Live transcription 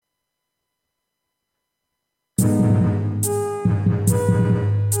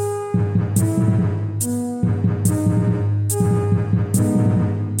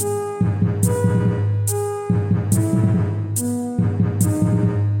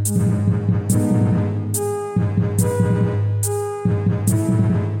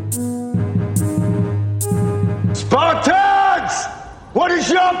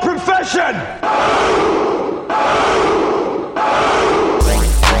your profession?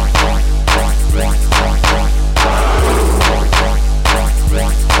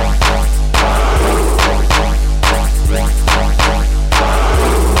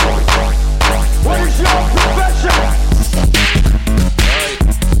 What is your profession?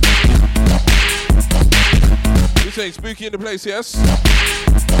 This ain't spooky in the place, yes?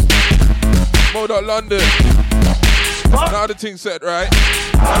 Mode London. Now the thing set, right?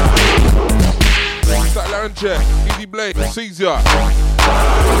 That Larynge, Easy Blade, Caesar.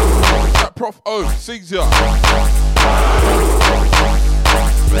 That Prof O, Caesar.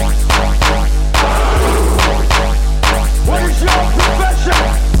 What is your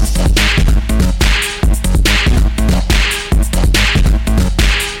profession?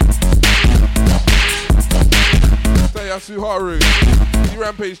 Yasuharu, you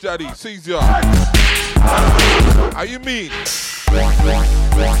Rampage Daddy, Caesar. How you mean?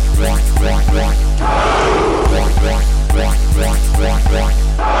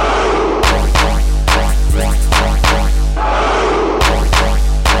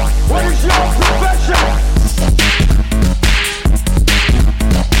 What is your profession?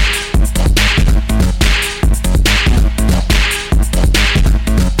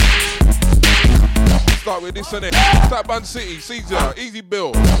 Start with this, innit? That Bun City, Caesar, Easy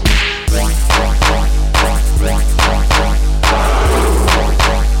Bill. What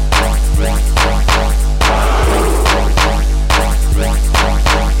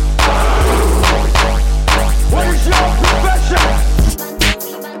is your profession?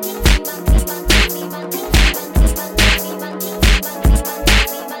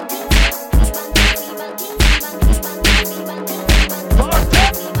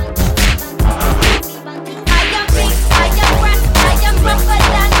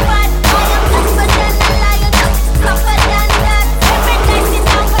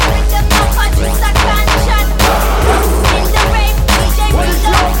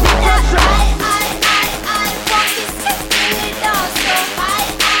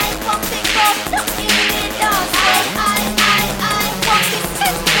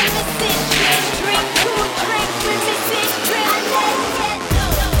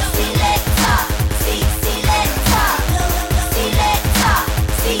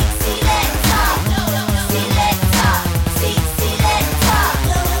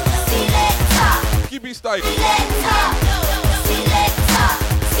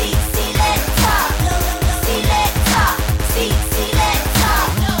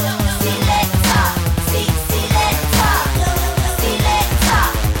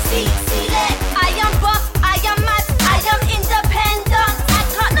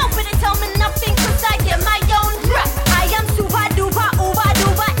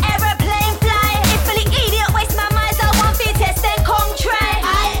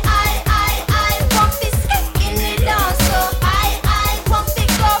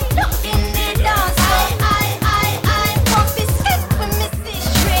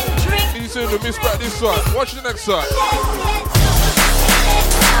 Watch the next side.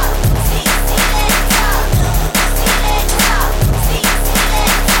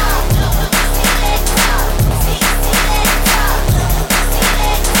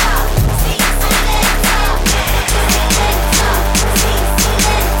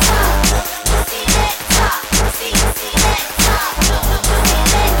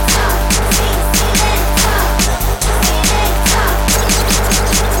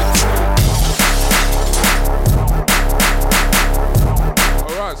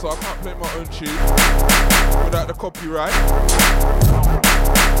 So I can't play my own tune without the copyright.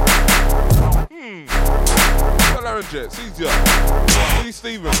 Larynge, Caesar. Lee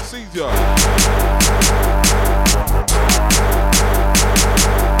Stevens, Caesar.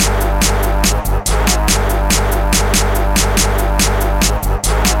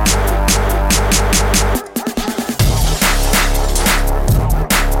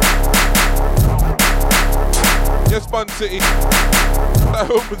 Yes, Bun City. That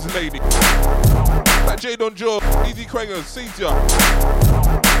Holman's lady. That Jadon Joe. Easy Quangers, Caesar.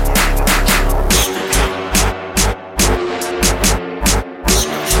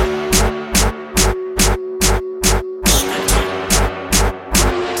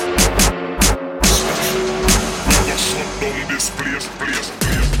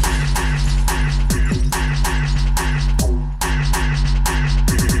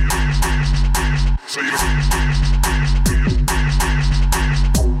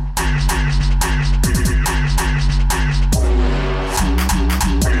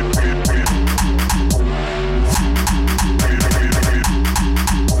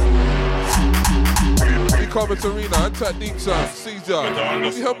 Emma Serena, Antat Deep Sound, Caesar,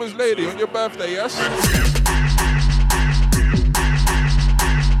 the Helmer's Lady on your birthday, yes?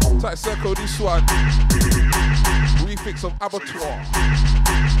 Tight Circle, this one. Refix of Abattoir.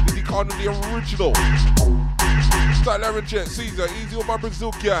 Dizzy Khan on the original. Tight Larynjet, Caesar, Easy on my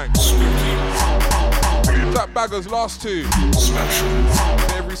Brazil gang. Tight Baggers, last two.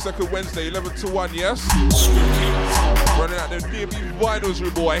 Every second Wednesday, 11 to 1, yes? Running out them DB vinyls,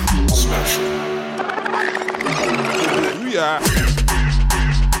 rude boy. Ooh, yeah.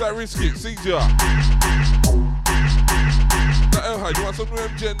 That risky, Caesar. That Elhide, you want some of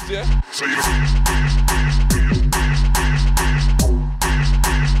them gens, yeah?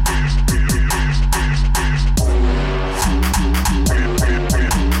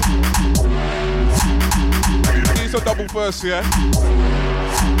 Need some double first, yeah?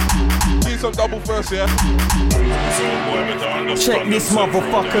 Need some double first, yeah? Check this,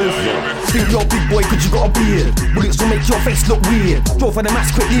 motherfuckers. Think you're big boy cause you got a beard. Bullets will make your face look weird. Draw for the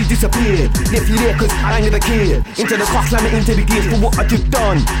mask quickly disappeared. Left you there cause I never cared. Into the car, slam it into the gears. For what I just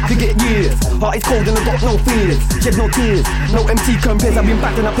done, forget years. Heart is cold and I got no fears. Shed no tears, no MC compares. I've been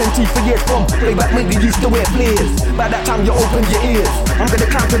backing up MT for years. From way back when they used to wear flares. By that time you open your ears. I'm gonna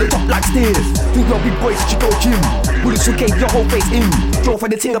climb to the top like stairs. Think you're big boy cause you go gym. Bullets will cave your whole face in. Draw for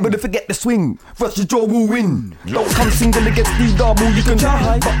the ting, I'm gonna forget the swing. First the draw will win. Don't come single against the double. You can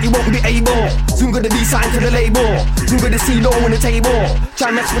try, but you won't be able. Soon gonna be signed to the label. Soon gonna see dough on the table.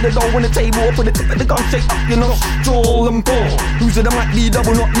 Try mess with the dough on the table. Put the tip of the gun straight up your nostril and pull. Who's it? I might be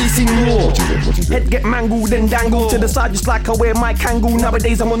double, not be single. Head get mangled then dangle to the side just like I wear my Kangol.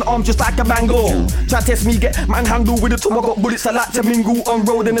 Nowadays I'm on the arm just like a bangle. Try test me, get manhandled with the tool. I got bullets I like to mingle on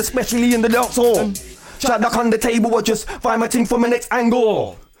road and especially in the dance hall. Try duck on the table or just find my thing from the next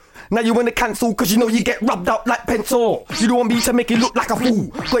angle. Now you wanna cancel cause you know you get rubbed out like pencil. You don't want me to make it look like a fool.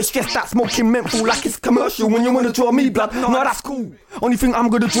 Got it stressed out smoking menthol like it's commercial. When you wanna draw me blood, no that's cool. Only thing I'm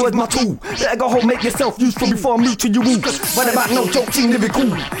gonna draw is my tool. Better go home, make yourself useful before I move to you all. But about no joke, team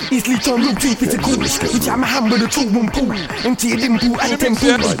lyrical. Easily turn routine physical. We jam a hand with a tool and pull. Empty your dimple and temple.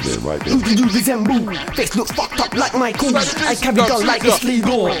 Who do you resemble? Face looks fucked up like Michael. I carry gun like it's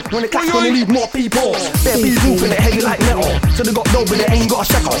legal. When the cat's gonna leave more people. Bare people finna heavy like metal. So they got dough but they ain't got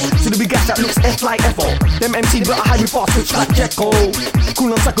a shekel. See the big gas that looks F like F-O. Them MCs better hide me fast switch like Jekyll.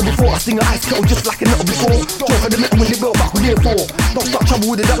 Cool on cycle before I sing a ice kettle just like a metal before. Talk of the metal when they built back with year 4. Don't start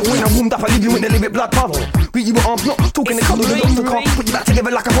trouble with the devil when I'm warmed up. I leave you in the living blood puddle. Beat you with arms not talking the cuddle. The doctor can't put you back together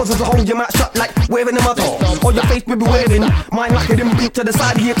like a puzzle to hold your mouth shut like wearing a muzzle. Or your face will be wearing mine like a dimple to the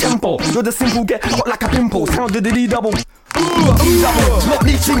side of your temple. You're the simple get hot like a pimple. Sound of the D-double. Not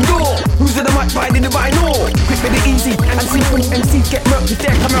reaching door. Who's in the mic riding the vinyl? Quick with it easy and simple. MCs get murked if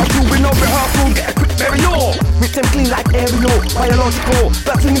they come out through with no rehearsal. Get a quick burial. Rip them clean like aerial. Biological.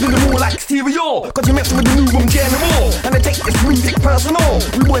 That's in the wall like stereo. Cause you mess with the new room general. And they take this music personal.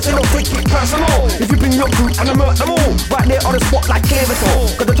 We boys they don't take it personal. If you bring your crew and I murk them all. Right there on the spot like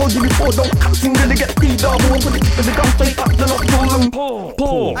Clearator. Cause I told you before don't cut single to get D-double. Put it with the gun straight up the nostril and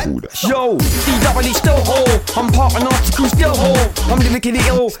pull. Yo, D-double still whole. I'm part of an article. Still hold, I'm lyrically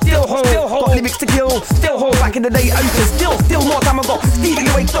ill, still hold, got lyrics to kill, still hold. Back in the day I used to still more time ago. Stealing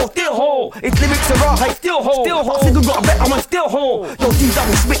away, still hold. It's lyrics are raw, I still hold. I single got a bet, I'm on still hold. Yo,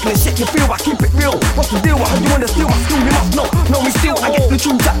 D-double spitting shit you feel, I keep it real. What's the deal? I heard you wanna steal my skill, you must know me still. I get the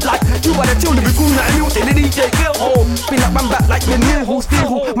tunes that like you by the till, lyrical night and music, the DJ still hold. Spin up and back like the new hole, still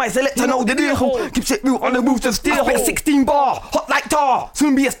hold. My selector know the deal hold. Keep shit real on the roof of still hold. 16 bar, hot like tar,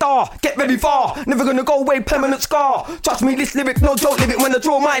 soon be a star. Get ready far, never gonna go away, permanent scar. Trust me, this lyric, no joke lyric. When I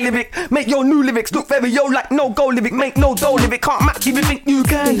draw my lyric, make your new lyrics look very yo like no go lyric. Make no dough lyric, can't match if you think you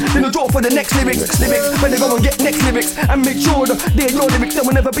can. Then I draw for the next lyrics, when they go and get next lyrics and make sure that they're your lyrics. There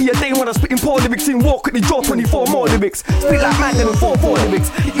will never be a day when I'm spitting poor lyrics in war. Quickly draw 24 more lyrics, spit like mad then 4 lyrics.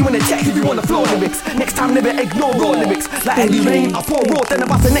 You wanna check if you wanna floor lyrics. Next time never ignore raw lyrics. Like heavy rain, I pour raw, then I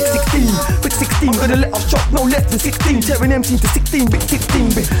bust the next 16. Bit 16, gonna let off shot, no less than 16. Tearing MC to 16, bit 16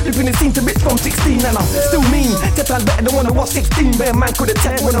 bit. Living the scene to bits from 16 and I'm still mean. 10 times better than when I was 16. Bare man could have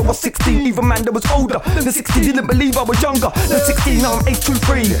 10 when I was 16. Even man that was older than 16 didn't believe I was younger than 16. Now I'm age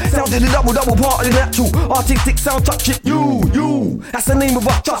 2-3. Sounded a double part of the natural artistic sound touch it. You. That's the name of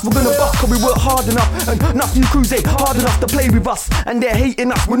our trust. We're gonna bust cause we work hard enough. And enough you crews ain't hard enough to play with us. And they're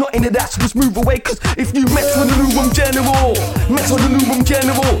hating us. We're not into that, so just move away. Cause if you mess with the new room general, mess with the new room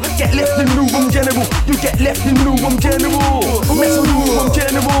general, get left in the new room general. You get left in the new room general. Mess with the new room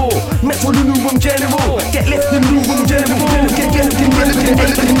general, mess with the new room general, get left in the new room general.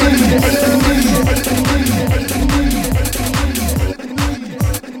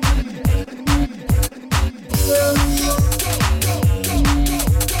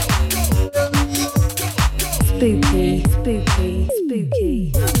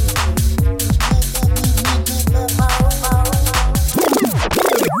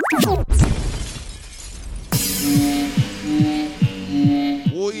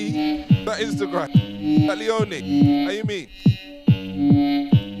 Instagram. That Leone, how you mean?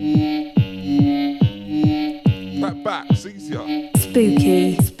 Back, it's easier.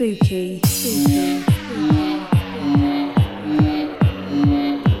 Spooky.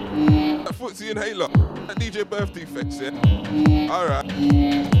 That Footsie Inhaler, that DJ Birthday Effects, yeah? Alright.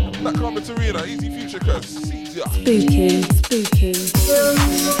 That Carmen Tarina, Easy Future Curse, it's easier. Spooky.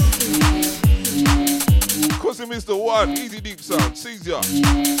 Cause him is the one, Easy Deep Sound, it's easier.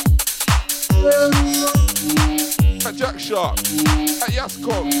 That Jack Sharp, that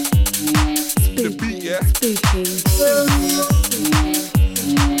Yaskong. The beat, yeah?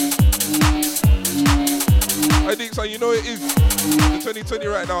 I think so, you know it is the 2020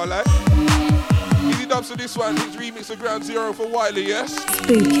 right now, like. Easy dubs for this one, it's remix of Ground Zero for Wiley, yes?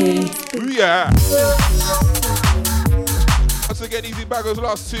 Spooky. Ooh, yeah. Once again, Easy Baggers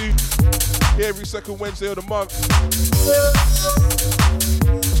last two. Here every second Wednesday of the month.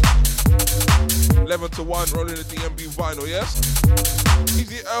 11 to 1, rolling the DMB vinyl, yes?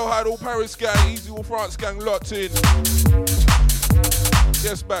 Easy El Had all Paris gang, Easy all France gang locked in.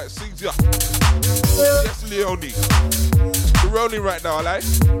 Yes, back, Caesar. Yes, Leone. We're rolling right now, like.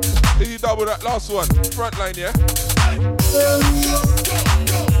 Easy double that last one, front line, yeah?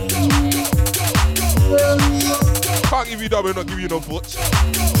 Can't give you double and not give you no foots.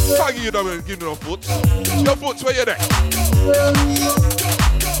 Can't give you double and give you no foots. Your foots, where you there?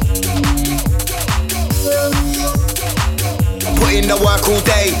 I put in the work all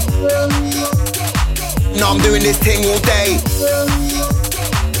day. No, I'm doing this thing all day.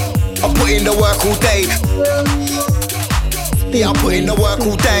 I put in the work all day. Yeah, I put in the work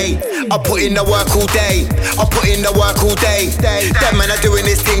all day. I put in the work all day. I put in the work all day. Them man are doing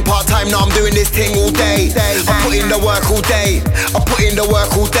this thing part time. Now I'm doing this thing all day. I put in the work all day. I put in the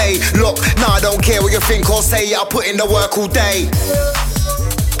work all day. Look, nah, I don't care what you think or say. I put in the work all day.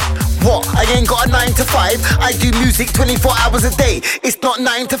 What? I ain't got a 9 to 5. I do music 24 hours a day. It's not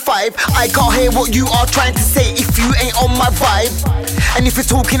 9 to 5. I can't hear what you are trying to say if you ain't on my vibe. And if you're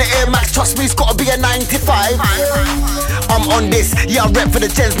talking to Air Max, trust me, it's gotta be a 95. I'm on this, yeah, I rep for the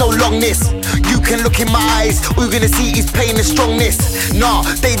gens, no longness. You can look in my eyes, all you're gonna see is pain and strongness. Nah,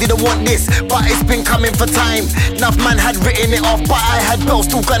 they didn't want this, but it's been coming for time. Enough man had written it off, but I had bells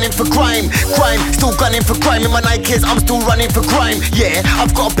still gunning for crime. Still gunning for crime. In my Nikes, I'm still running for crime. Yeah,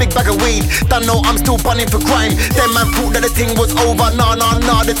 I've got a big bag of weed, don't know I'm still bunning for crime. Them man thought that the thing was over, nah,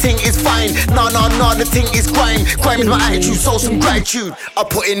 the thing is fine. Nah, the thing is crime. Crime is my attitude, so some gratitude. I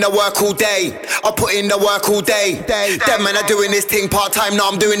put in the work all day. I put in the work all day. Them man are doing this thing part time, now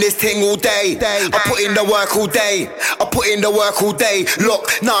I'm doing this thing all day. I put in the work all day. I put in the work all day. Look,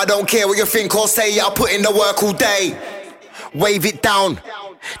 nah, I don't care what you think or say. I put in the work all day. Wave it down.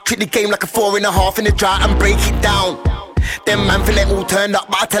 Treat the game like a 4.5 in the drought and break it down. Them man feel it all turned up,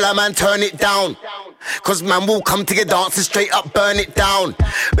 but I tell a man turn it down. Cause man will come to your dance and straight up burn it down.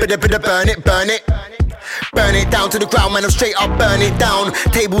 Burn it. Burn it down to the ground, man, I'm straight up burn it down.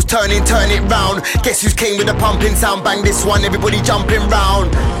 Tables turning, turn it round. Guess who's came with a pumping sound? Bang this one, everybody jumping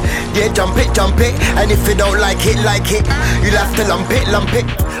round. Yeah, jump it. And if you don't like it, you'll have to lump it.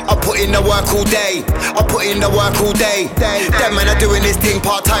 I put in the work all day. I put in the work all day. Them man are doing this thing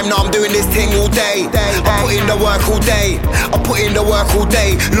part time, now I'm doing this thing all day. I put in the work all day. I put in the work all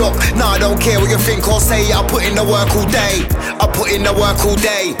day. Look, nah, I don't care what you think or say. I put in the work all day. I put in the work all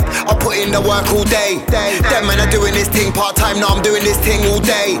day. I put in the work all day. Them man are doing this thing part time, now I'm doing this thing all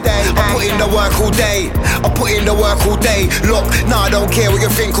day. I put in the work all day. I put in the work all day. Look, nah, I don't care what you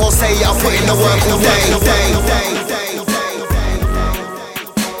think or say. I put in the work all day.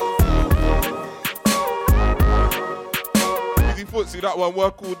 Easy Footsie, that one,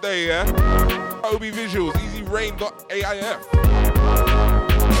 work all day, yeah? OB Visuals, easyrain.aif.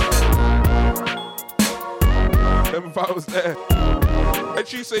 Them files there. And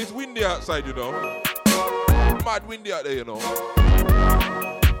she says it's windy outside, you know. Mad windy out there, you know.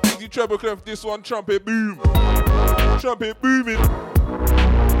 Easy treble clef, this one, trumpet boom. Trumpet booming.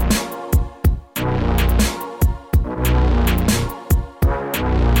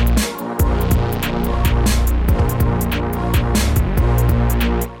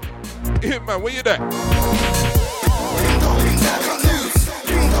 Hit man, where you there?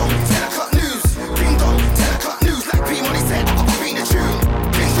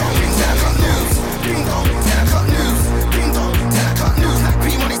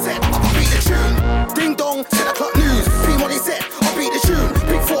 Ding dong, 10 o'clock news. P-Money said, I'll beat the tune.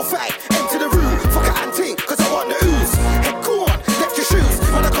 Big 4-5, enter the room. Fuck a antique, cause I want the ooze. Head cool on, left your shoes.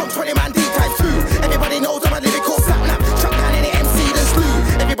 When I come 20 man deep dive through. Everybody knows I'm a lyrical slap. Chuck down any MC then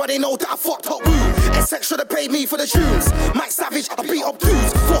slew. Everybody knows that I fucked up woo. SX should have paid me for the tunes. Mike Savage, I beat up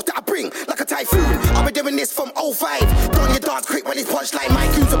dudes. Thought that I bring like a this from 05. Don your dance quick when it's punchline. My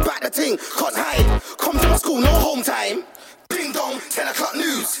cues about the ting, can't hide. Come to my school, no home time. Ding dong, 10 o'clock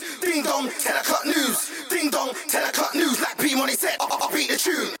news. Ding dong, 10 o'clock news. Ding dong, 10 o'clock news. Like P Money said, I'll beat the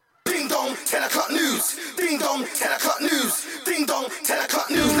tune. Ding dong, 10 o'clock news. Ding dong, 10 o'clock news. Ding dong, 10 o'clock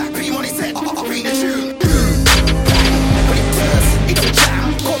news. Like P Money said, I'll beat the tune. When it bursts, it don't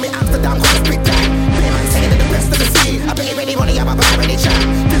jam. Call me Amsterdam, call me Big Bang. Beer man saying the best of the scene. I bet if anybody have a buy when they jam.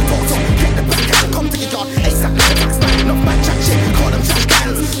 Do photo, get the backhand, come to your yard. ASAP like a tax man, enough man chat shit. Call them trash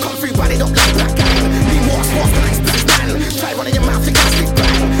cans. Come through, body up like black gang. Need more sports than like splash man. Try running your mouth, you can't stick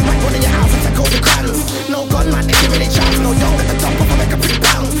bang. Might run in your house and take all your crayons. No gunman, they give me the chance. No young at the top of a make a big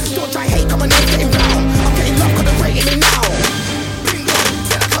bounce. Don't try hate, come and name getting down. I'm getting love, cause they're rating me now. Ding dong,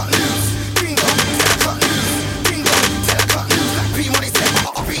 10 o'clock news. Ding dong, 10 o'clock news. Ding dong, 10 o'clock news. Like P Money said,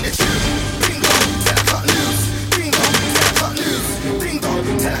 I'll beat the tune. Ding dong, 10 o'clock news. Ding dong, 10 o'clock news. Ding dong,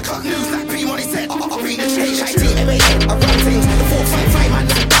 10 o'clock news. Like P Money said, I'll beat the tune. HITMAN, I run things. The 455 man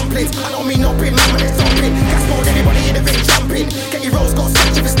like dumplings. I don't mean no big man when it's dumping. Gas mode, everybody in the ring jumping. Get your rolls, go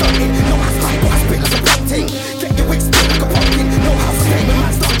scratch if it's stunting. No ass pipe, but I spit like a bunting. Get your wig spit like a pumpkin. No house of pain when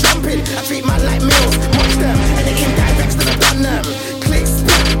man start jumping. I treat man like meals, watch them. And the indirects that I've done them. Click,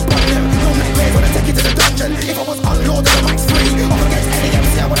 spit, bun them. No nightmares when I take you to the dungeon. If I was unloaded, the mic's free. Up against any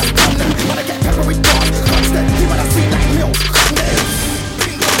MC, I would have done them. When I get pepper with bars, constant. You wanna sweet like milk, condense.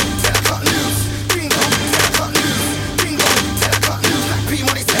 Ding dong, 10 o'clock news. Ding dong, 10 o'clock news. Ding dong, 10 o'clock news. Like P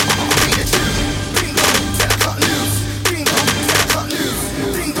Money said, I'll beat the tune. Ding dong, 10 o'clock news. Ding dong, 10 o'clock news.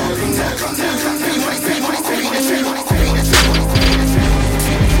 Ding dong, 10 o'clock news. Like P Money said, I'll beat the tune.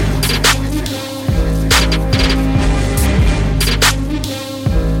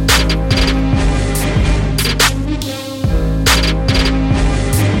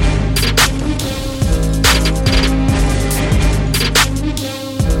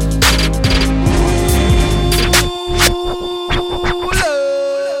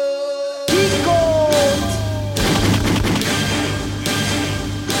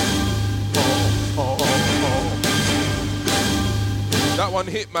 That one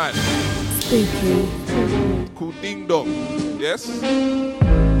hit, man. Spooky. Called Ding Dong. Yes?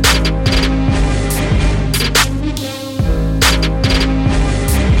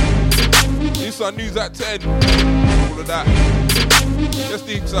 This one news at 10. All of that. Just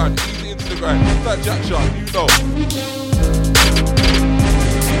deep son. Easy Instagram. That Jack Shot, you know.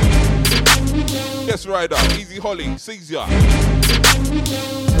 Yes, Rider. Easy Holly. Sees ya.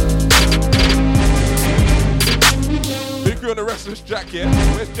 Big on the Restless Jack, yeah?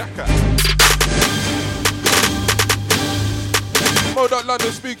 Where's Jack at?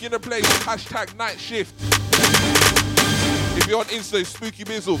 Mo.London, Spooky in the place. Hashtag night shift. If you're on Insta, Spooky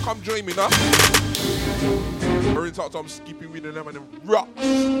Bizzle, come join me now. We're in talk to Skippy with them and them rocks.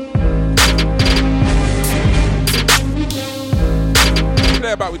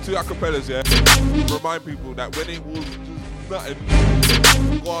 Play about with 2 acapellas, yeah? Remind people that when it was just nothing,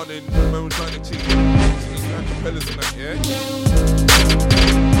 go on in, when we were trying to teach acapellas and that, yeah?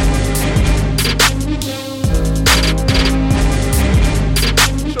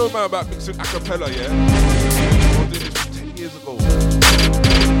 Show man about mixing acapella, yeah? I was doing this 10 years ago.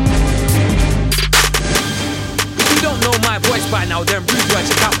 If you don't know my voice by now, then rude boy,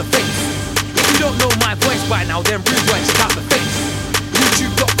 check out the face. If you don't know my voice by now, then rude boy, check out the face.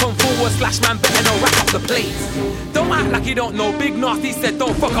 YouTube.com/man better know rack up the place. Don't act like you don't know. Big Nasty said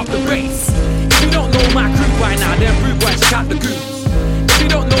don't fuck up the race. If you don't know my crew by now, then rude boy, check out the goons. If you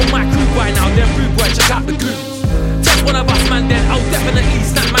don't know my crew by now, then rude boy, check out the goons. Test one of us, man, then I'll definitely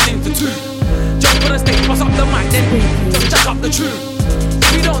snap man into 2. Jump on the stage, bust up the mic, then just check up the tune.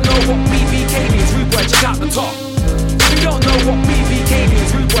 If you don't know what BBK means, rude boy, check out the top. If you don't know what BBK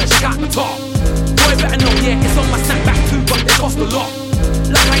means, rude boy, check out the top. Boy, better know, yeah, it's on my snapback too, but they cost a lot.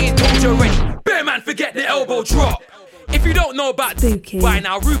 Like I ain't told you already. Bear man, forget the elbow drop. If you don't know about Spooky by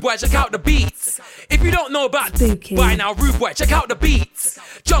now, rude boy, check out the beats. If you don't know about Spooky by now, rude boy, check out the beats.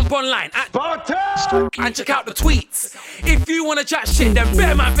 Jump online and check out the tweets. If you wanna chat shit, then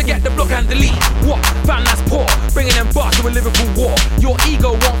bear man, forget the block and delete. What? Fam, that's poor. Bringing them bars to a Liverpool war. Your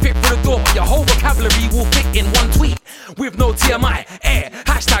ego won't fit through the door, but your whole vocabulary will fit in one tweet. With no TMI,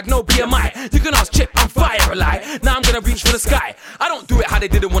 hashtag no BMI. You can ask Chip, I'm fire a lie. Now I'm gonna reach for the sky. I don't do it how they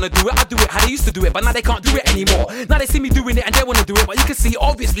didn't wanna do it. I do it how they used to do it, but now they can't do it anymore. Now they see me doing it and they wanna do it, but you can see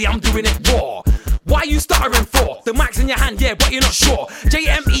obviously I'm doing it raw. Why you stuttering for? The mic's in your hand, yeah, but you're not sure.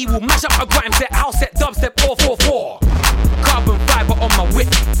 JME will mash up a grime set, house set, dubstep, 444. Carbon fiber on my whip,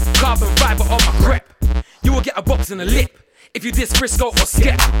 carbon fiber on my grip. You will get a box in the lip if you diss Frisco or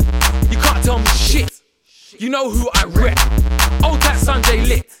Skep. You can't tell me shit. You know who I rep. Old Cat Sunday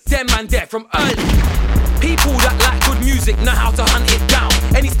lit, them man there from early. People that like good music know how to hunt it down.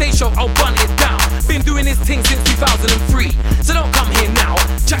 Any stage show, I'll bun it down. Been doing this thing since 2003. So don't come here now,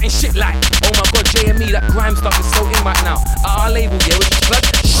 chatting shit like, oh my god, JME, that grime stuff is so in right now. At our label, yeah, with the blood,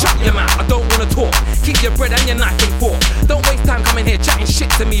 shut your mouth, I don't wanna talk. Keep your bread and your knife and fork. Don't waste time coming here chatting shit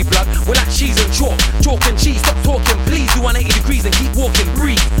to me, blood. We're like cheese and chalk, chalk and cheese. Stop talking, please, do 180 degrees and keep walking,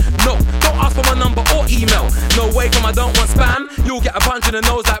 breathe. No, don't ask for my number or email. No way from I don't want spam. You'll get a punch in the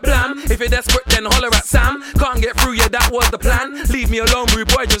nose like blam. If you're desperate, then holler at Sam. Can't get through, yeah, that was the plan. Leave me alone, rude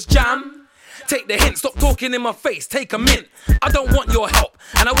boy, just jam. Take the hint, stop talking in my face, take a mint. I don't want your help,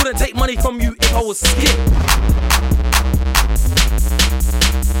 and I wouldn't take money from you if I was skint.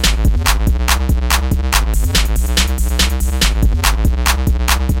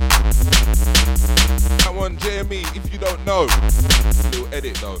 That one, JME, if you don't know, little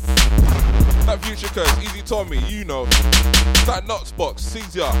edit though. That Future Curse, Easy Tommy, you know. That Knox Box,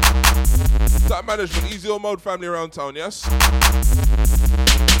 Caesar. That Management, Easy Mode family around town, yes?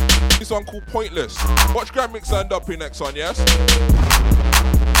 This one called Pointless. Watch Grand Mixer and Duppy next one, yes?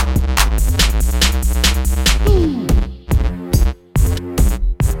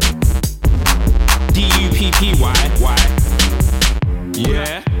 DUPPY, why?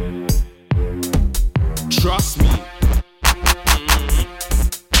 Yeah. Trust me.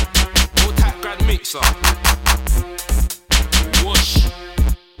 Old type Grand Mixer. Whoosh.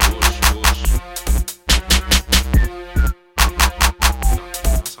 Whoosh, whoosh.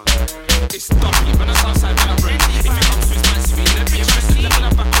 It's Duppy, when I outside my brain. If you come to his man, see me in the bitch. When I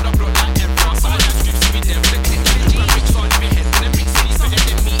back on the block like everyone. Some of them strips see me there with a clip. Grand Mixer on my head, when the mix is better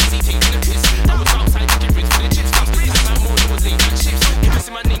than me, easy taking the piss. I was outside taking bricks for the chips. That's the time my motor was late like chips. If you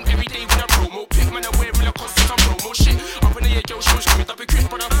see my name every day with a promo pick, man, I wear real costumes on promo shit. Up in the air, girl, she was screaming, Duppy Chris,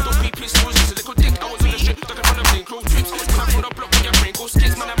 brother. Don't be pissed, it was just a little dick. I was on the strip, ducking from the plane, close trips. When I pull the block with your brain, goes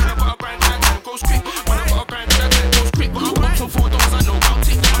skits. Man, I got a grind, that time goes quick. Man, I got a grind, that time goes quick. But I walk some 4 doors, I know about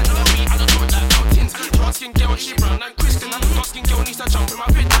tick. Man, I know me, I don't talk like mountains. Dark skin girl, she brown and Kristen. Dark skin girl needs to jump in my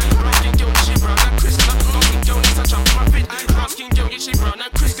bed. Brown skin girl, she brown and Kristen. Dark skin girl needs to jump in my bed. Brown skin girl, yeah, she brown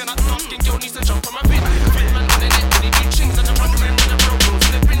and Kristen. Dark skin girl needs to jump in my bed. Fit man on the net, when they do chings. And I'm running around with the bro bros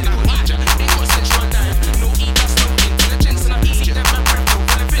in the bin. They got Egypt, they got sexual dive. No eat, that's no intelligence. And I eat them and prep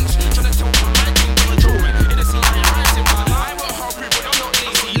over the bench. Tryna tell my mind, ain't got control, man. In the scene, I ain't rising, man. I work hard, but I'm not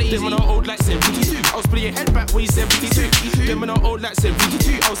lazy. Them when I'm old like 72. I'll split your head back, way 72. Them when I'm old like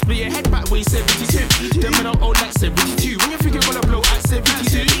 72. I'll split your head back, way 72. Them when I'm old like 72. When you think you're gonna blow at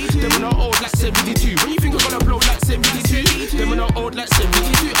 72. Them when I'm old like 72. When you think you're gonna blow like 72. Them when I'm old like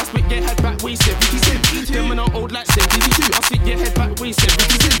 72. I'll split your head back, way 72. Them when I'm old like 72. I'll split your head back, way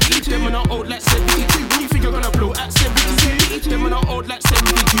 72. Them when I'm old like 72. When you think you're gonna blow at 72. Them when I'm old like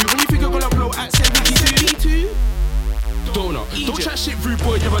 72. When you think you're gonna blow at 72. Donut. Don't chat shit, rude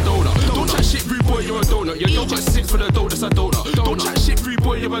boy, you're a donut. Don't chat shit, rude boy, you're a donut. Your girl got 6 for the dough, that's a donut. Don't chat shit, rude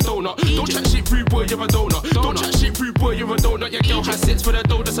boy, you're a donut. Don't chat shit, rude boy, you're a donut. Don't chat shit, rude boy, you're a donut. Your girl has 6 for the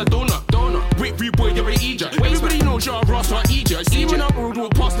dough, that's a donut. Wait, rude boy, you're an Egypt. Everybody knows you're a Ross or Egypt. See when I'm rude, we'll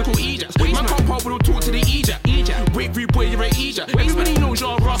pass the call Egypt. Man can't pop, we'll talk to the Egypt. Wait, rude boy, you're an Egypt. Everybody knows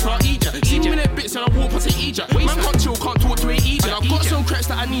you're a Ross or Egypt. See me in that bits and I walk past the Egypt. Man can't chill, can't talk to an Egypt. I've got some cracks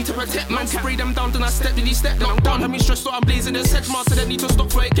that I need to protect. Man, spray them down, then I step, then he step down. Have me stressed, so I'm blazing the set. So they need to stop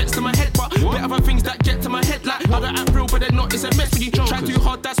before it gets to my head. But there other things that get to my head, like other act real, but they're not. It's a mess. When you try too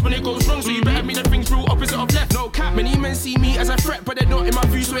hard, that's when it goes wrong. So you better make the things real opposite of left. No cap. Many men see me as a threat, but they're not in my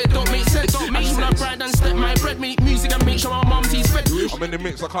view, so it don't make sense. I just wanna grind and step my bread, make music and make sure my mum sees fed. I'm in the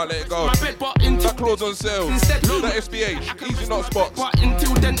mix, I can't let it go. My bed, but that Claude's on sale. Instead, that SBH, Easy Knox Box. But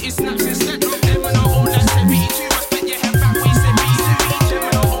until then, it snaps instead. Them when I hold that 72, I split your head back, way 72. Them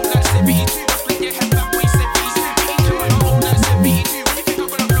when I hold that 72, I split your head back, way 72. Them when I hold that 72.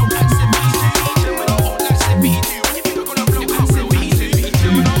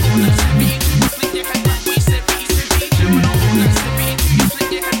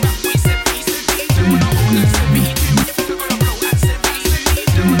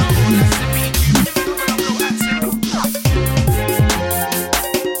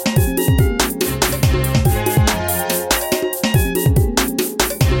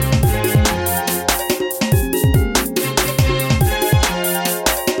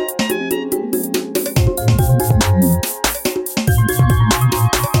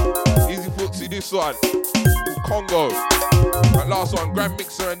 One Congo, that last one Grand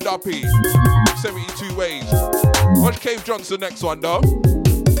Mixer and Duppy, 72 ways. Watch Cave Johnson next one though.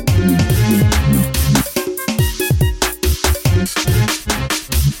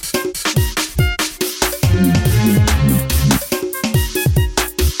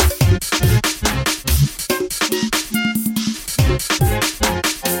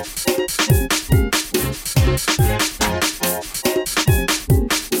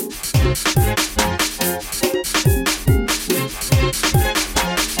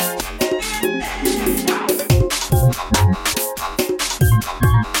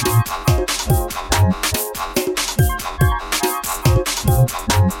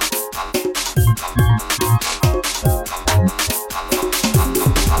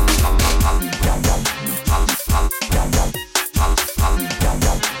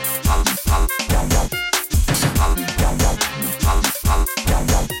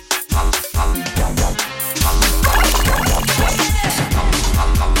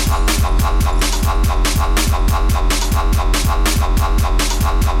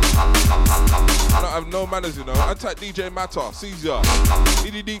 manners, you know. Anti DJ Matter, Caesar,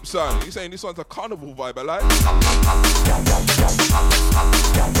 Edie Deep Sound. He's saying this one's a carnival vibe, I like.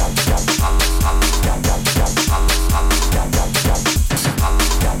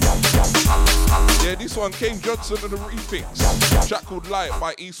 Yeah, this one, Kane Johnson and the Refix. Track called Light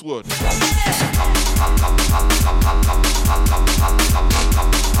by Eastwood.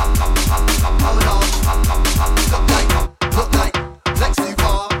 Look like, Lex too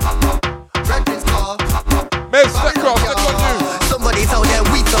far. Red Prince car. Mez, step on you. Somebody told them,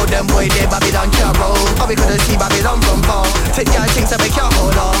 we told them, boy, they Babylon can't roll. How we couldn't see Babylon from far. Take y'all things to make y'all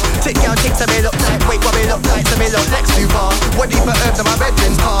hold on. Take y'all things to me look like, wait, what me look like to me look Lex too far. What deeper earth than my Red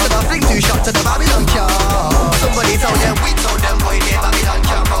Prince car. I fling two shots to the Babylon car. Somebody told them, we told them, boy, they Babylon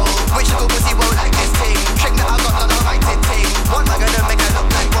can't roll. Wish I could pussy roll like this thing. Trick that I got on the right thing. One man gonna make it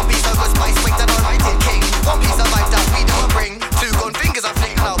look like one piece of good spice. Wait, that on right king. One piece of vibe that we don't bring. Two gun fingers I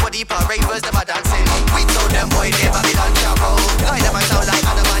fling out. What deeper ravers them are dancing. We told them, boy, they Babylon can't roll. Line them and sound like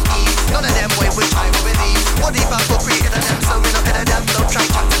Adam and Eve. None of them boy which I will believe. What deeper for creating them, so we not in them. Don't try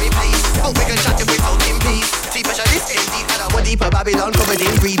chat to me please. But we can chat if we talk in peace. See specialist indeed. And what deeper Babylon covered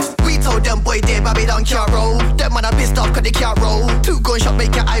in breeds. We told them, boy, they Babylon can't roll. Them man are pissed off cause they can't roll. Two gunshot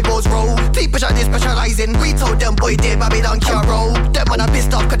make your eyeballs roll. Deep specialist specializing. We told them, boy, they Babylon can't roll. Them man are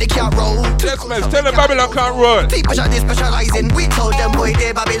pissed off cause they can't roll. Yes, man, tell them Babylon can't roll. Deep specialist specializing. We told them, boy,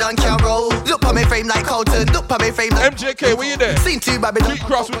 they Babylon can't roll. Look on me frame like Colton. Look on me frame like MJK, where you there? Seen two Babylon. Street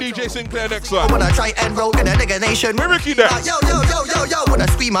Cross with DJ Sinclair next I one. wanna try and roll in a nigga nation. Where Ricky there? Yo, wanna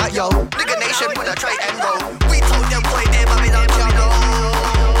scream out, yo. Nigga nation, wanna try and roll. We told them, boy, they Babylon can't roll.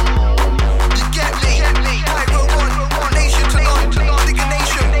 You get me? I roll one nation to none. Nigga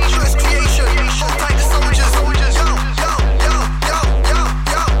nation, first creation. Hold tight the soldiers. Yo.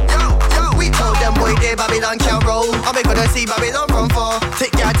 We told them, boy, they Babylon can't roll. I'm gonna see Babylon from far.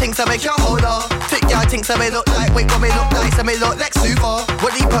 Take your things to make your hold on. Take your things to me look like, wait, what me look like, so me look like super.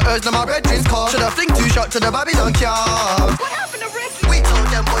 What deeper earth than my Red Prince car. Shoulda fling two shots to the Babylon car. What happened to Ricky? We told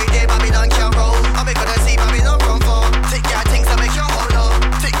them, boy, they Babylon can't roll. I'm gonna see Babylon from far. Take your things to make your hold on.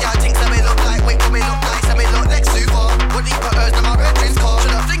 Take your things to me look like, wait, what me look like, so me look like super. What deeper earth than my Red Prince car.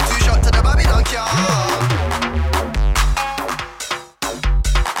 Shoulda fling two shots to the Babylon car.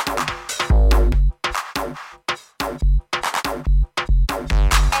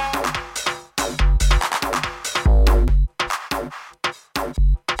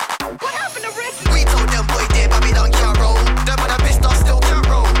 We told them, boy, they Babylon can't roll. Them man are pissed off, still can't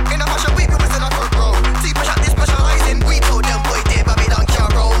roll. In a fashion week, we was in a front row. See, push out this specializing. We told them, boy, they Babylon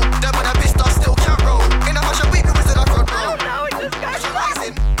can't roll. Them man are pissed off, still can't roll. In a fashion week, we was in a front row. No, it just got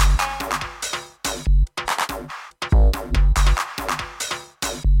specializing.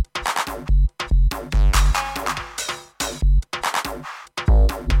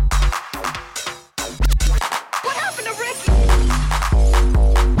 What happened to Ricky?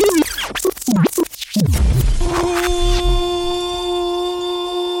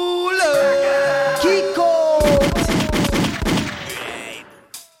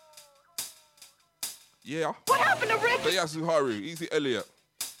 Yeah. What happened to Ricky? Yasu Haru, Easy Elliott.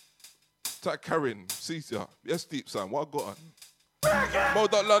 Tag Karen, Caesar. Yes, Deep Sound, what I got on?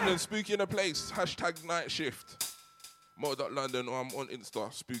 Mo.London, spooky in the place. Hashtag night shift. Mo.London, or I'm on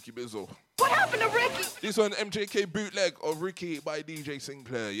Insta, Spooky Bizzle. What happened to Ricky? This one, MJK bootleg of Ricky by DJ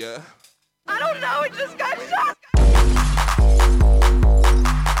Sinclair, yeah? I don't know, it just got shot.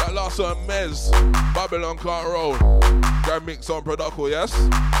 That last one, Mez, Babylon can't roll. Grand mix on Produco, yes?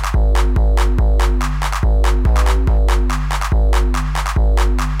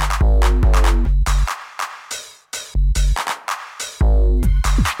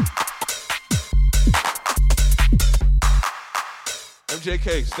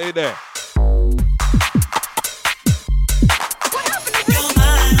 MJK, stay there.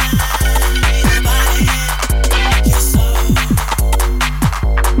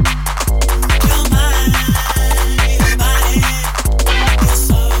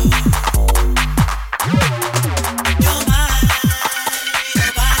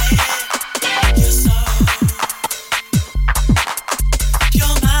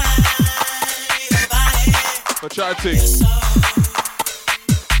 Chatting.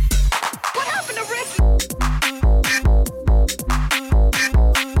 What happened to Ricky?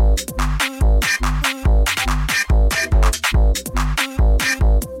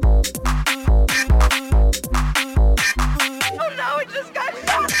 Oh no, it just got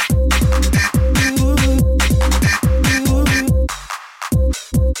shot.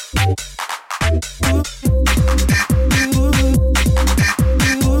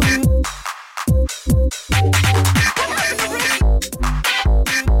 What happened to Ricky?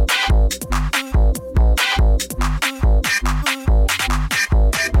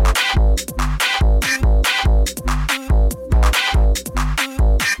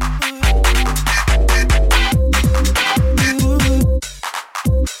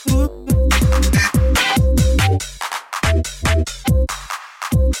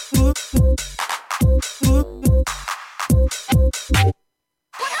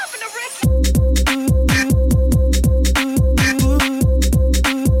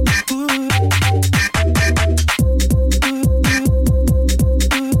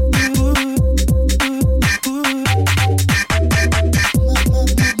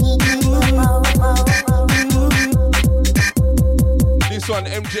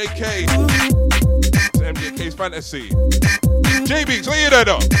 one, MJK. It's MJK's Fantasy. J Beats, what are you there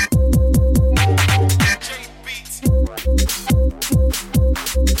though?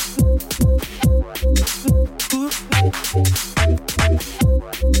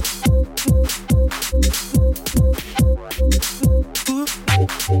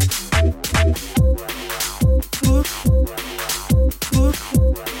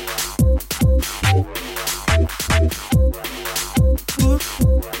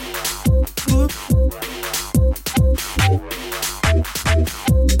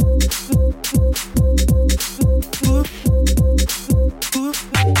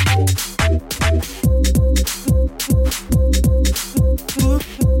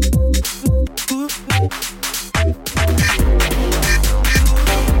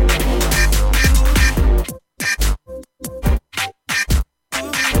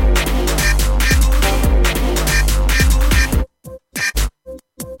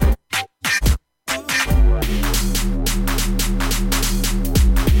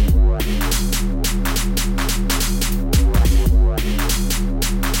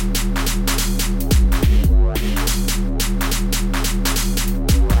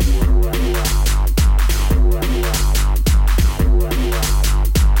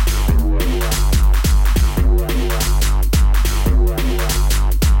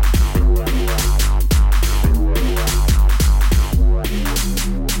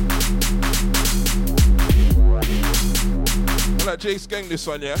 Jace Gang this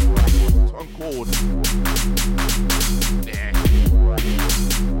one, yeah? This one called. Yeah.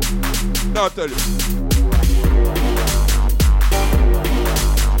 Now I'll tell you.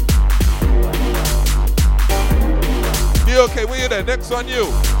 Yeah, okay, where you there? Next one, you.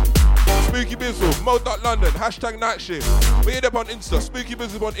 Spooky Bizzle, Mo.London, hashtag night shift. Where you there on Insta? Spooky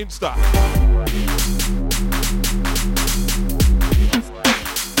Bizzle on Insta.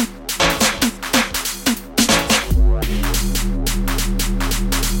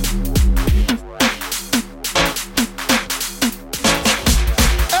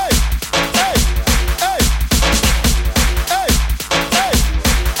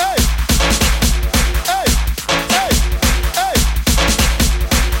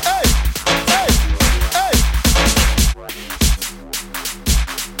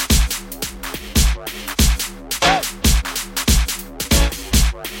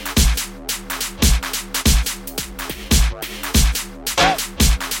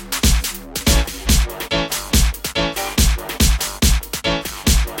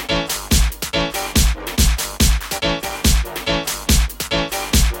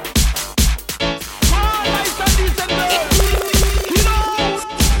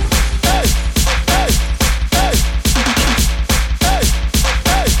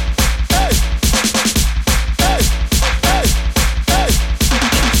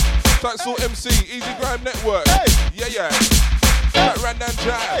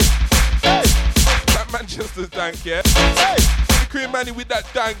 With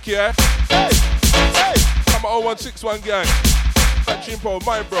that dank, yeah? I'm a 0161 gang. That Chimpo,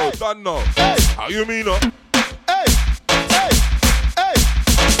 my bro, done now. How you mean, no?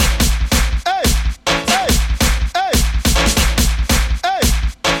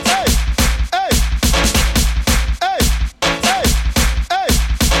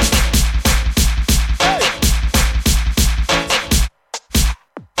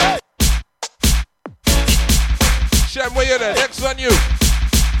 Shem, where you there? Next one, you.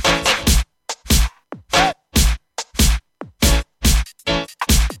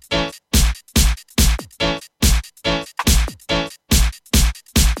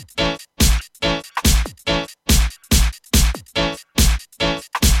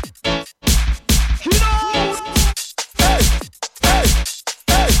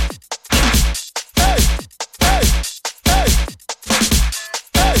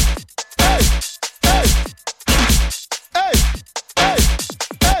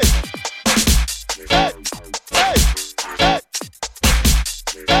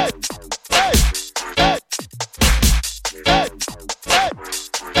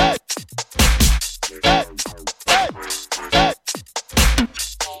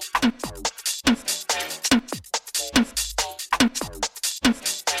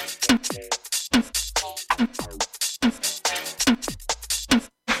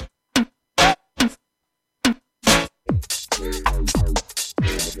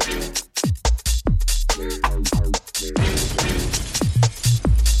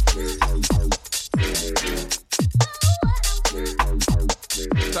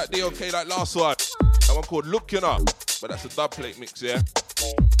 Okay, that last one. That one called Look, you know. But that's a dub plate mix, yeah?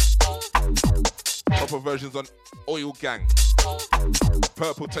 Proper versions on Oil Gang.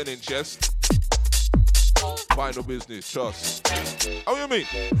 Purple 10-inch, yes. Vinyl business, trust. How you mean?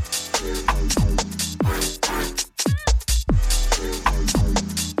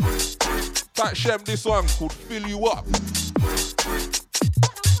 Fat Shem, this one called Fill You Up.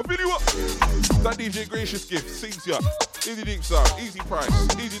 Fill You Up. That DJ Gracious Gift, sings ya. Easy Deep Sound, Easy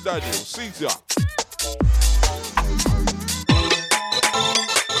Price, Easy Daniel, sings ya.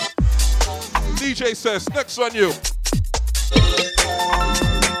 DJ says, next one you.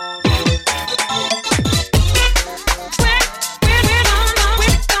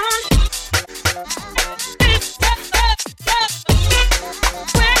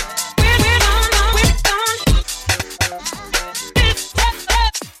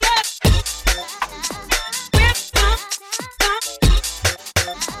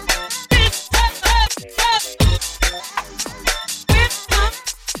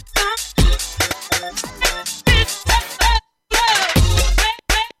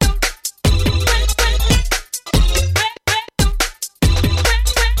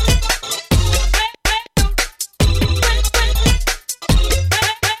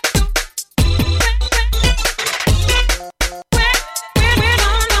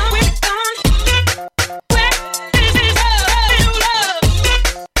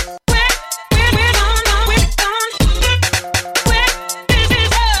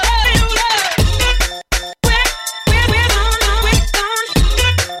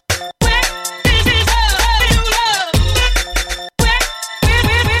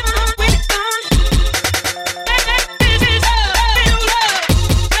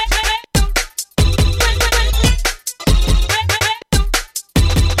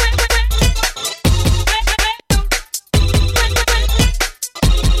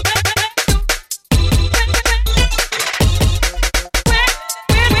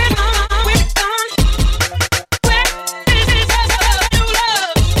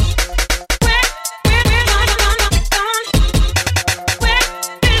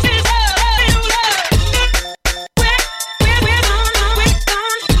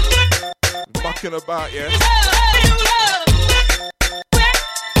 About, yeah.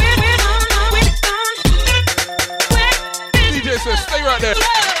 DJ says, stay right there.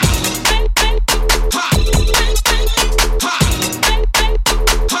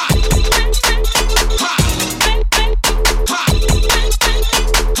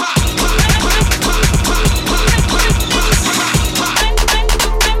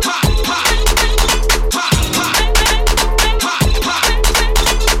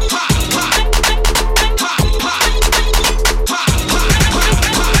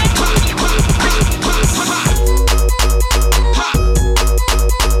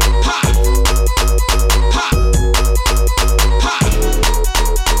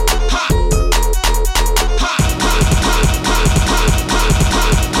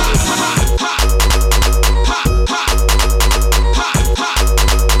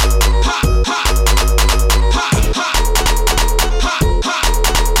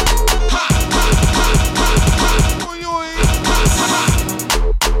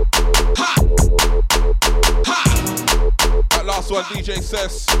 DJ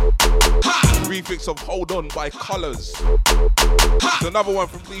Cess, refix of Hold On by Colors. It's another one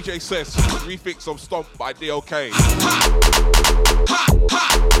from DJ Cess, refix of Stomp by DOK.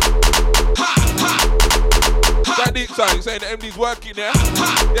 That deep sound, you saying the MD's working there?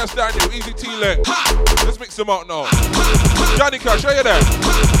 Yes, Daniel, Easy T-Leg. Let's mix them out now. Johnny Cash, are you there?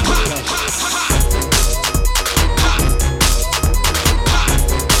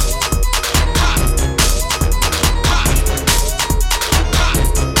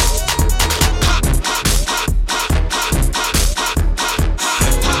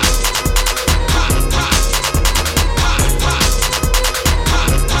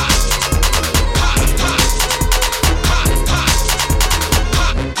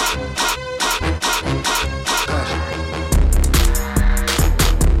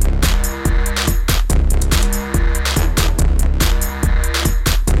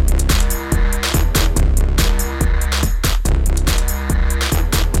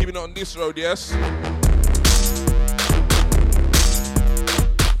 This road, yes.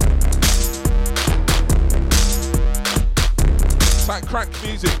 Tight crank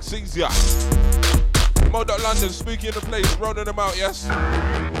music, sings ya. Mo.London, Spooky in the place, rolling them out, yes.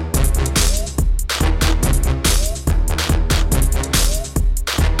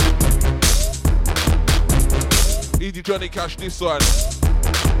 Easy Johnny Cash, this one.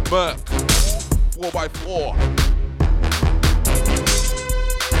 Merc, 4x4.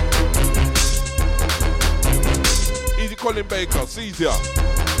 Easy Colin Baker, Caesar.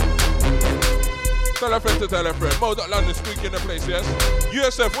 Tell a friend to tell a friend. Mo.London squeak in the place, yes?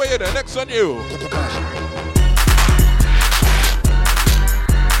 USF, where you there? Next on you.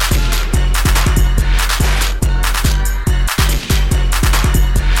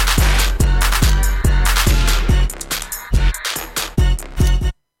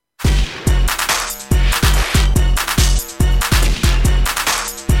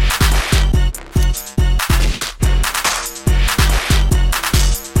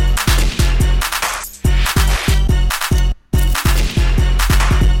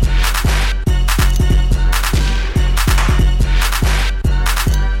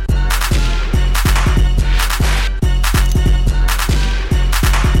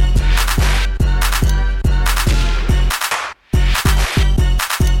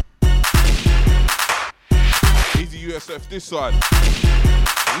 This one,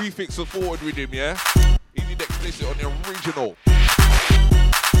 Refix the forward with him, yeah? Easy to explicit on the original.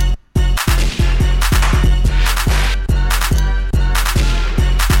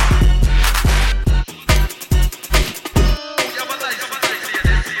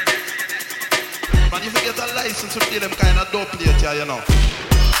 Man, if you get a license to play them kind of dope plate here, you know.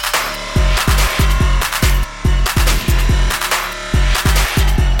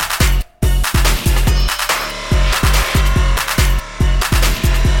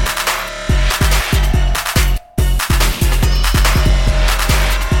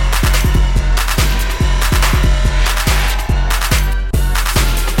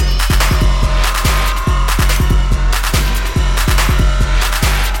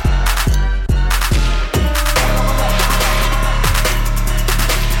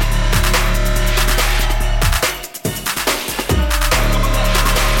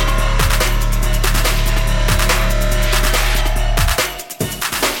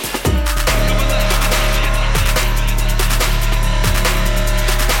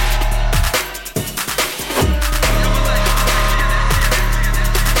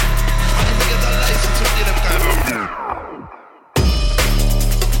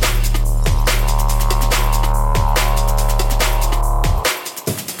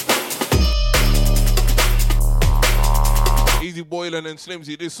 And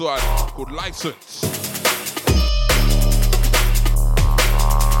Slimzy, this one called License.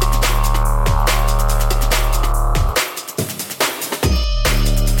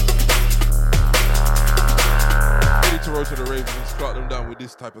 Ready to roll to the Ravens and start them down with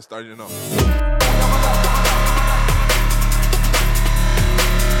this type of style, you know.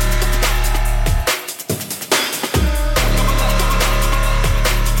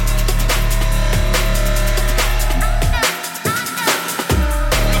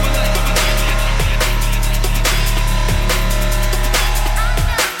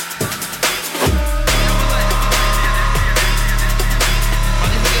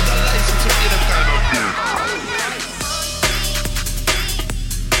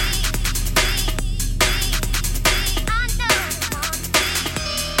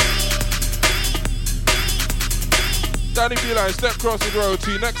 Danny Beeline, step across the road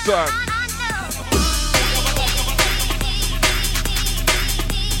to you next time.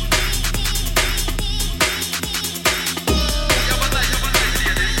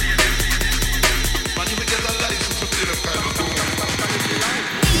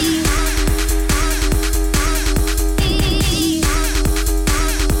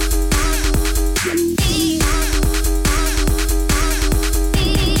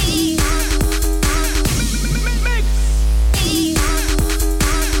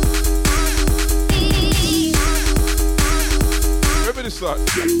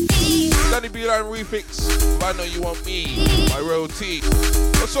 Danny Beeline Refix, I Know You Want Me, by Royal T.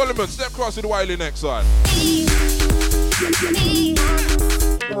 But Solomon, step across to the Wiley next one.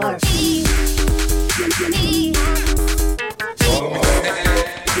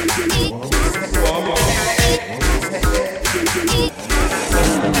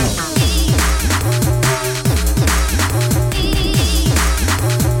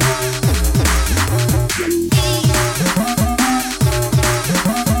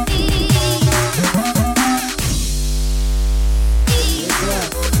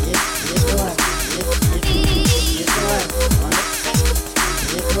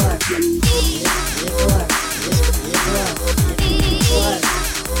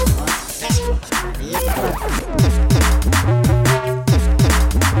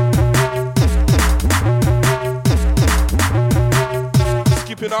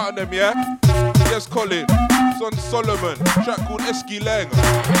 Skipping out on them, yeah? Yes, Colin. Son Solomon. Track called Eski Lang.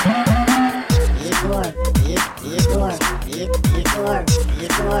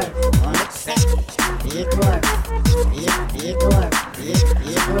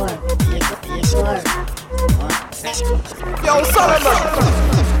 Yo, Solomon!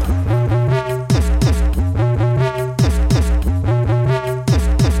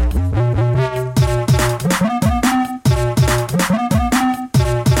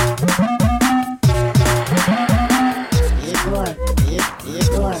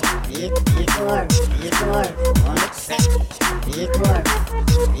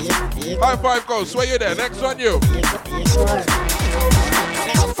 High five goes, swear you there. Next one, you.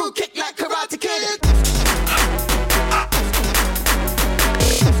 Kung fu kick like Karate Kid.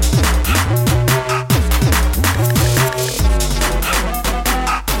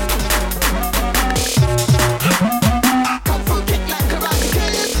 Kung fu kick like Karate Kid.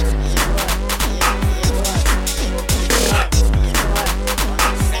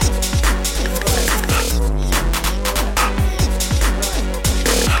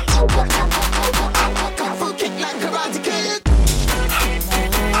 Kung fu kick like Karate Kid.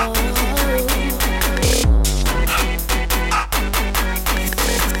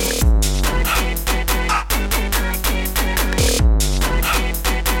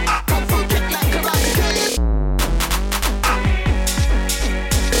 Kung fu kick like Karate Kid.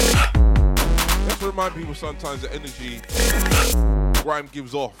 Let's remind people sometimes the energy grime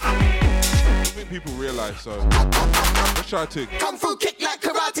gives off. I think people realise, so let's try to. Kung fu kick like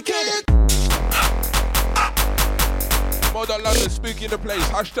Karate Kid. Modern London, spooky in the place.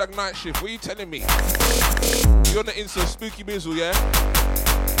 Hashtag night shift. What are you telling me? You're on the Insta, spooky bizzle, yeah?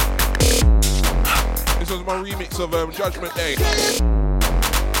 This was my remix of Judgment Day.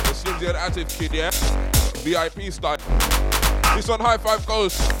 The Slimzy and Active Kid, yeah? VIP style. This one, high five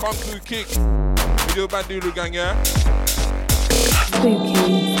goes. Kung Fu Kick. Video Bandulu gang, yeah? Spooky.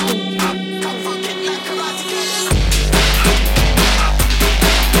 Kung fu kick like Karate Kid.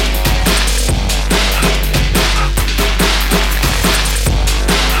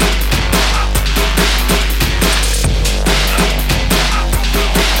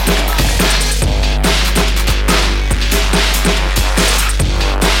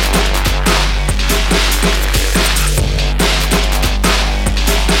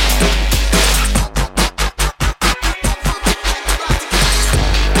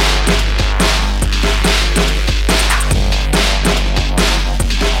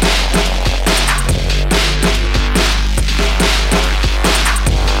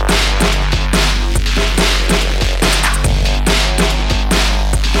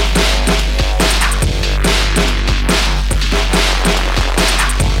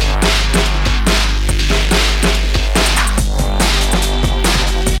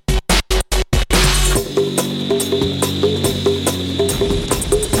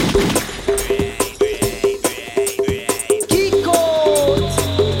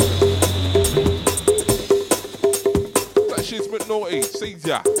 That shit's bit naughty.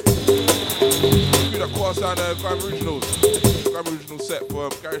 Caesar. Do that chorus on Grime Original set for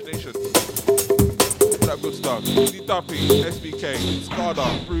Garage Nation. That good stuff. Easy Duppy, SBK,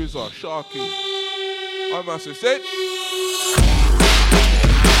 Skada, Bruiser, Sharky. I'm Massive Said.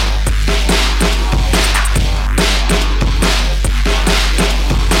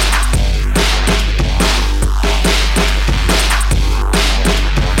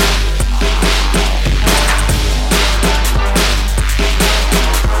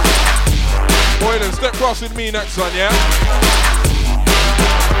 Boy, then step cross with me next one, yeah?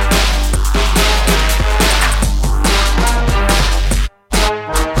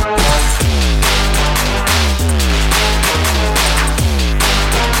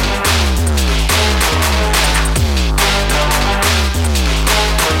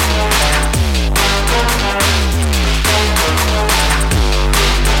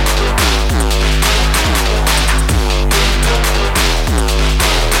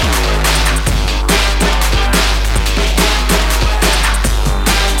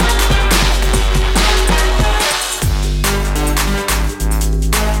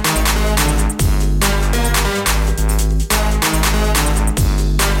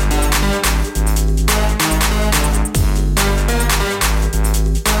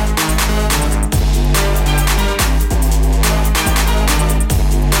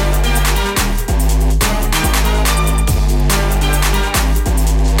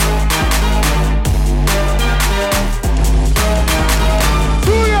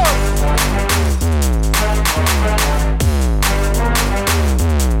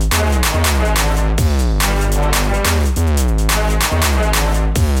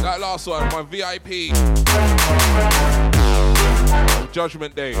 Last one, my VIP.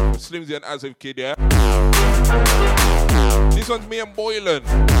 Judgment Day. Slimzy and Azif Kid, yeah? This one's me and Boylan.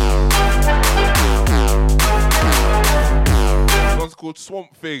 This one's called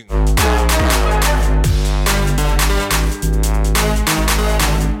Swamp Thing.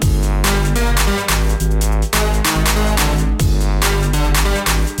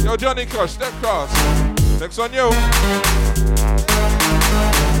 Yo, Johnny Crush, step cross. Next on you.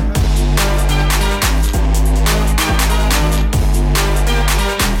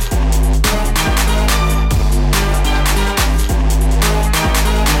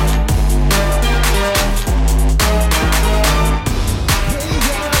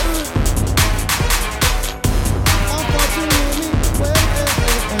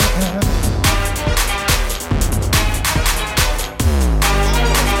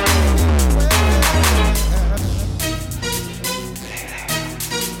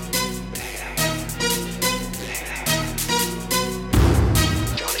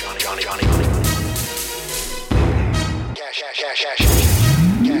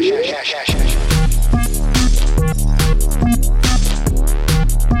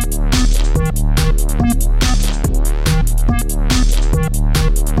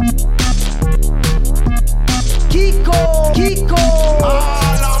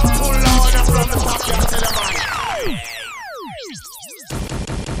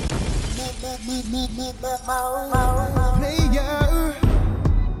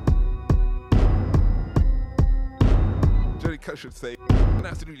 Johnny Cut should say,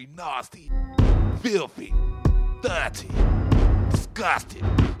 absolutely nasty, filthy, dirty, disgusting.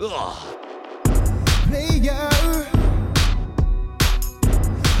 Ugh. Player,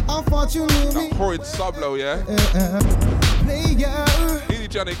 I thought you knew me. That horrid sub-low, yeah? Player, Easy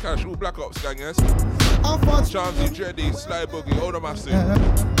Johnny Cash, all Black Ops gang, yes? I thought Charmsy, Dreddy, Sly Boogie, all the massive.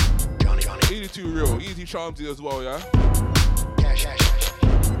 Easy Too Real, Easy Charmsy as well, yeah?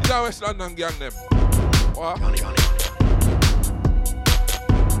 These are West London gang, them. What?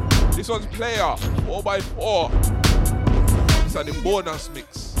 This one's Player, 4x4. It's like the bonus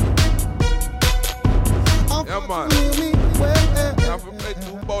mix. Yeah, man. I haven't played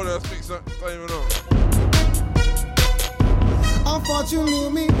 2 bonus mix, I don't even know. I thought you knew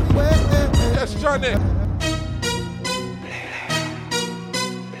me. Yes, Johnny.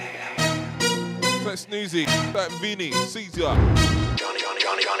 That's Snoozy, that Vinny, Caesar. Johnny.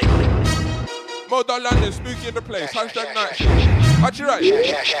 Modern London, Spooky in the place. Hashtag night shift. How'd you right?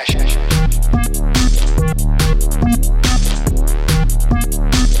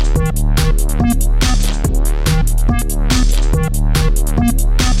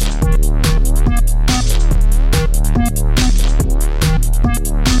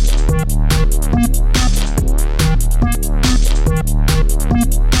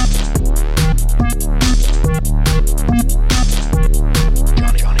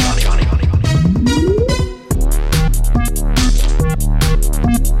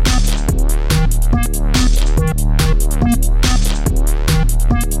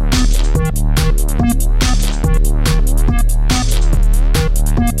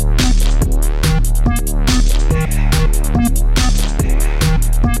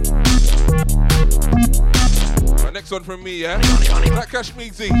 One from me, yeah? That Cash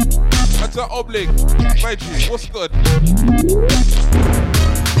Meezy. That's an Oblig. Reggie, what's good?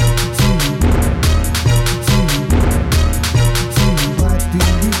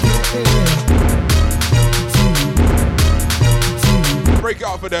 Break it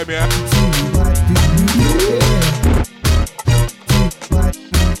out for them, yeah?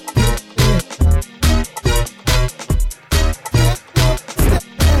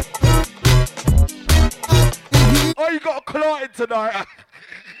 You got a clotting tonight.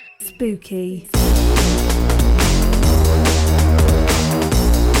 Spooky.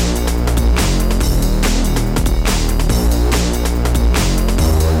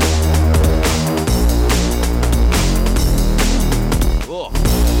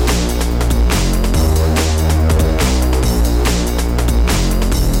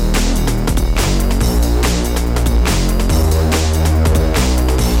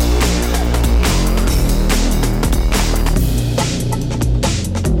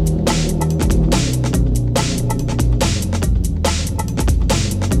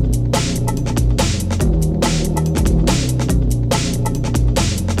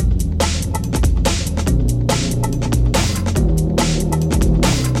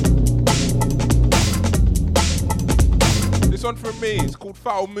 From me, it's called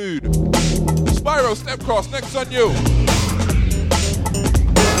Foul Mood. Spyro, step cross, next on you.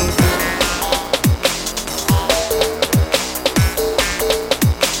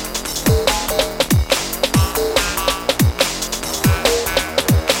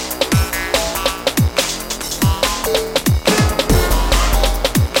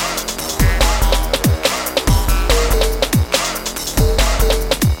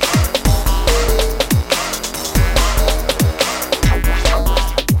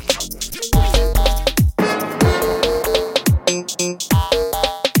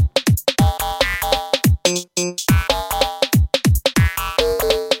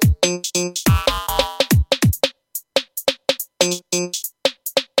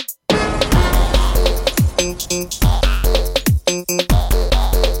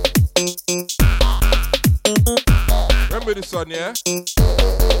 yeah?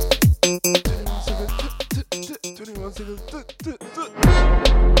 21 seconds.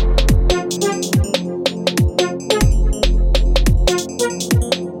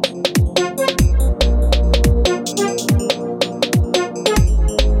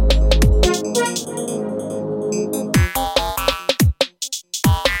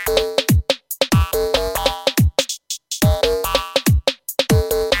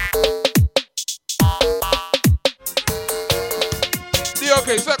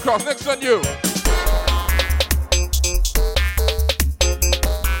 Okay, set cross, next on you.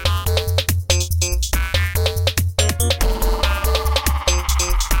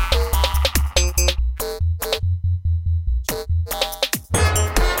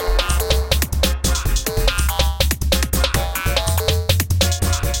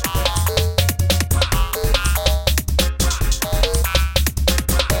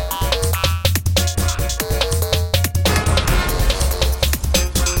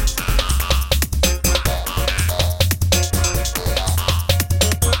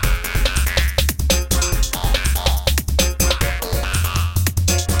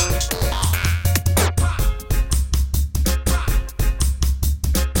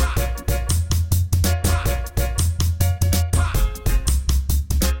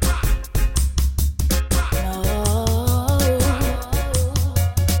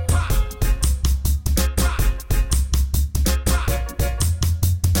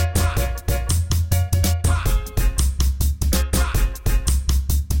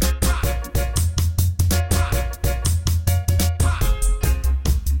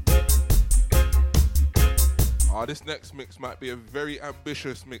 This next mix might be a very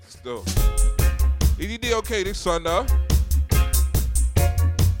ambitious mix though. EDD okay this one though.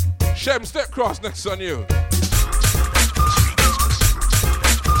 Shem, step cross next on you.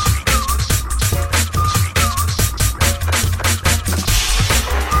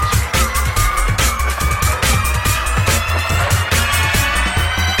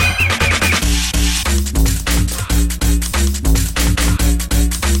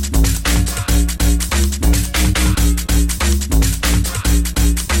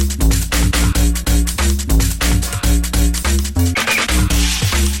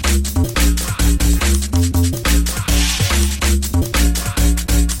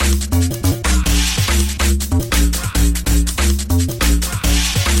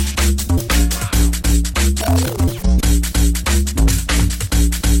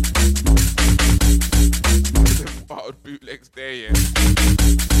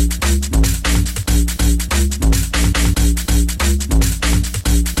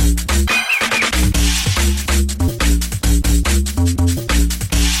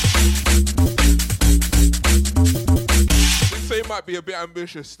 Be a bit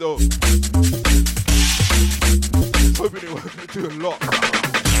ambitious still. Hoping it won't do a lot.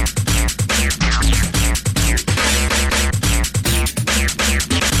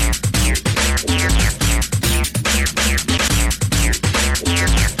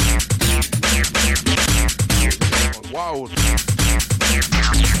 Wild.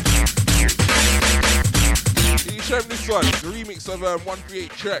 Can you show him this one? The remix of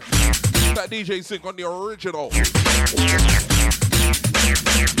 138 Check. That DJ Sync on the original.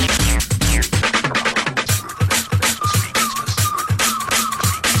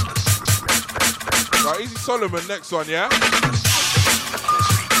 Right, Easy Solomon, next one, yeah?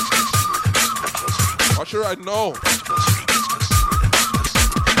 I'm sure I know.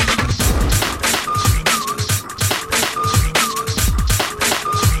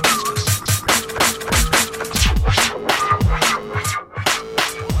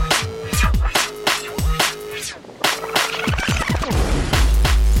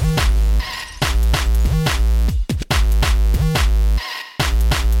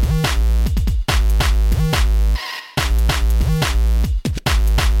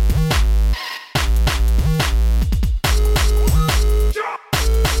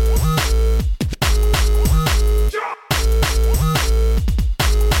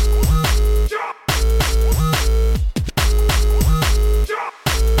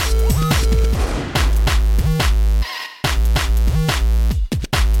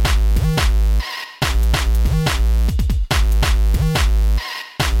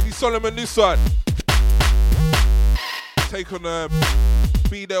 Solomon, this one. Take on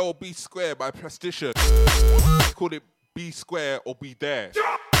Be There or Be Square by Plastician. Called it Be Square or Be There.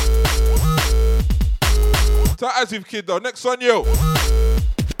 So as if kid though, next one yo.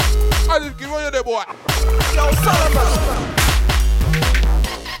 As if kid, what you there boy? Yo Solomon.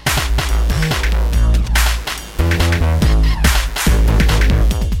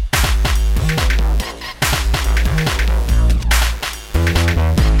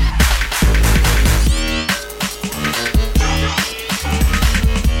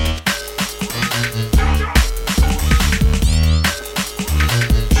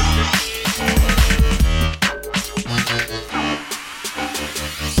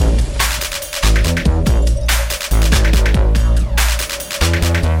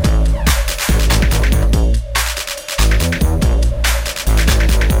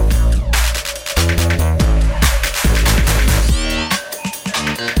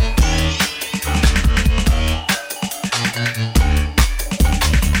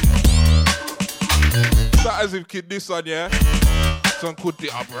 Massive Kid, this one, yeah? Song called The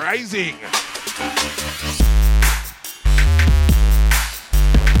Uprising.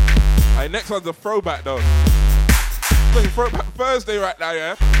 Alright, next one's a throwback though. It's Throwback Thursday right now,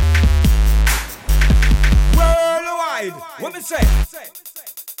 yeah? Worldwide, what me say?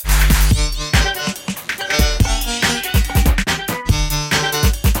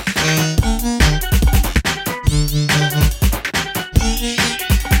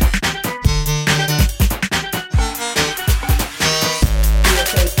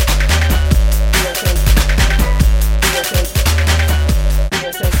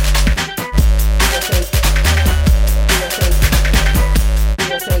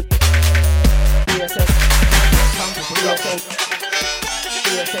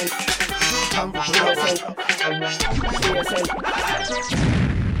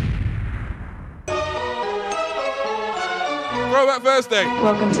 Throwback Thursday.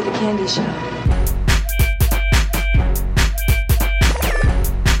 Welcome to the Candy Show.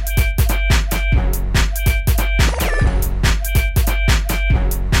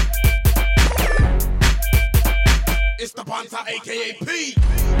 It's the Panther, aka P.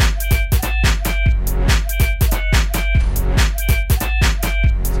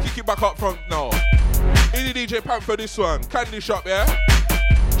 Let's kick it back up front now. Indie DJ Panther, this one. Candy Shop, yeah?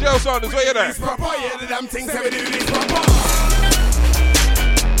 Jail Saunders, where you there? It's proper, yeah, the damn things that we do this proper.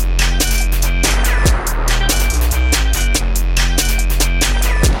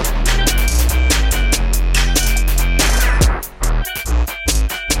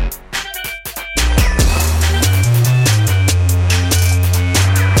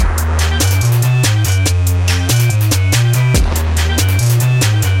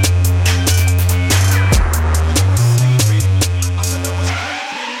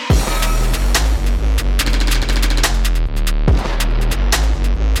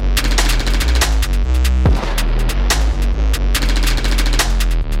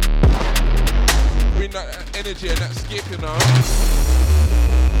 Energy and that skip, you know.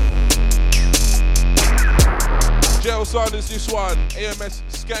 Jail Saunders, this one. AMS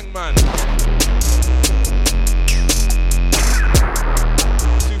Skangman.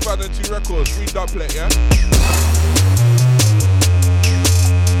 2002 records, free dubplate, yeah?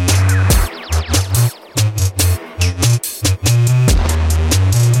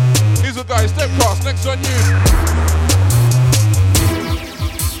 Here's a guy, Step Cross, next on you.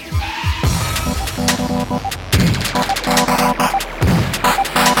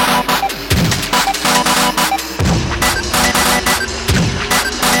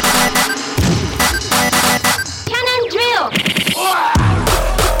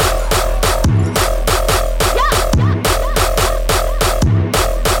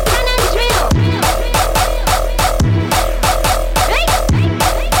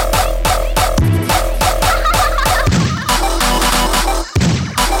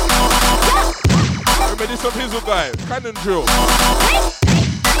 Cannon drill.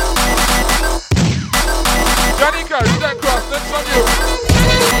 Janika, Step Cross, next on you.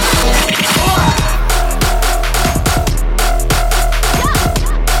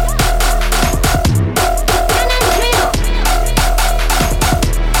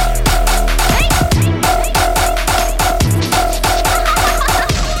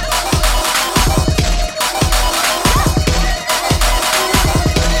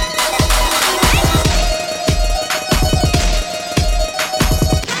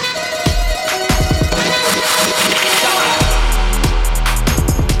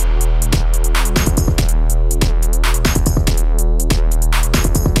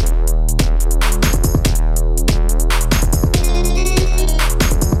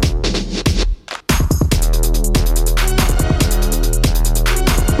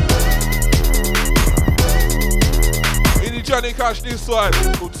 Cash, this one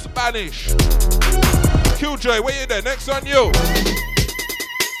called Spanish. Killjoy, where you there? Next on you.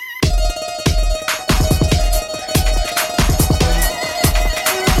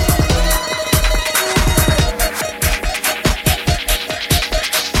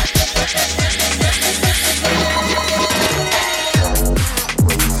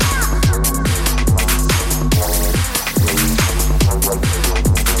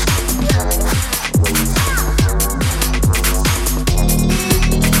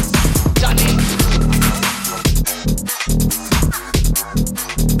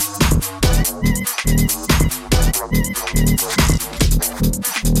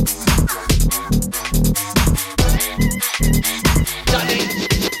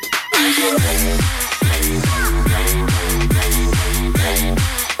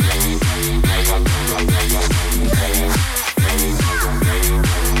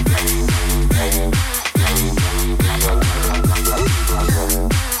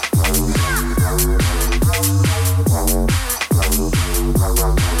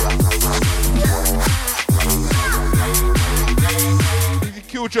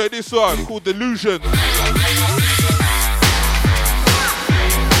 Killjoy, this one called Delusion.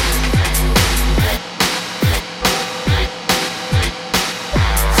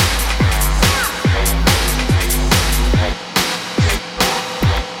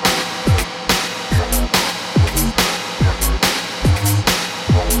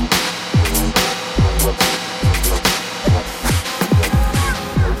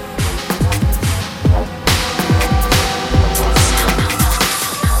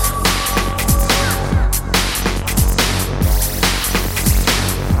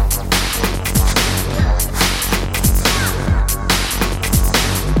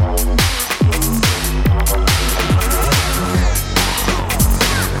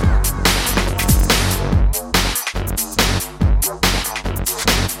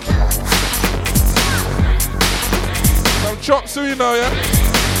 Chop soon now, yeah?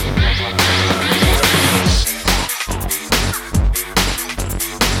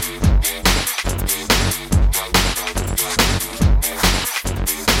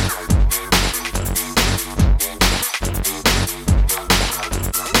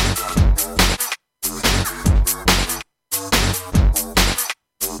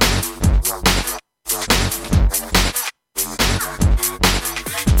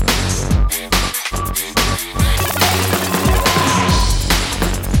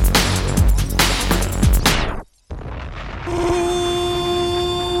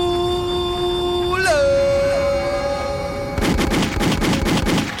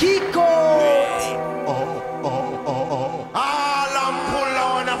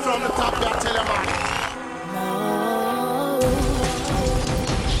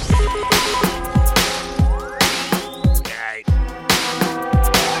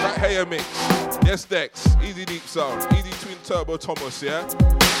 Thomas, yeah?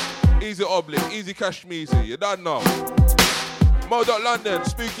 Easy Oblique, easy Cash Measy, you don't know. Mo.London,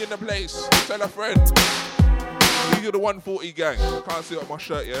 Spooky in the place, tell a friend. You're the 140 gang, can't see it on my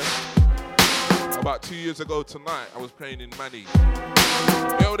shirt, yeah? About 2 years ago tonight, I was playing in Manny.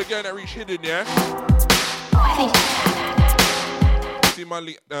 Yo, the gang that reached Hidden, yeah? See my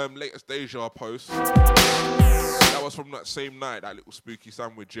latest Deja post? That was from that same night, that little spooky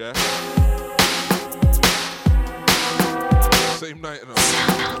sandwich, yeah? Same night, you know.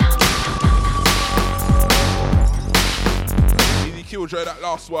 Easy Killjoy, that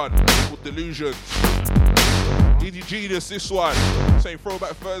last one, called Delusions. Easy Genius, this one. Same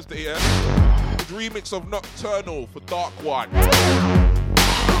Throwback Thursday, yeah? The remix of Nocturnal for Dark One.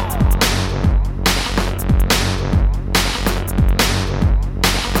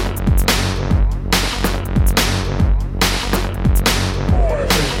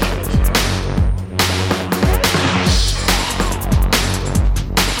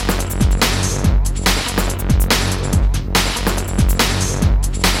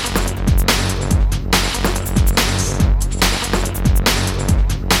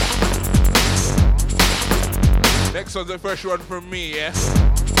 This one's a fresh one from me, yeah?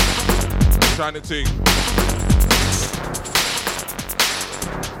 Trying to think.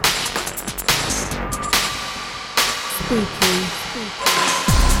 Spooky.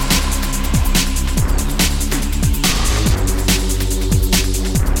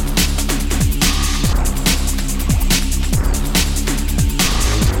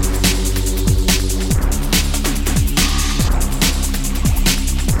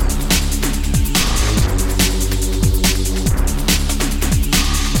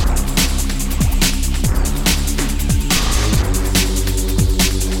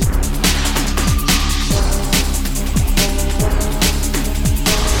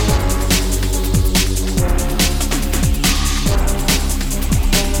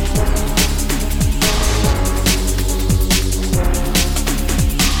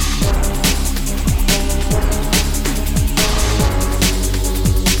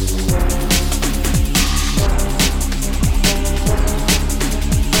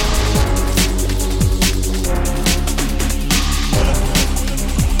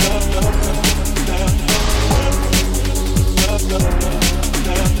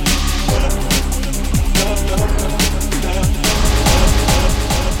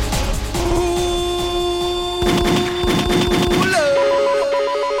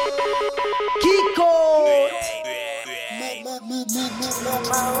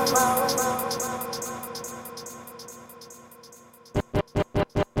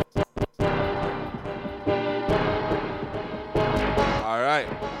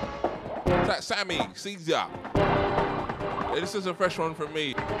 Caesar. Yeah, this is a fresh one from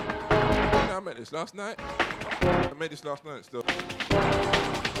me. I made this last night. Still.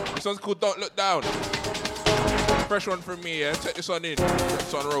 This one's called Don't Look Down. Fresh one from me, yeah? Take this one in. Take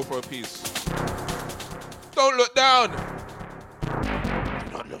this on roll for a piece. Don't look down.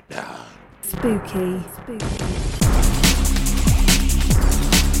 Do not look down. Spooky.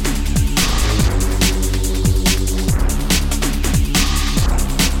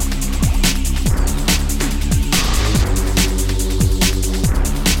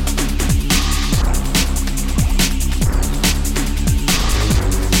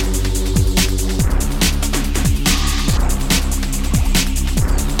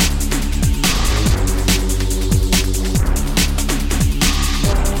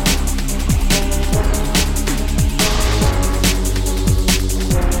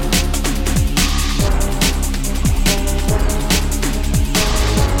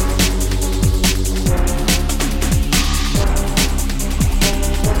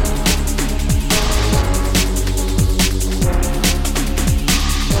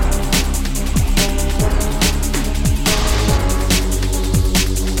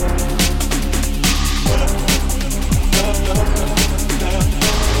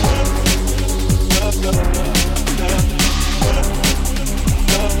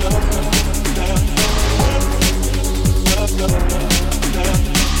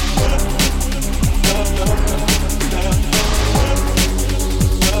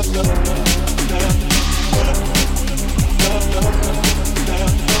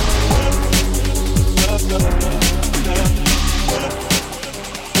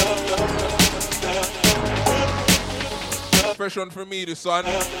 One from me, this one.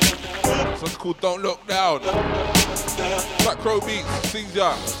 This one's called Don't Look Down. Black Crow Beats,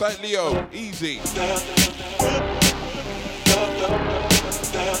 Caesar, St. Leo, Easy.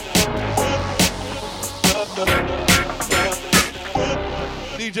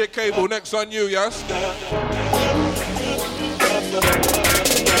 DJ Cable, next on you, yes?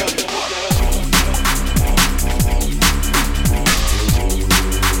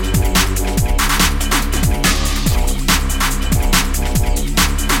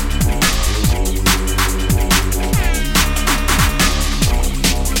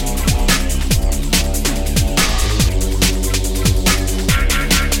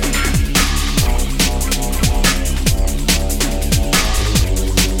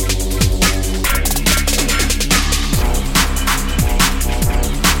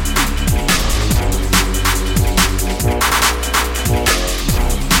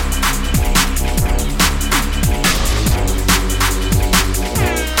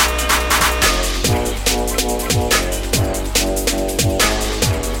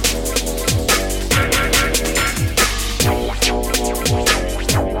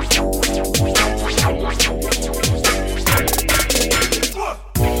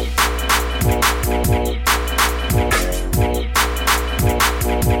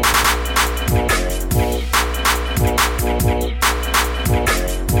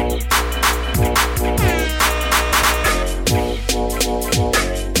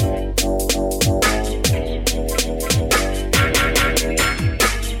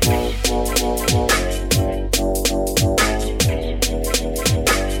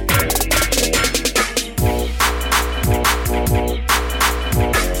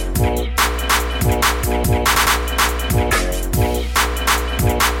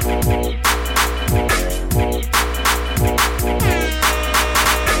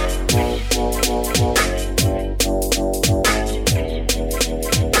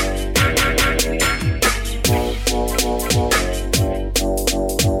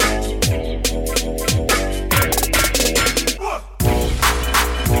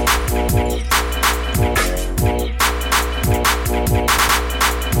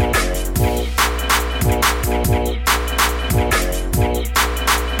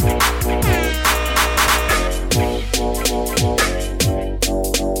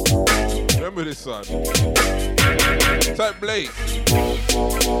 Type Blake.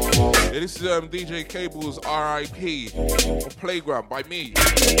 Yeah, this is DJ Cable's R.I.P. or Playground by me.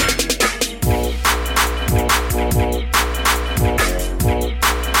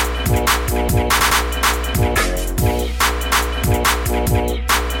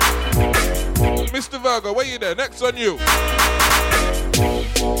 Mr. Virgo, where you there? Next on you.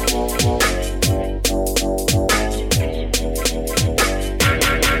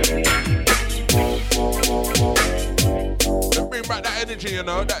 Bring back that energy, you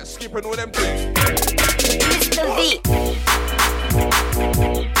know, that skipping with them things. Mr. V. Mr. V.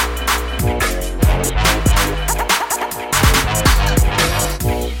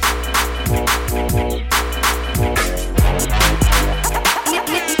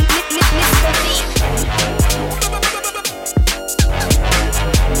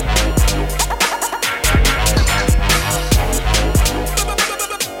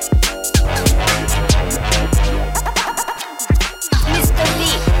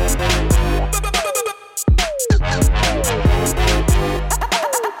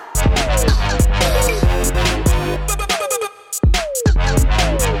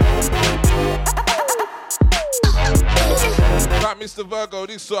 Virgo,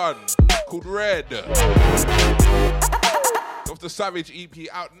 this one called Red. Off the Savage EP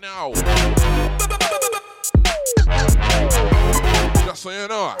out now. Just so you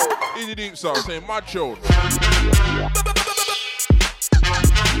know, Easy Deep song saying macho.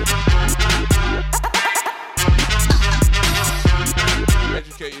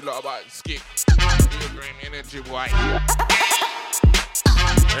 Educate you a lot about skip. Your green energy boy.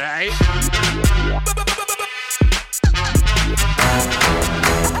 Right?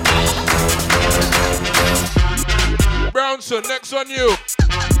 Brownson, next on you.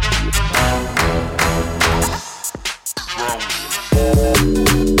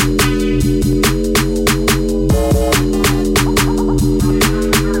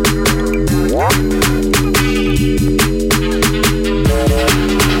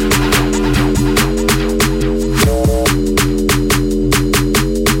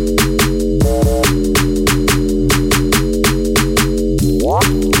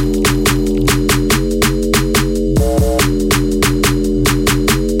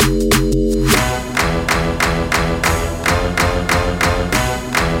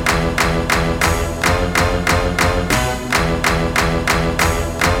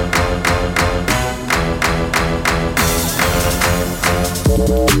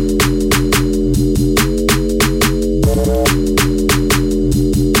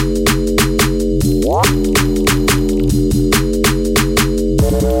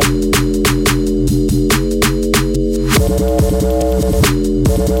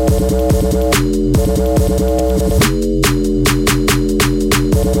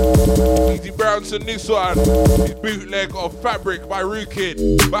 And this one is Bootleg of Fabric by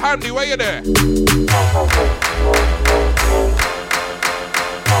Rukid. But Handy, where you there?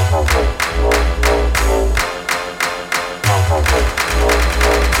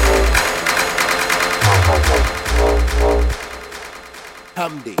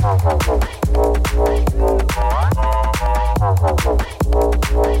 Hamdi.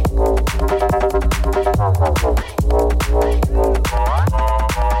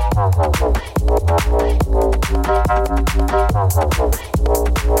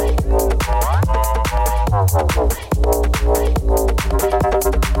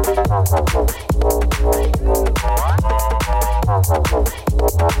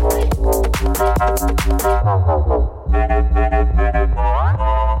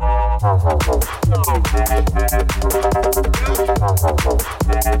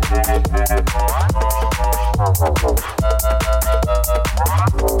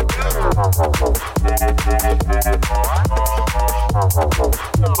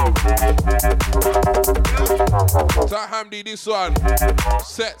 This one,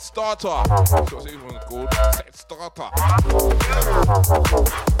 Set Starter. What's this one called? Set Starter.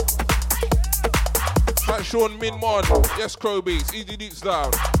 That's Sean Minmon. Yes, Crow Beats. Easy Deeps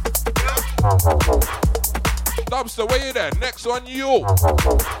down. Dubster, where you there? Next one, you.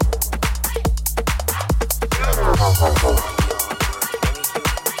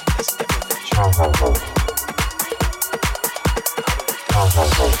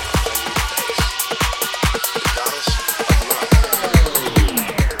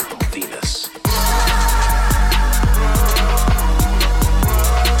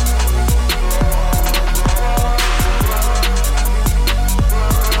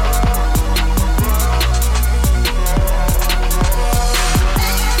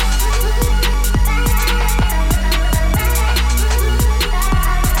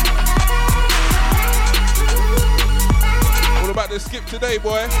 Skip today,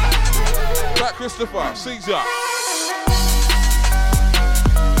 boy. Black Christopher, Caesar.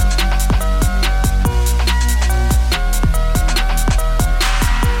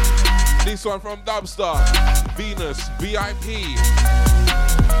 This one from Dubstar, Venus, VIP.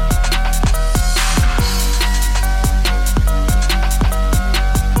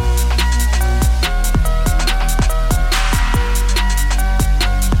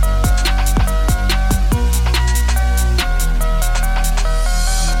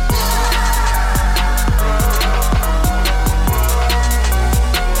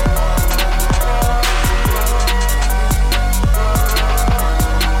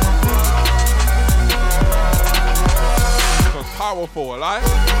 Powerful, like.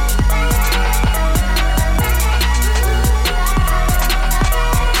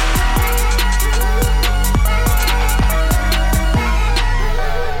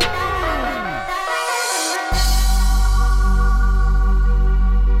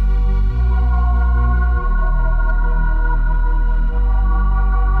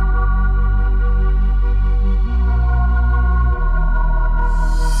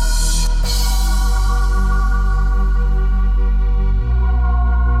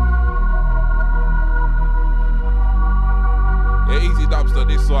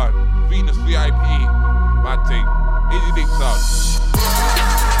 this one. Venus VIP. Mad thing. Easy Dick sound.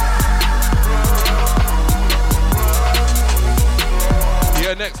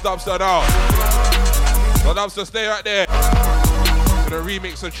 Yeah, next Dubster now. So Dubster, stay right there. Gonna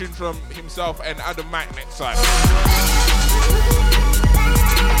remix a tune from himself and Adam Mack next time.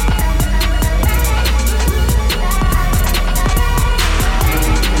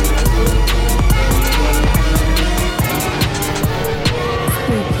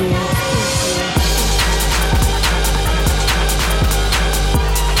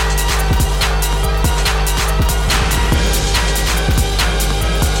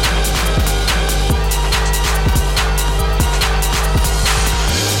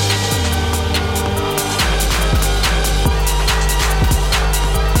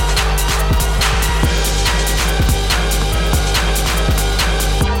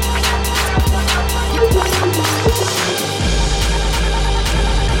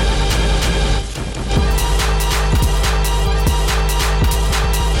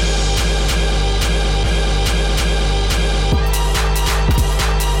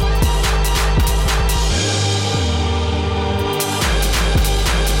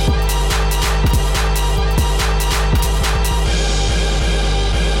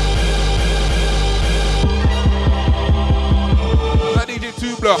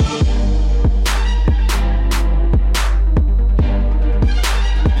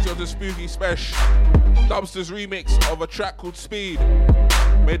 Dubster's remix of a track called Speed,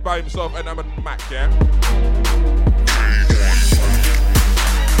 made by himself and Adam Mack, yeah?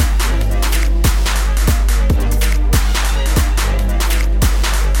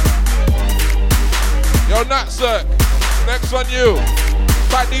 Yo, Natsurk, next one you.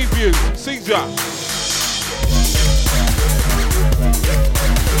 Fat Defuse, Caesar.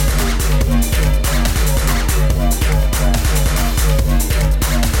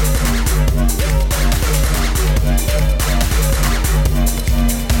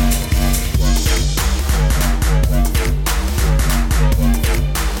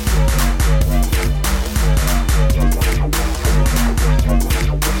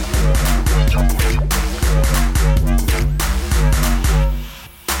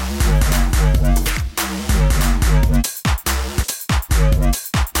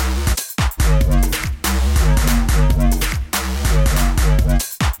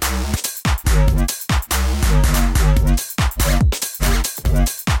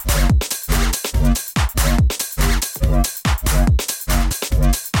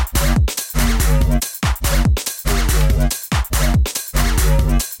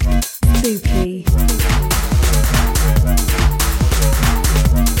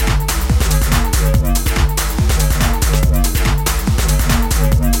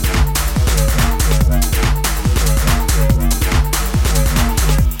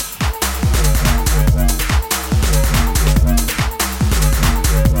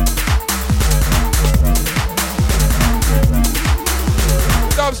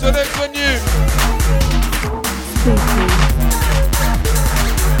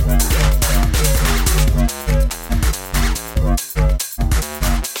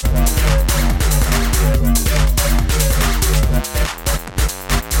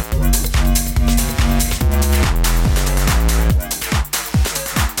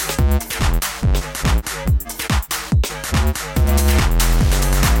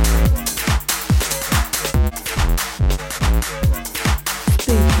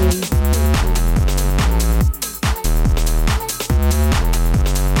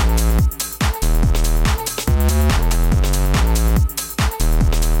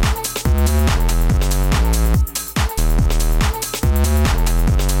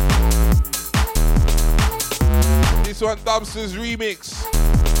 Dubster's remix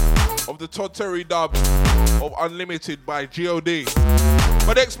of the Todd Terry dub of Unlimited by G.O.D.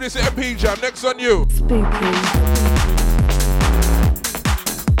 But Explicit MP Jam, next on you. Spooky.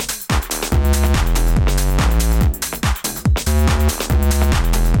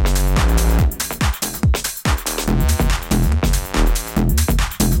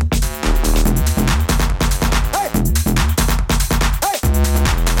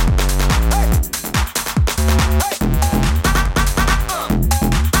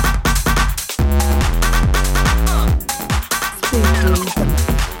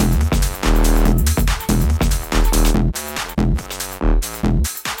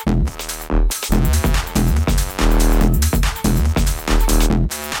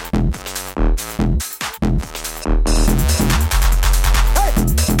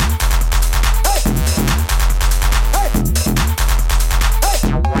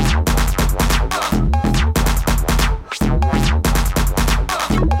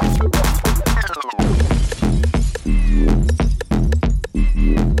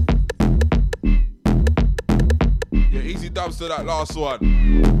 last one.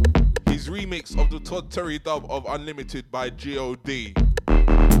 His remix of the Todd Terry dub of Unlimited by G.O.D.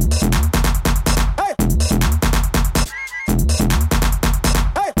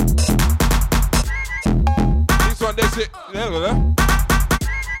 This one, that's it.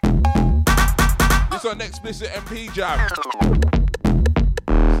 This one, Explicit MP Jam.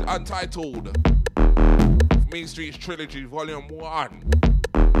 It's Untitled. Mean Streets Trilogy, Volume 1.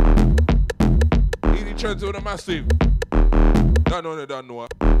 Easy Trends with a Massive. Don't know.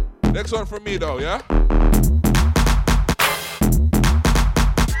 Next one from me though, yeah?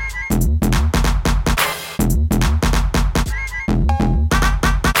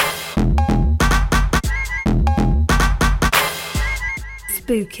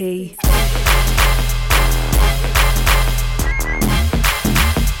 Spooky.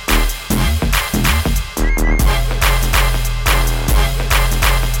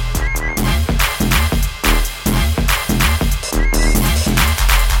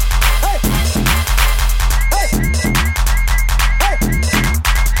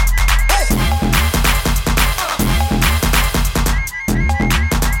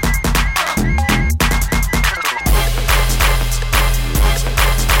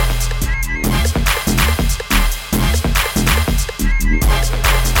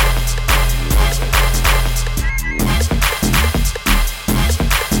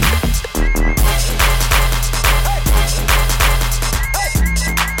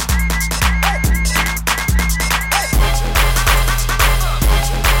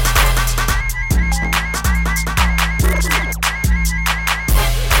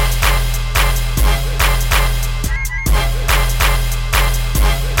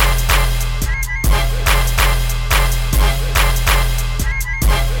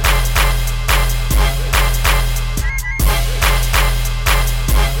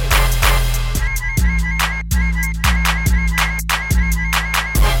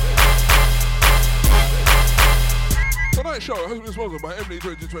 Show, I hope this was by Emily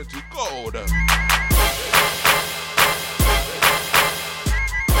 2020 Gold.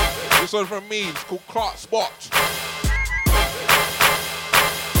 This one from me, it's called Clark Spot.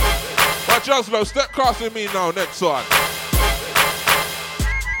 But Jaslo, step crossing me now, next one.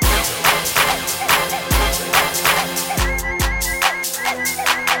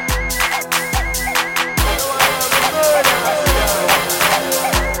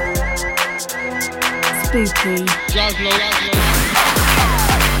 Spooky. Jaslo.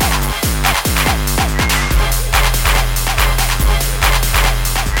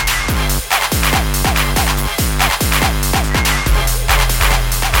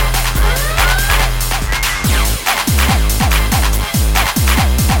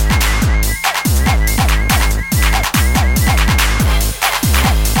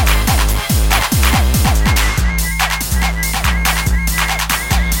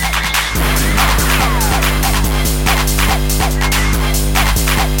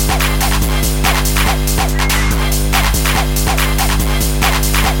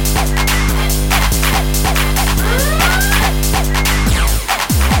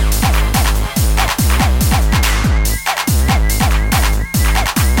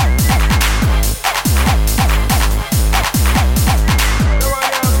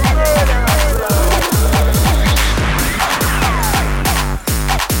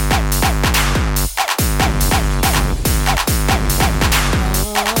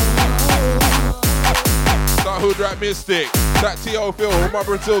 Mystic, that T.O. Phil, my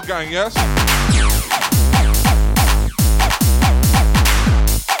Brazil gang, yes?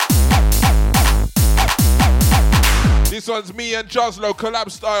 This one's me and Jaslo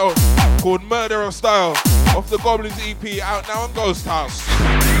collab style called Murder of Style off the Goblins EP out now on Ghost House.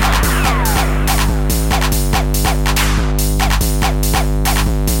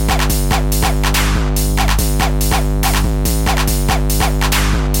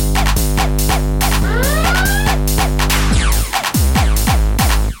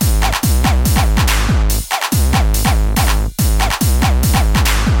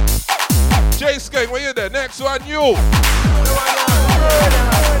 Where you there? Next one, you.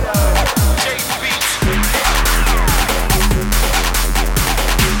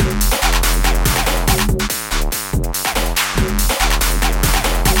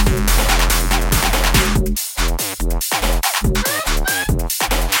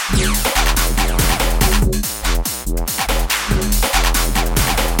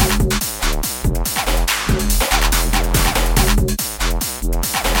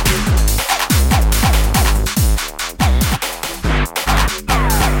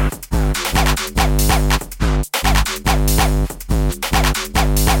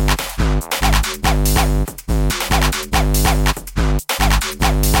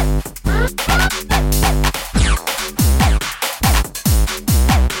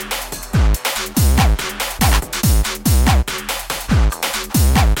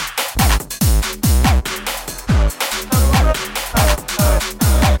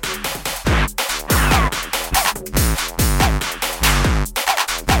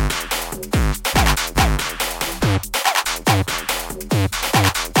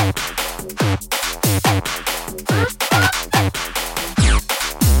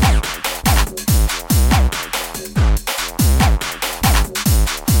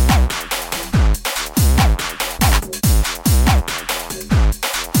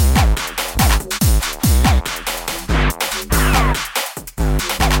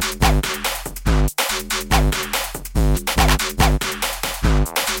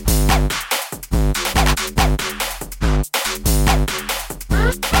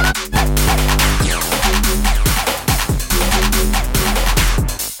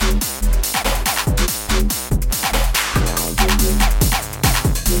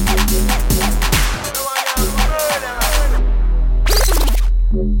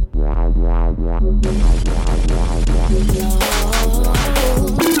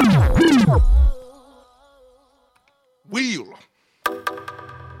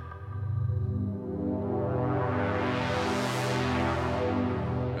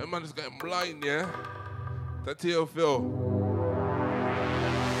 man is getting blind, yeah? That Theo Phil.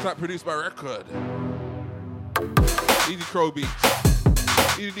 Track produced by Record. Easy Crow Beats.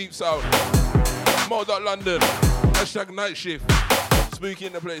 Easy Deep South. Mo.London. Hashtag Night Shift. Spooky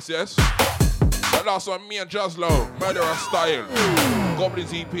in the place, yes? That last one, me and Jazlo. Murderer Style.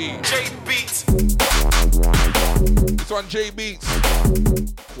 Goblins EP. J Beats. This one, J Beats.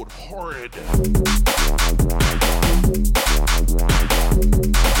 Called Horrid.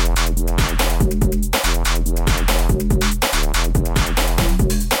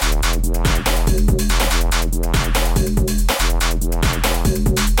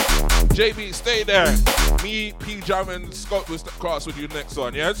 JB, stay there. Me, P Jam, and Scott will cross with you next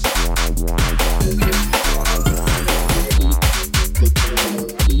one, yes?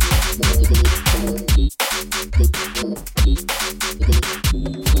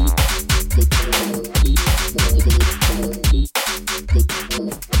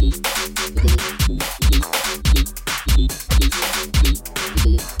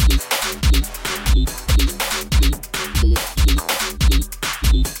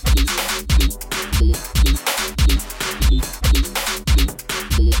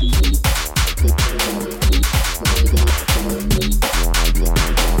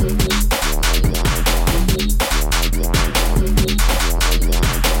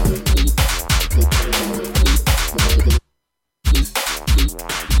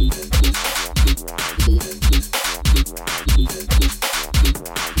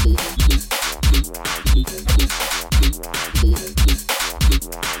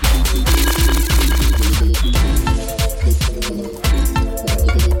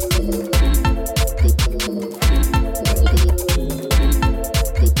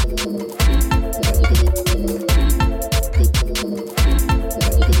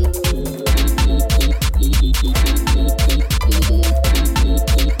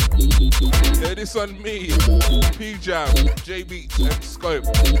 On me, P Jam, J Beats, and Scope.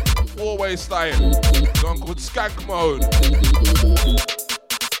 Four-way style. Song called Skank Mode.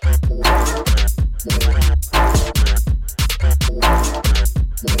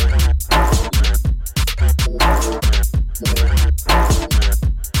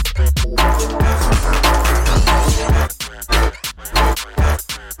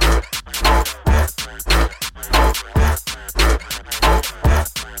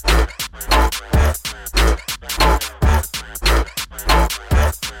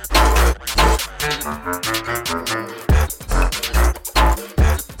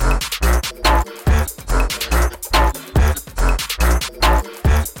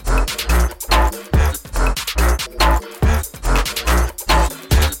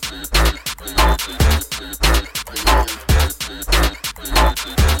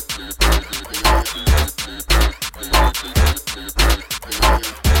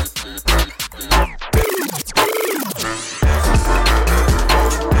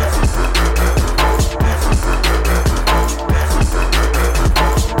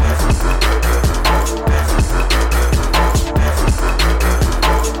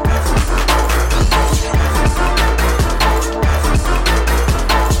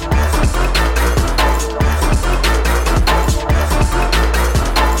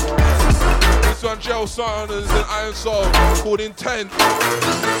 Sound is an Iron Soul called Intent. We're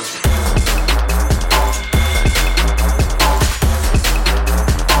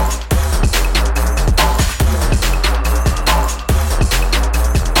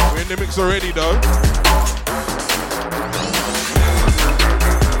in the mix already though.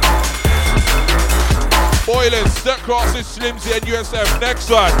 Boiling, Step Crosses, Slimzy and USF. Next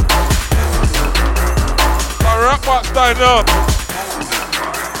one. Our rap part stand up.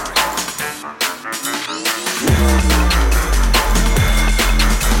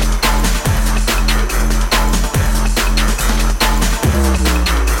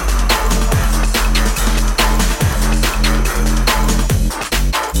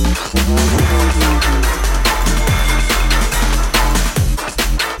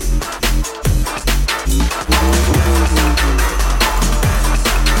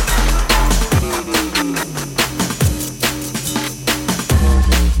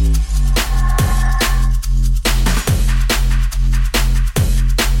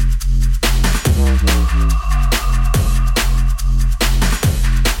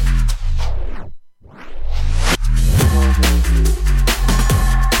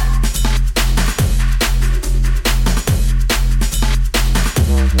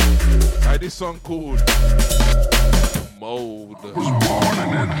 Song called Mold.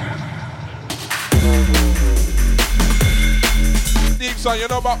 Deep son, you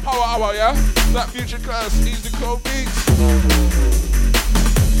know about Power Hour, yeah? That Future Class, Easy Crow Beats.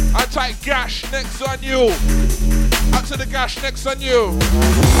 I type Gash, next on you. Out to the Gash, next on you.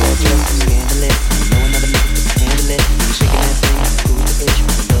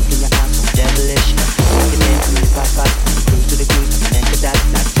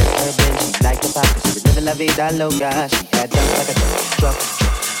 La vida loca, she had done like a truck,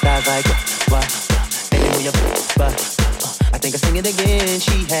 dive like a what? Baby, move your butt. I think I sing it again.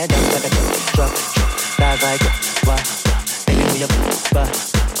 She had done like a truck, dive like a what? Baby, move your butt.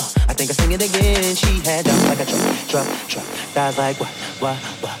 I think I sing it again. She had done like a truck, dive like what?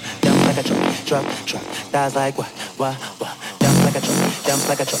 Dump like a truck, dive like what? Dump like a truck, dump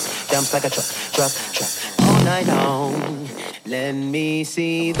like a truck, all night long. Let me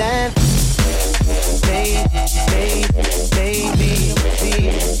see that. Baby,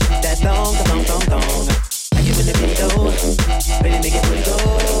 that thong. I give it a video, ready to make it go.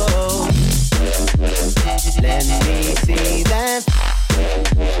 Let me see that.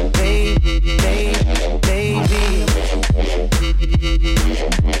 Baby.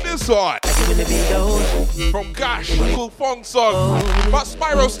 This one from Gash, cool funk song. But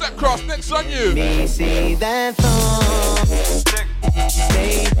Spyro Step Cross, next on you. Let me see that thong.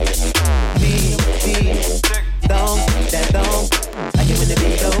 That thong, I give it a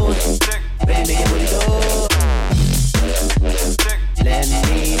beat, ready to make it go. Let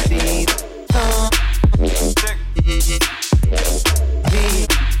me see thong, I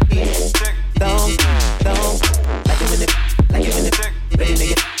give it, ready to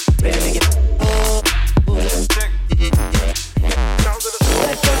make it,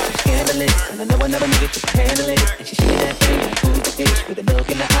 scandalous, and I know another nigga can handle it. And she shake that thing, cool the bitch with a look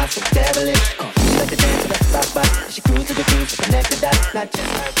in the eye so devilish. She like to dance to the spot, she cruise to the beat, so connect the dots. Not just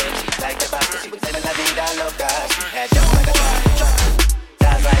her bitch, she like the box, she was living la vida loca. She had jump like a truck,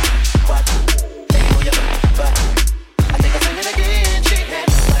 dive like what? Baby, move your butt. I think I'll sing it again. She had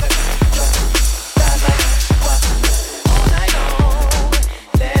jump like a truck, dive like what? All night long.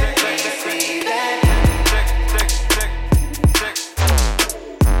 Let me see that.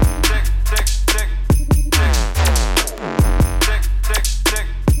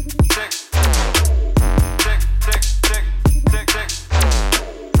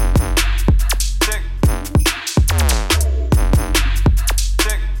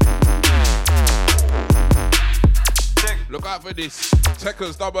 Look out for this.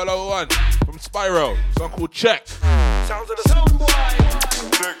 Techers 001 from Spyro. Song called Check. Sounds of the sound boy.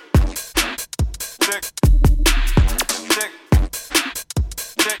 Check.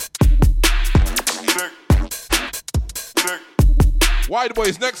 Wide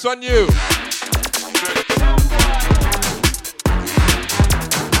Boys, next on you.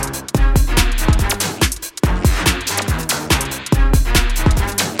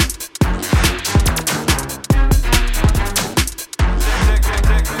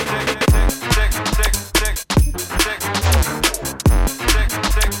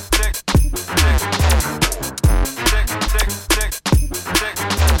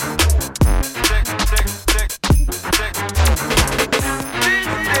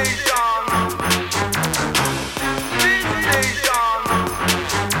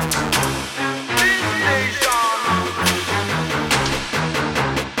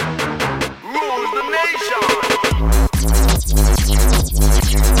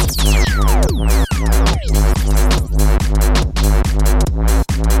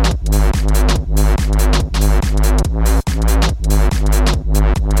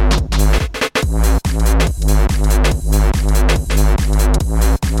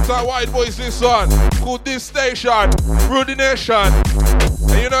 Wide Boys, this one called This Station, Rudy Nation,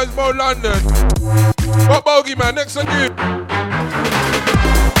 and you know it's Mo London. But Bogey Man, next on you.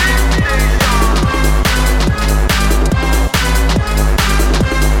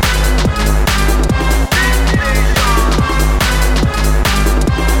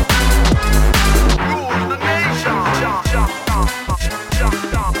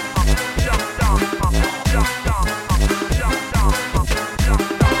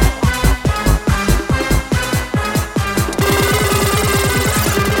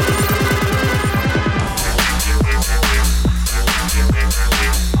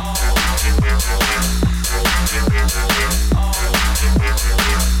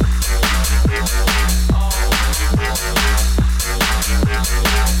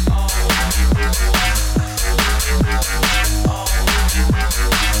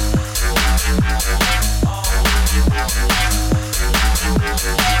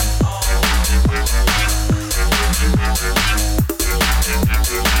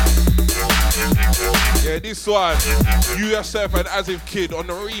 This one, USF and As If Kid on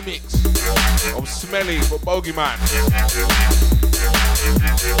the remix of Smelly for Bogeyman.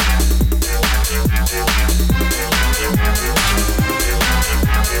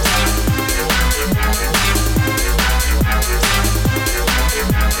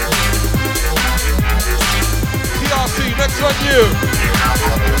 TRC, next on you.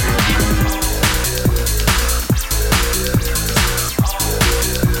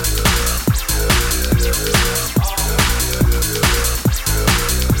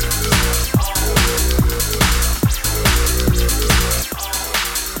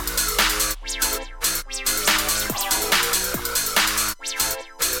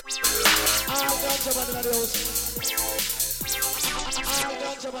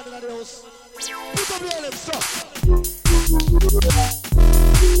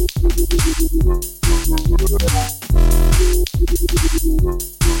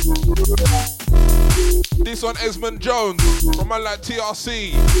 This one, Esmond Jones from man like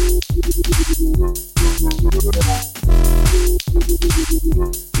TRC.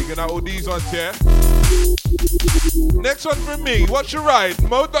 Digging out all these ones here. Next one from me. What's your ride?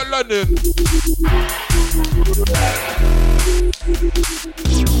 Mo.London.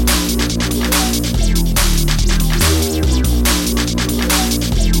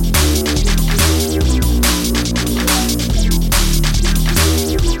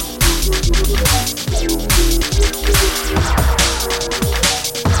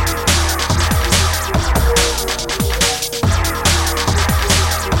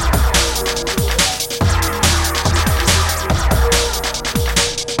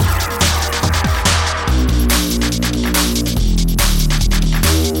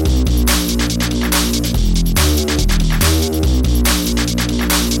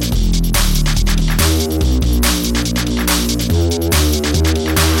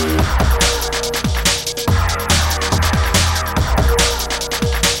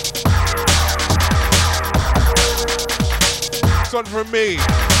 From me,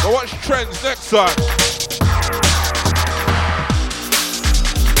 but watch trends next time.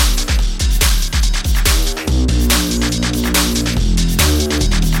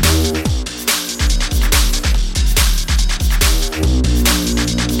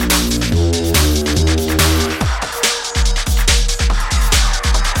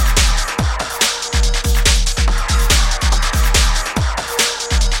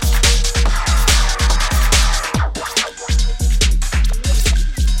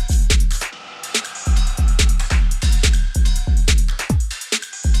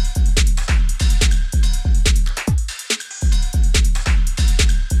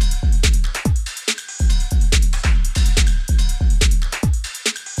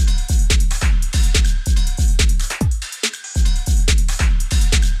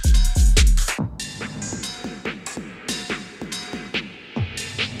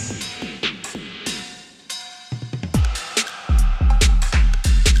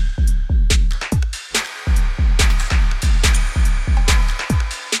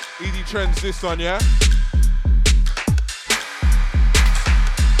 Trends this one, yeah?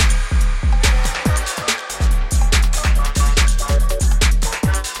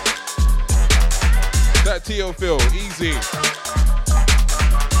 That T.O. Phil, easy.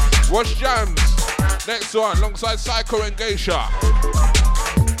 Watch Jams, next one, alongside Psycho and Geisha.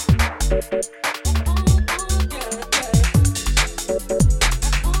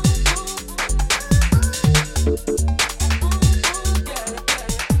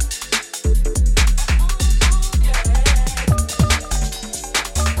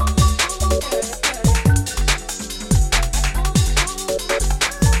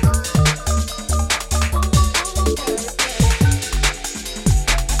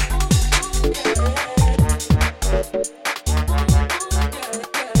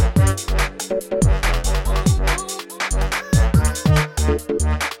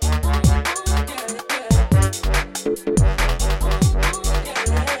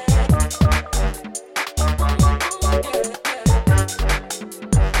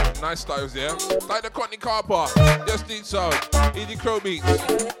 Styles, yeah? Like the Courtney Car Park, Just Deep Sound, Edie Crow Beats.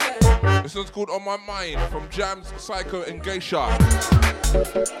 This one's called On My Mind from Jams, Psycho and Geisha.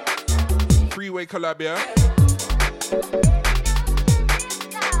 Freeway collab, yeah?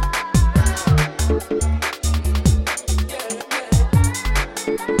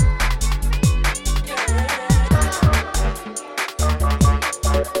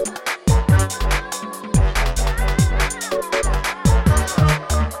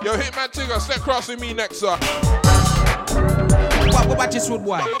 Yo, Hitman Tigger, step cross with me next up. What about this wood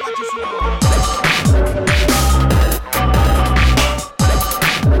boy?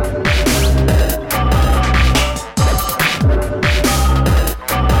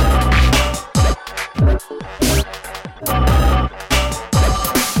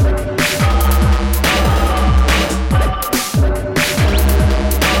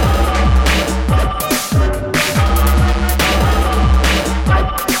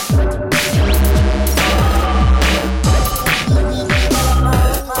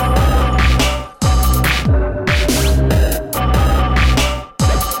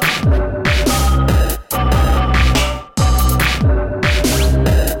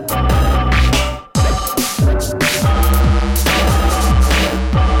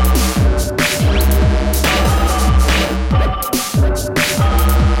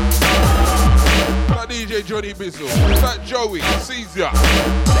 Bizzle. What's that Joey? Caesar.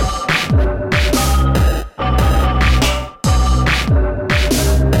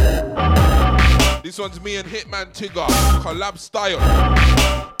 This one's me and Hitman Tigger. Collab style.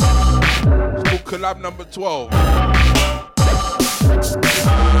 It's called collab number 12.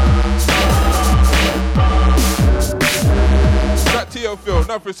 That T.O. Phil,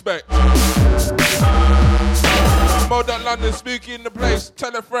 enough respect. Mode that London, spooky in the place.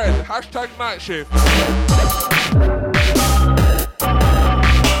 Tell a friend. Hashtag night shift.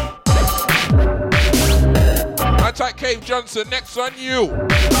 Attack Cave Johnson, next on you.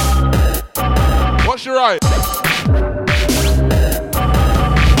 What's your right?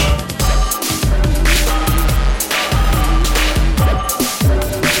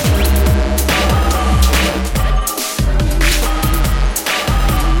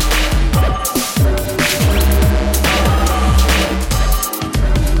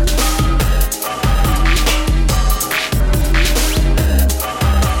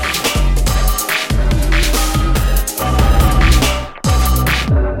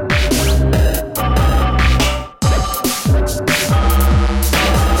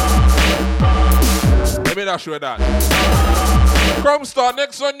 Dash with that. Chrome Star,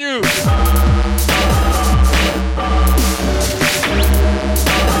 next on you.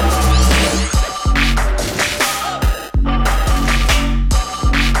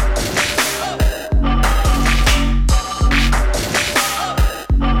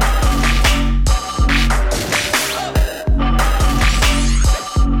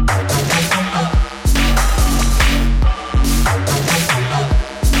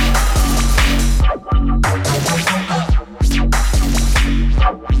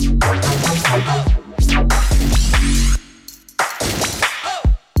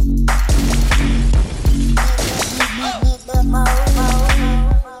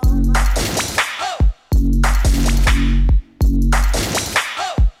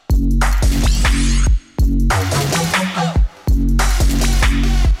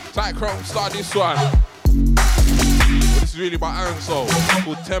 Start this one. This is really by Aaron Soul,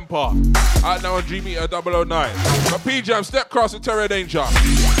 called Temper. Out now on Dream Eater 009. But P-Jam, Step Cross and Terror Danger.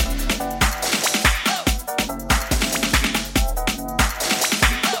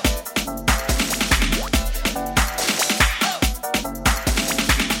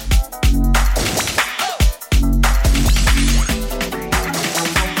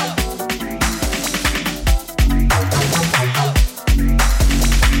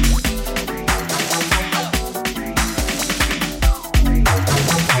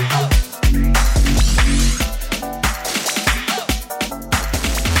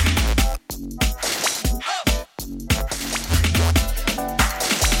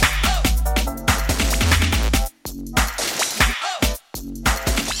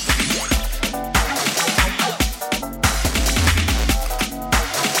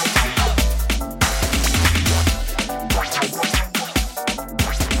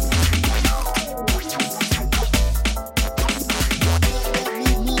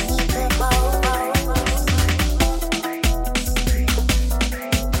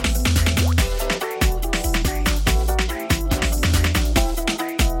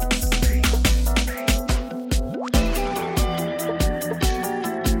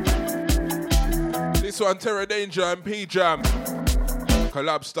 One Terror Danger and P-Jam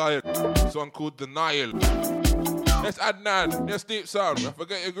collab style. This one called Denial. Let's add Nan. Let's deep sound. I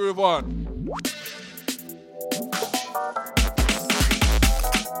forget your groove on.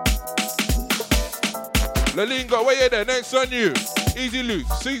 Lalinga, where you there? Next on you. Easy Luke,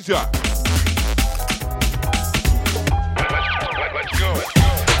 Caesar. Let's go.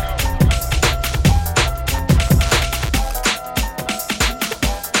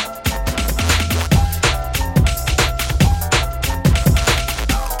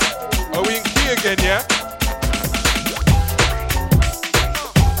 Again, yeah?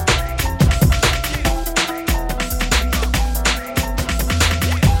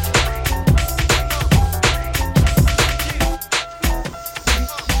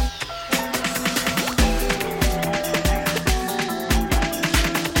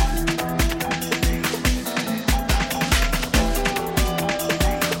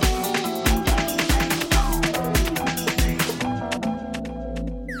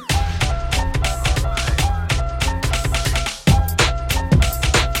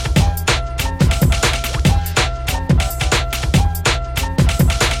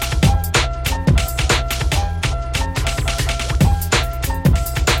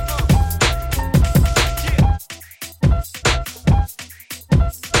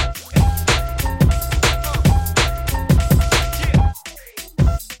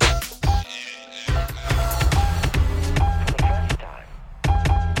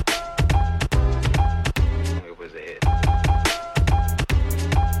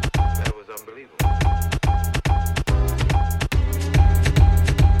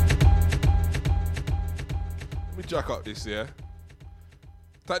 this, yeah?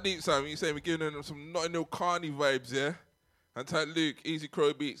 Type Deep Sam, you saying we're giving them some Notting Hill Carney vibes, yeah? And type Luke, Easy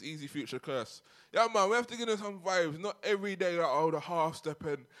Crow Beats, Easy Future Curse. Yeah, man, we have to give them some vibes. Not every day, like, all the half step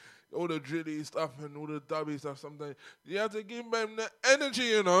and all the drilly stuff and all the dubby stuff. Sometimes you have to give them the energy,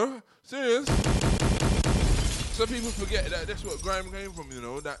 you know? Serious. Some people forget that that's what grime came from, you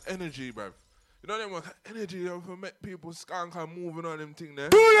know? That energy, bruv. You know them that energy, you know, for make people skunk and moving on them thing there.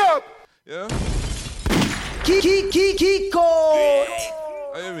 Pull up! Yeah? Kiko!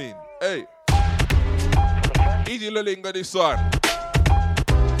 How you mean? Hey. Easy Lalinga this one.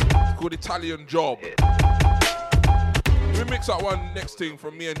 It's called Italian Job. We mix up one next thing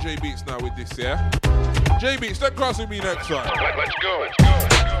from me and J Beats now with this, yeah? J Beats, step cross with me next one. Let's go.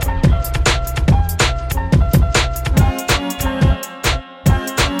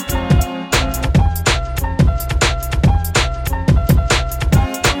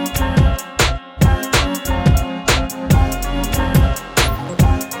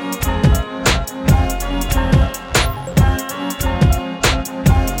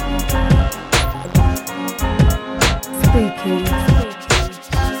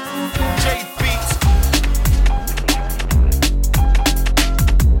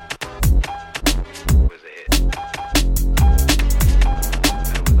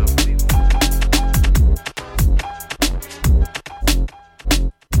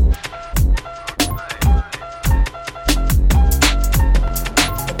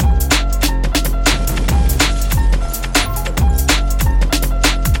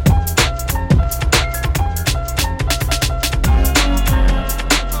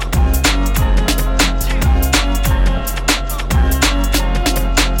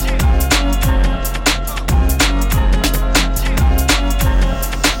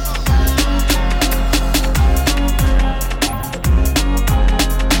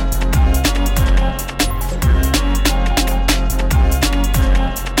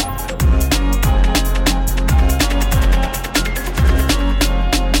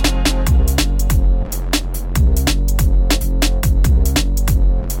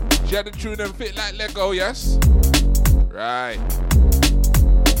 Them fit like Lego, yes? Right.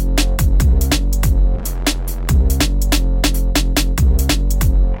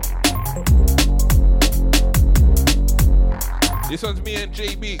 This one's me and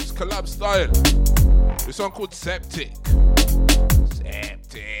J Beats, collab style. This one called Septic.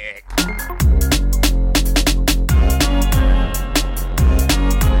 Septic.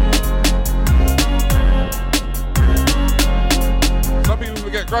 Some people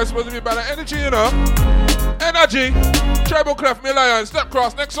forget Christ supposed to be about that energy, you know? Energy. Treble clef, me lion. Step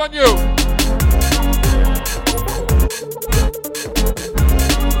cross. Next on you.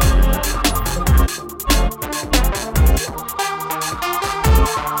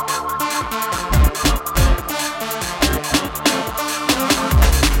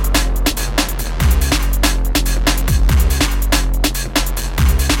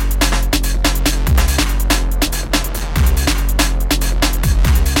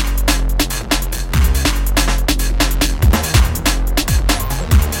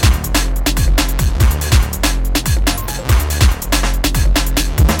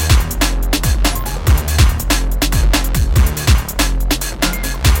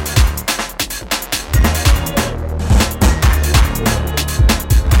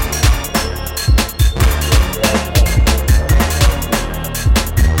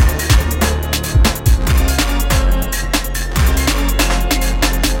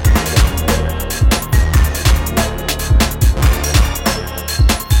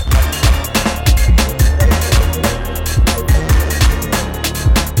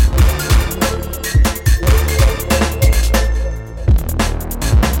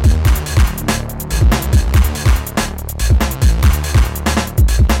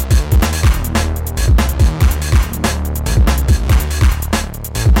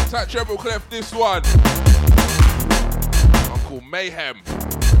 Treble clef this one. Uncle Mayhem.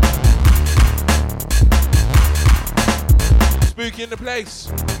 Spooky in the place.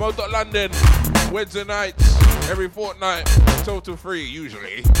 Mo.London. Wednesday nights. Every fortnight. Total free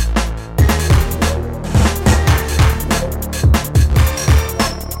usually.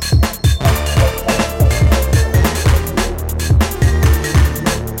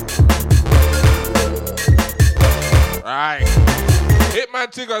 Right.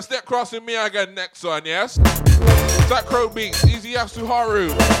 Hitman Tigger, step crossing me again next one, yes? Type Crow Beats, Easy F Suharu.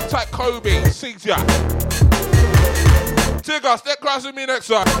 Type Kobe, sings ya. Tigger, step crossing me next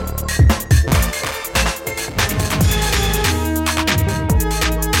one.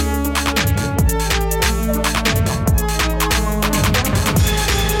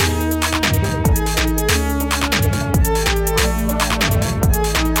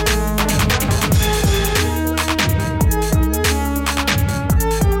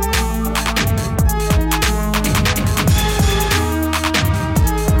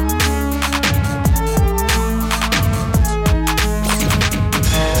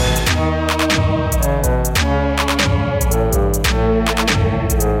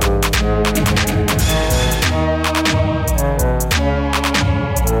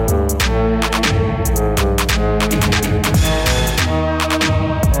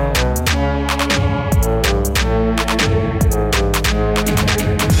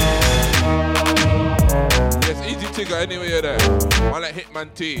 Man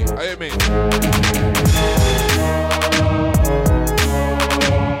T. I hear me.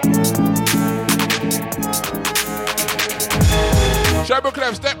 Treble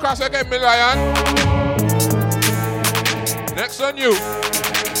clef, step cross again, me lion. Next on you.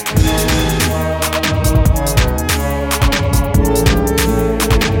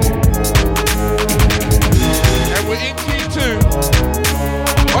 And we're in key 2.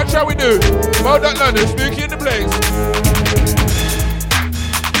 What shall we do? Mode that London, Spooky in the place.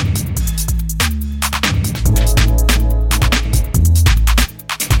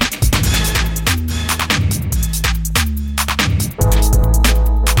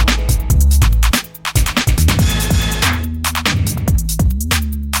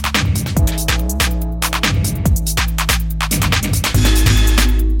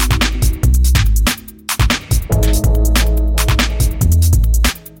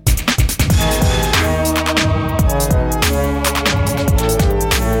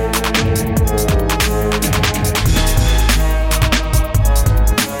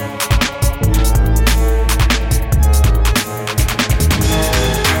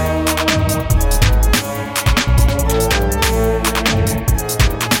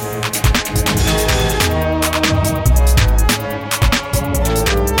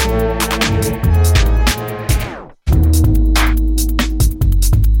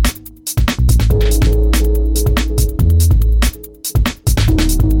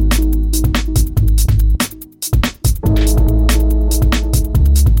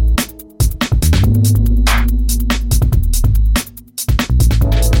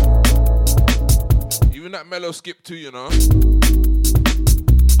 Mellow skip too, you know.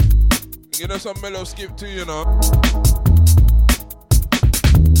 You know some mellow skip too, you know.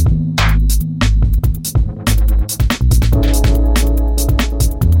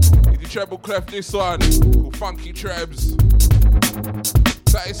 If you treble clef this one, called Funky Trebs.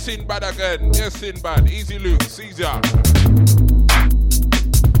 That is Sinbad again. Yes, Sinbad. Easy Luke, Caesar.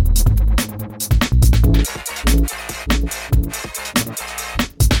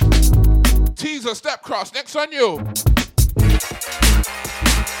 Teaser, step cross, next on you.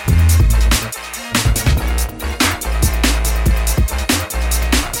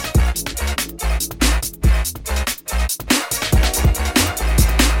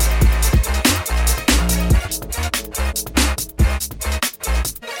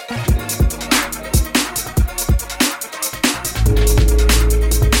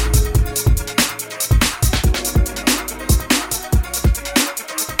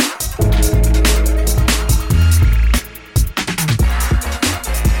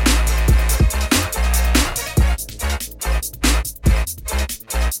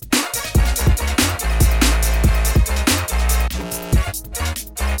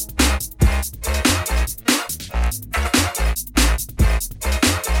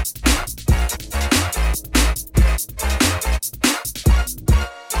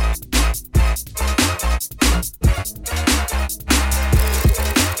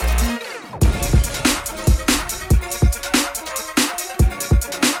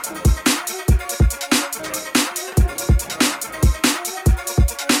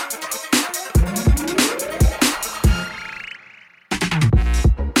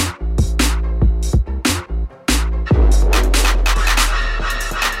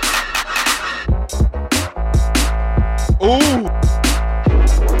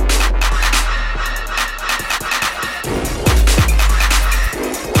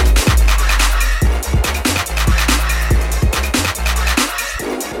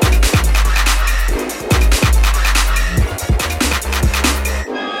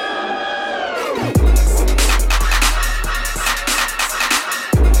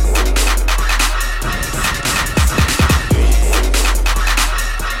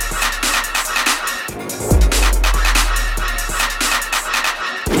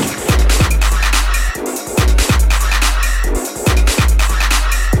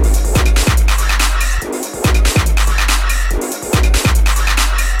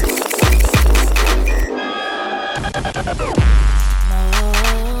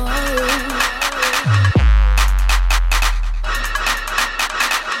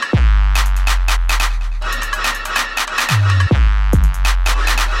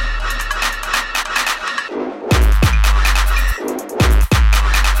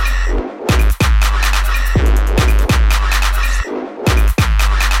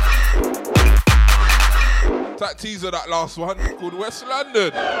 Teaser that last one called West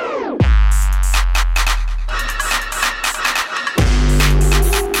London.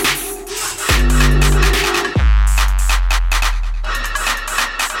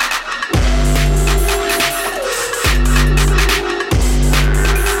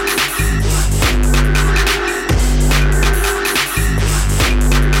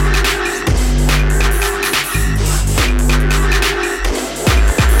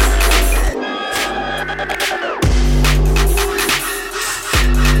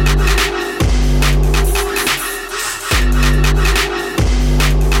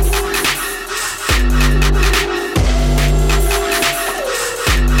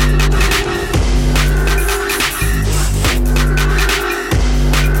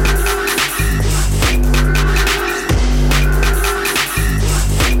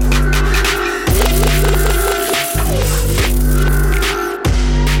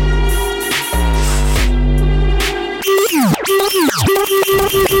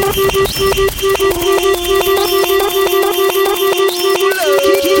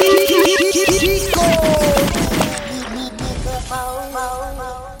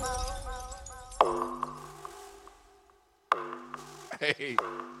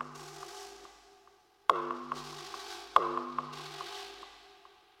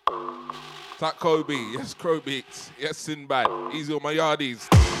 That Kobe, yes, Crow Beats, yes, Sinbad, easy on my yardies.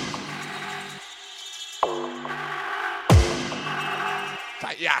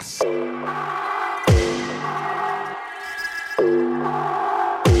 That yes.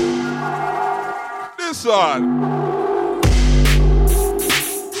 This one.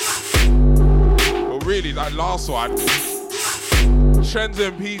 Well, really, that last one.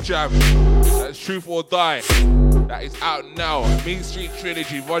 Shenzhen P Jam. That's Truth or Die. That is out now. Mean Street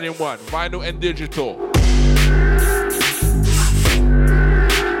Trilogy, Volume 1, vinyl and digital.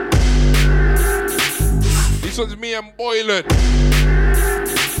 This one's me and Boylan.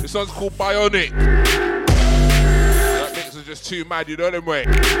 This one's called Bionic. That mix is just too mad, you know them way.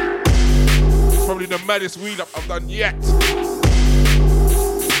 Probably the maddest weed up I've done yet.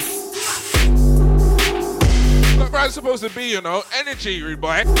 That's where it's supposed to be, you know. Energy, rude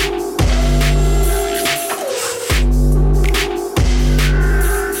boy.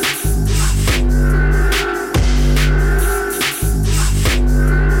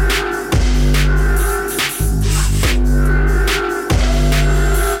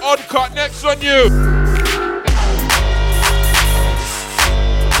 Odd cut next on you.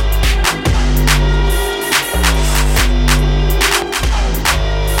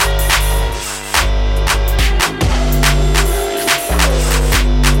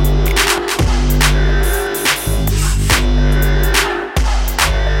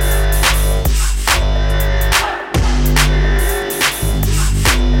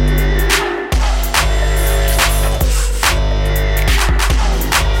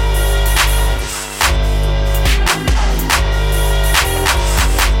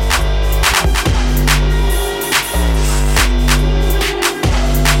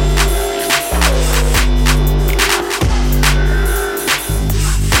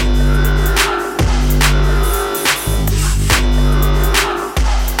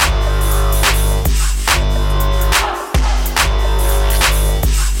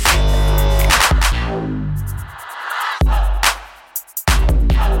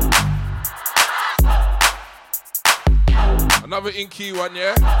 Another inky one,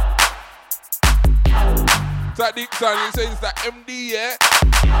 yeah? That deep sound, you say it's that MD, yeah?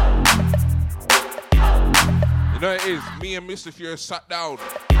 You know it is. Me and Mr. Fury sat down.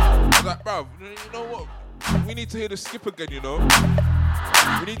 I was like, bruv, you know what? We need to hear the skip again, you know?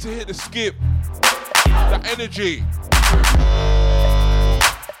 We need to hear the skip. That energy.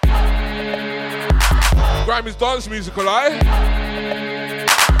 Grime is dance music, alright?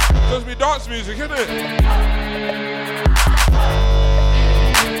 Just be dance music, innit?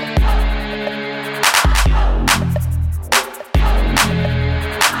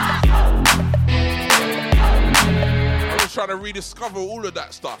 Trying to rediscover all of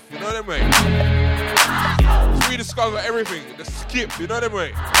that stuff, you know what I mean? Just rediscover everything, the skip, you know what I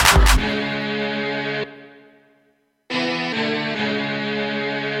mean?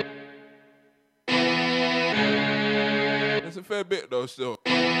 It's a fair bit though still.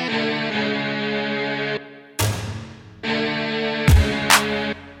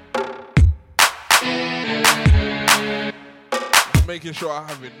 Making sure I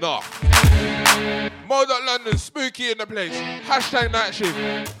have enough. Mo.London, Spooky in the place. Hashtag night shift.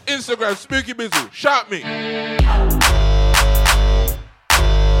 Instagram, Spooky Bizzle. Shout me.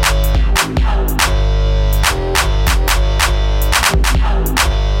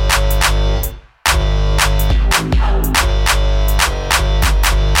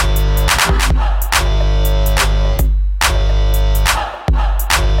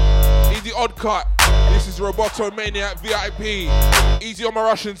 Easy odd cut. This is Roboto Maniac VIP. Easy on my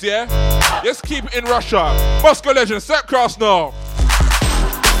Russians, yeah? Let's keep it in Russia. Moscow legend, set cross now.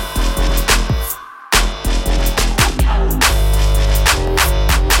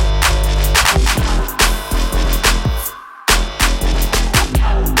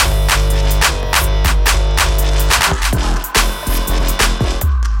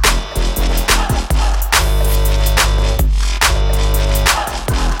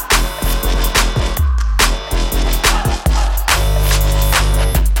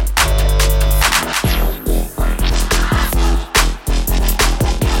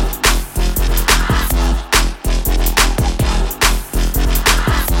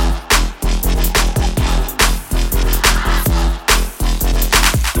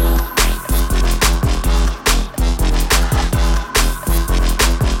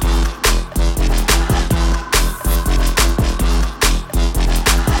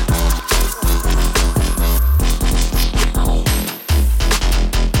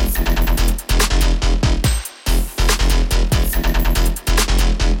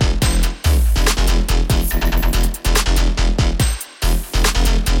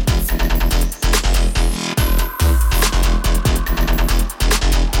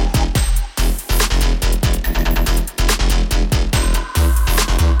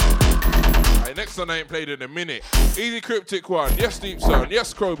 I ain't played in a minute. Easy Cryptic one. Yes, Deep Sound.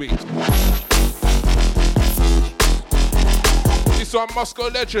 Yes, Crowbeat. This one, Moscow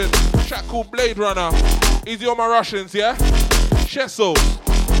Legend. Track called Blade Runner. Easy on my Russians, yeah? Chesso.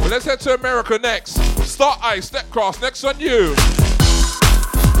 But let's head to America next. Start Ice, Step Cross. Next on you.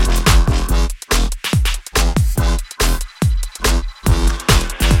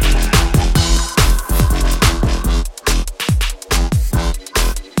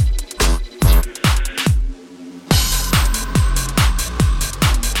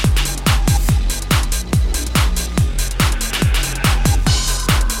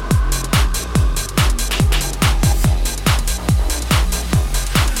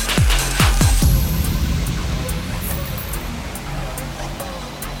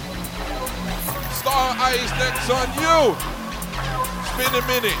 Next on you. Spin a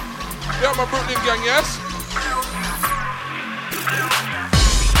minute. Yeah, my Brooklyn gang, yes?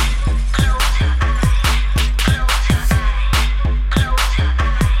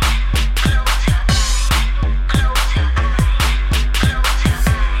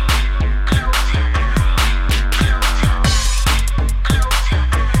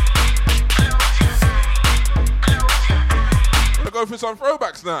 We're gonna go for some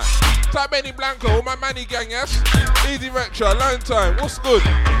throwbacks now. Type Benny Blanco, all my Manny gang, yes? Easy Recture, Line Time, what's good?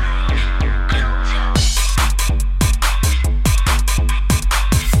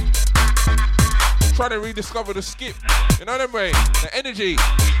 Trying to rediscover the skip, you know them way? The energy.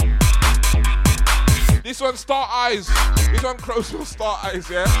 This one, Star Eyes. This one, close to Star Eyes,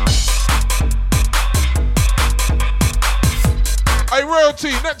 yeah? Hey,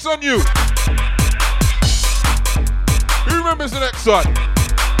 Royalty, next on you. Who remembers the next one?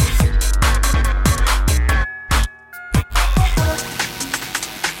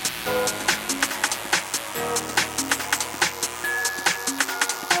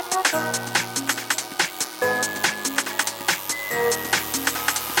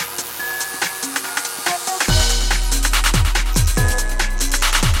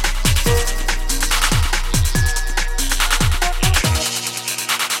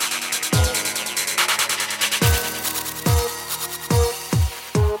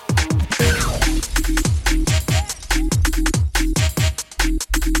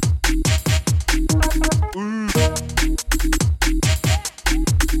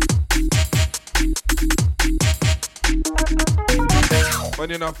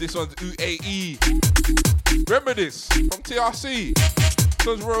 Funny enough, this one's UAE. Remember this from TRC. This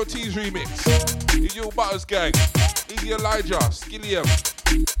one's Royalties remix. Easy All Butters gang. Easy Elijah, Skilliam,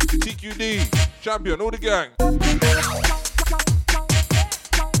 TQD, Champion, all the gang.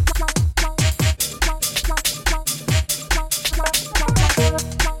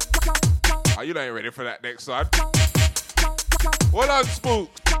 Are you not ready for that next one? Well on,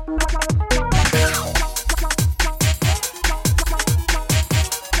 Spook.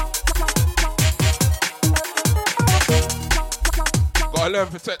 I learn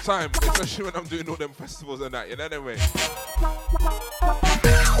for set time, especially when I'm doing all them festivals and that, you know what I mean?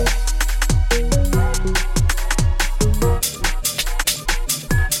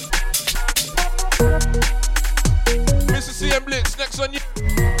 Mr. CM Blitz, next on you.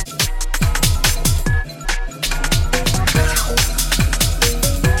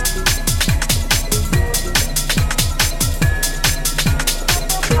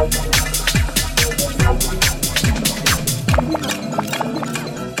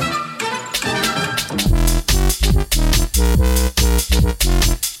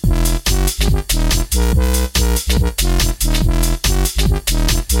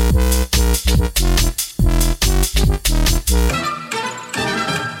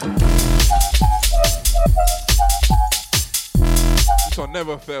 This one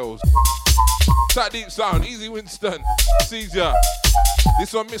never fails. That Deep Sound, Easy Winston, Caesar.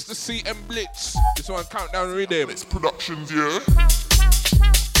 This one, Mr. CM Blitz. This one, Countdown Rhythm. It's Productions, yeah.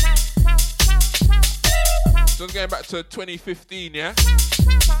 This one's going back to 2015, yeah?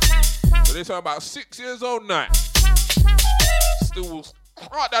 So this one about 6 years old now. Still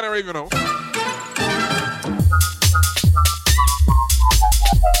right down there, even though.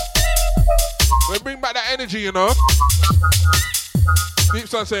 We bring back that energy, you know? Deep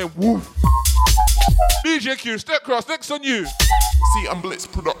Sound saying, woof. DJ Q, Step Cross, next on you. CM Blitz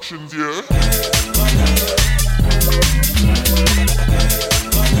Productions, yeah?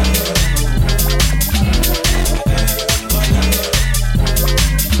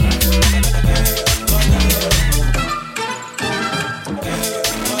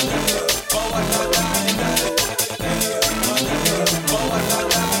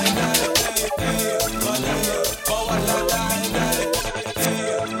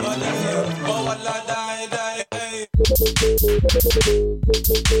 Forward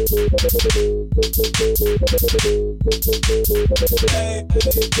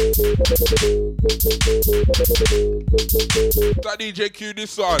That DJ Q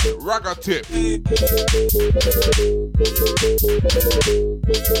this one, Ragga Tip.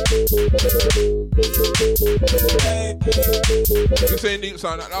 You saying deep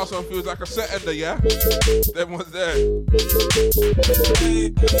sound, that last one feels like a set ender, yeah? Them ones there.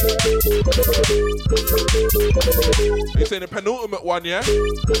 You saying the penultimate one, yeah?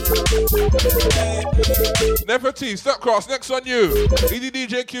 Nefertiti, step cross, next on you. Easy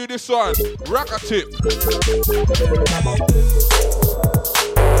DJ Q this one, Ragga Tip.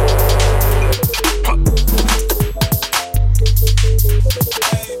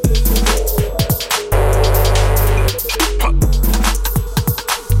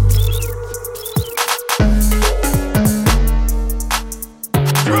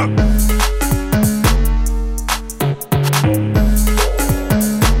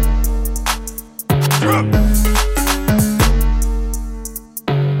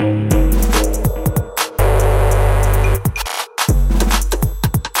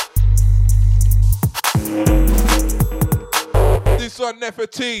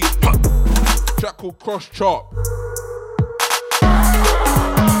 Nefertiti, track called Cross Chop.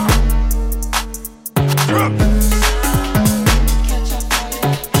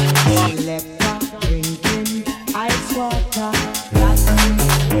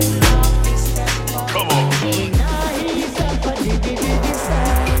 Come on.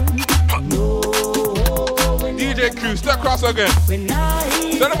 DJ Q, step cross again.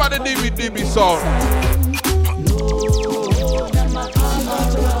 Tell them about the DB song.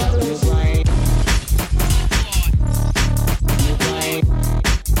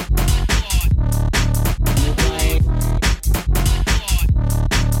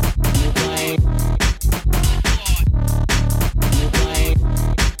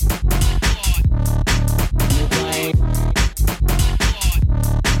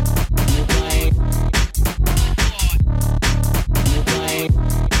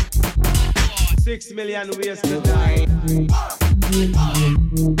 Ways to die.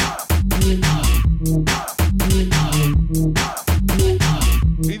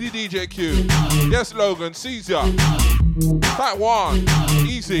 Easy DJ Q. Yes, Logan, Caesar. Type 1.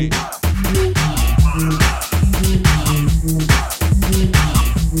 Easy.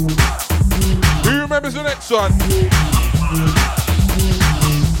 Who remembers the next one?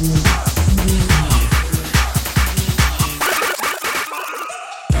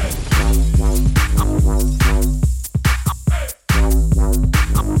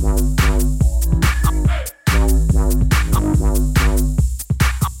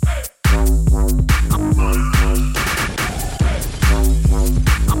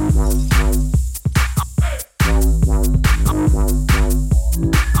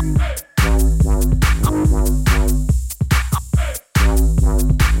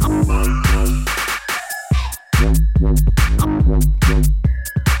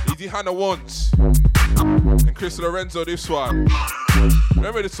 Hannah Once and Chris Lorenzo this one.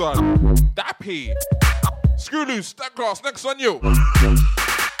 Remember this one? Dappy. Screw loose, that grass, next on you.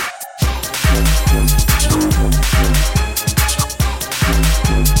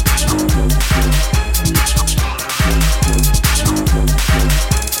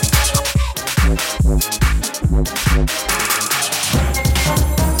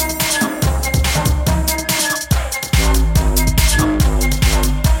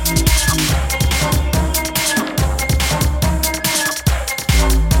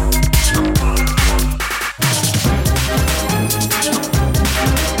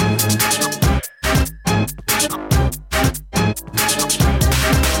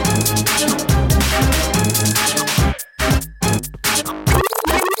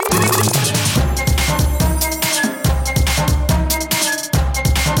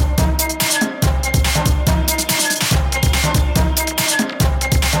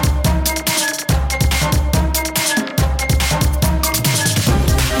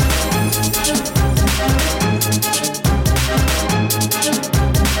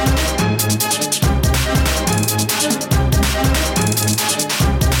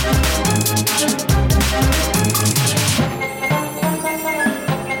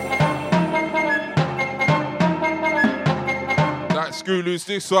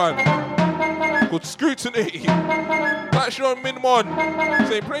 This one called Scrutiny. That's your Min Mon.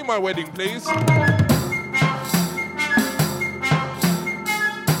 Say, play my wedding, please.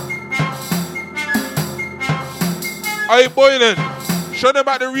 Hey, Boylan, show them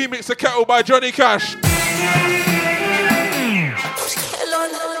about the remix of Kettle by Johnny Cash.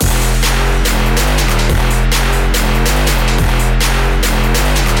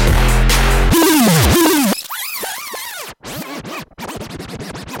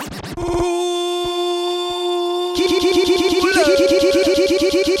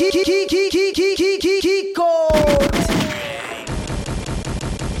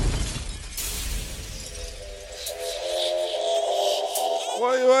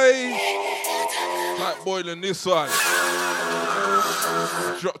 boy. Like boiling this one.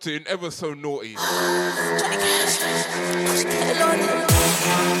 Dropped it in ever so naughty.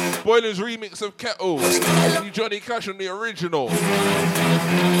 Boiler's remix of Kettle. Johnny Cash on the original.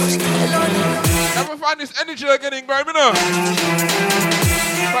 Never find this energy again in grime, you know?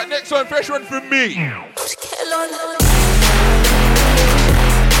 Right, next one, fresh one from me.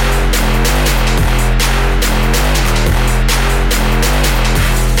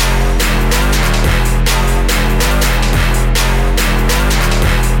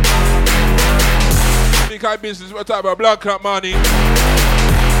 Big high business, we're talking about Black Cat money. These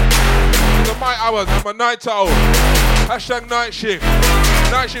are my hours, I'm a night owl. Hashtag night shift.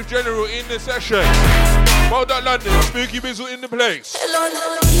 Night shift general in the session. Well done, London. Spooky Bizzle in the place.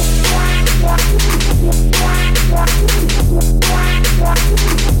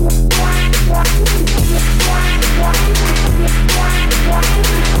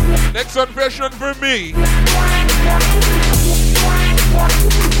 Next one, fresh one from me.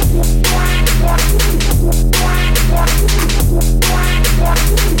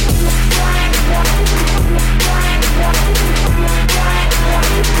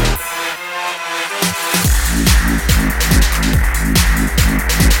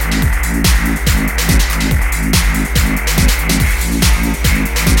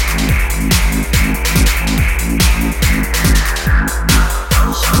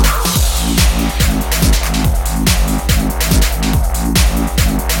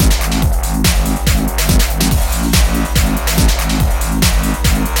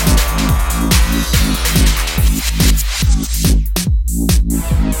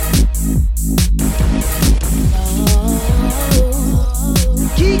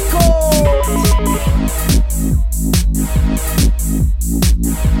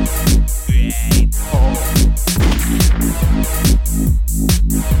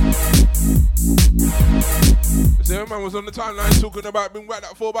 Was on the timeline talking about being whacked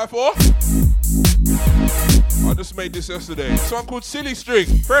that 4x4. I just made this yesterday. This one called Silly String,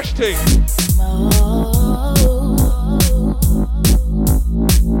 fresh thing.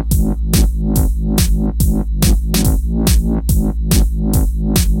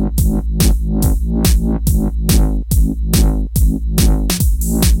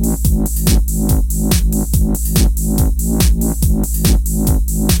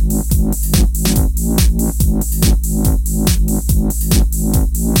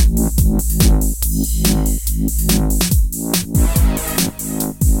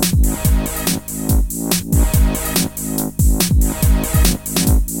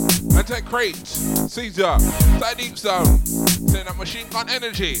 Caesar, that deep sound, saying that machine gun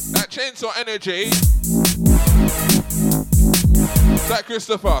energy, that chainsaw energy. That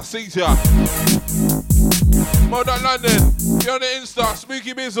Christopher, Caesar. Modern London, you're on the Insta,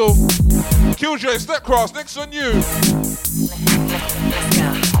 Spooky Bizzle. Killjoy, Step Cross, next on you.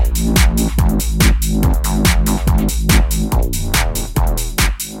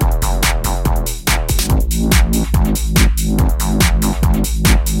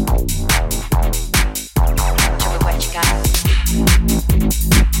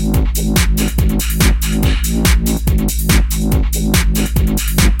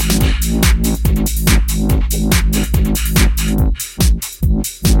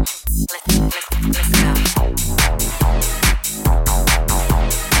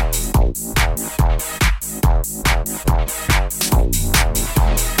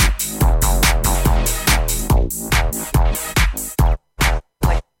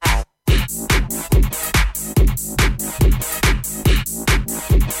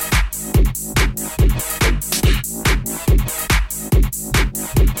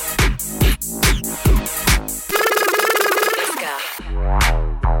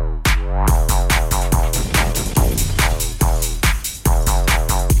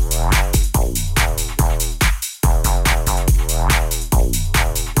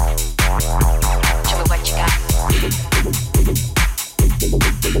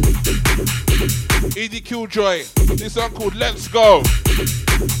 Killjoy, this song called Let's Go.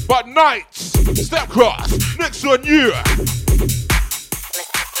 But Nights, Step Cross, next on you.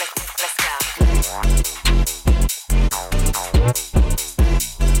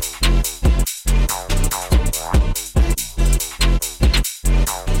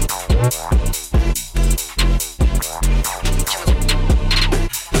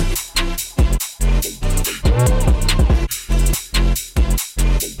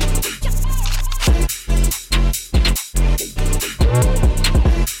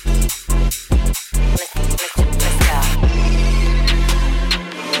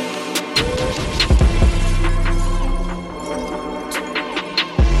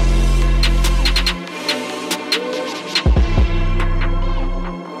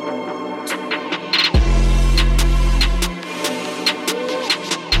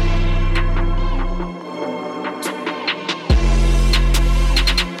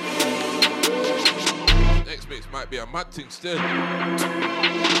 mad thing still.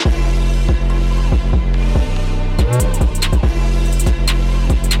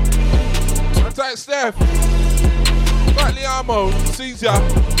 Tight Steph. Right, Liamo, sees ya.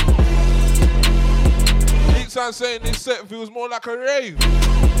 Leaksan saying this set feels more like a rave.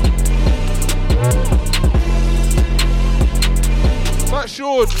 That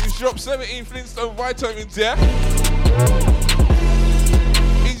Sean, he's dropped 17 Flintstone vitamins, yeah?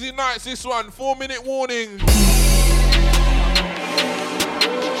 Easy nights, this one, 4-minute warning.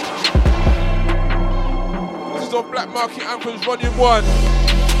 This is on Black Market Anthems Volume 1.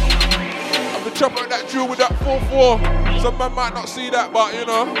 I'm the chopper at that drill with that 4-4. Some man might not see that, but you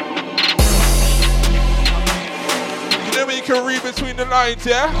know. You know when you can read between the lines,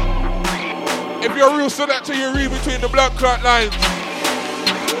 yeah? If you're a real selector, you read between the blood clot lines.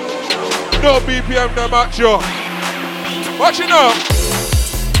 No BPM, no macho. Watch it now.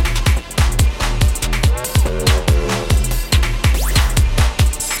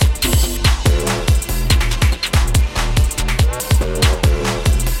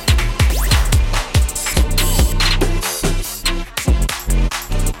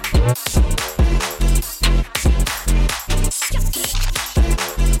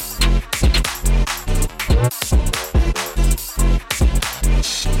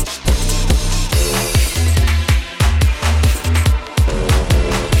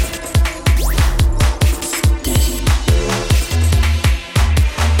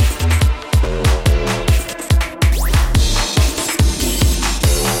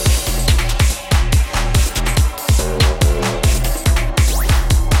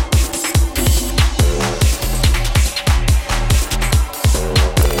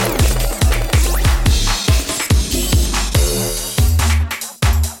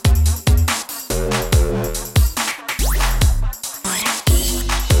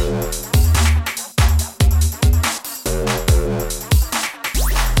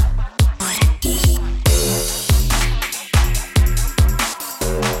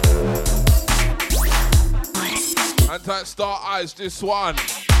 Star Eyes, this one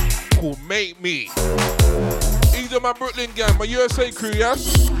called Make Me. Either my Brooklyn gang, my USA crew,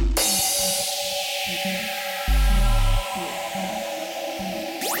 yes?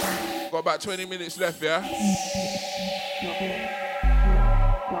 Got about 20 minutes left, yeah?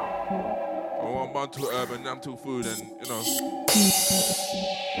 I want one to urban, I'm to food, and you know.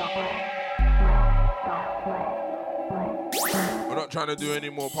 I'm not trying to do any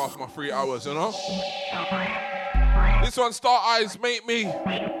more past my 3 hours, you know? This one, Star Eyes, Make Me.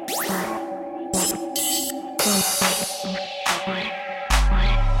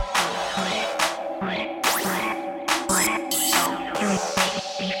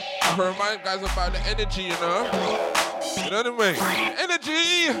 I remind guys about the energy, you know? You know what I mean?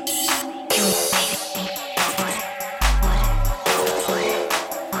 Energy!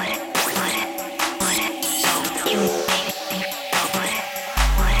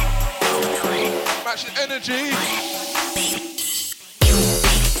 Match the energy!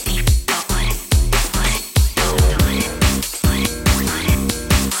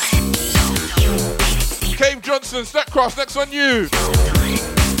 Cave Johnson, Step Cross, next on you.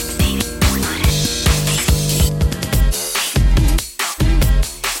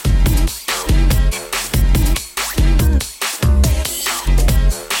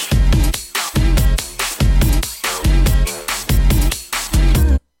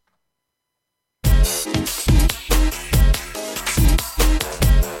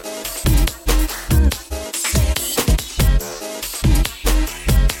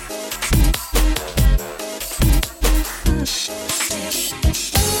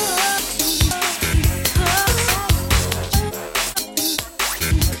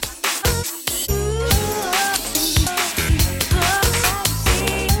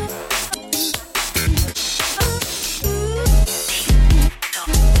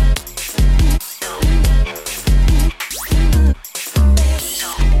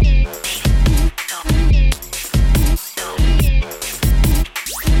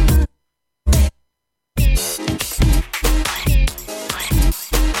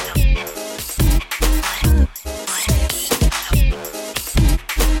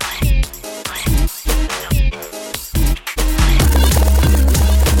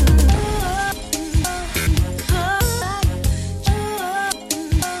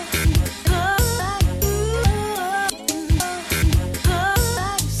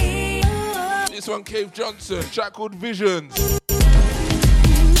 Cave Johnson, track called Visions.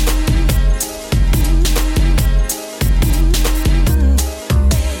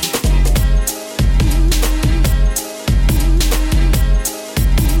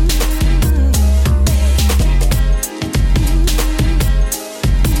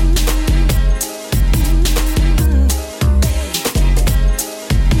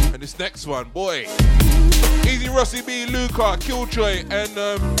 And this next one, boy. Easy Rossi B, Luca, Killjoy, and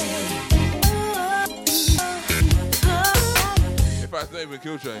in fact, not even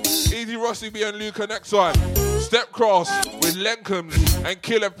Killjoy. Easy Rossi B and Luca, next one. Step Cross with Lenkums and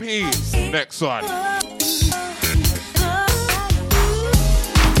Killer P, next one.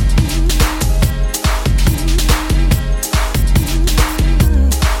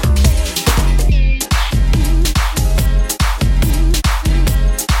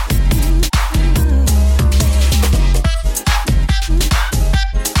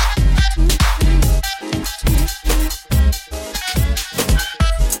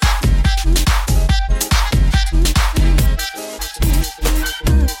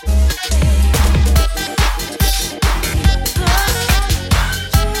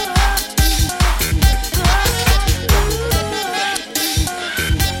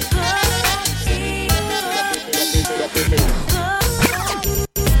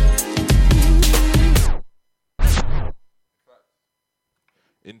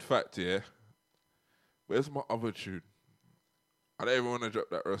 In fact, yeah, where's my other tune? I don't even want to drop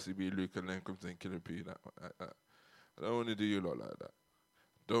that Rossi B, Luke, and then comes in Killer P. That. I don't want to do you lot like that.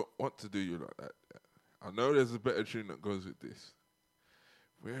 Don't want to do you like that. I know there's a better tune that goes with this.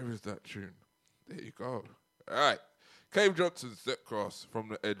 Where is that tune? There you go. All right. Cave Johnson, Step Cross from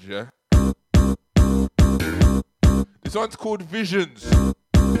the Edge, yeah? This one's called Visions.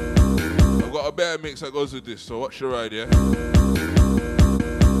 I've got a better mix that goes with this, so watch your ride, yeah?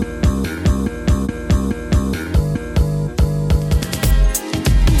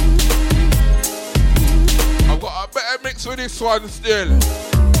 Better mix with this one still. I'm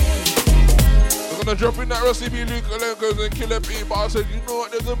gonna drop in that Rossi B, Luke, Lenkos and Killer P, but I said, you know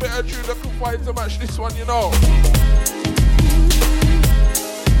what, there's a better tune that can find to match this one, you know.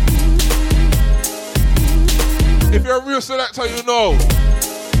 If you're a real selector, you know.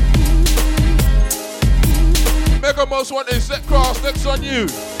 Mega Most Wanted, Set Cross, next on you.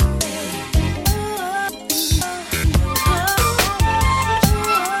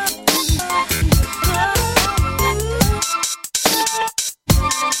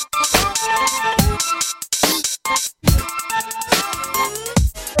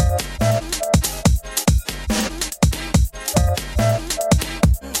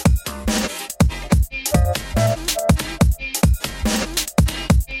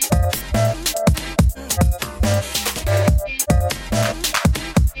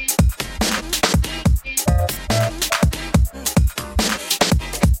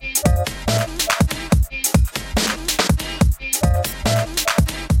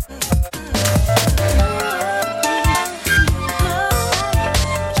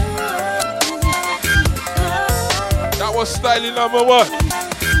 Styling number one.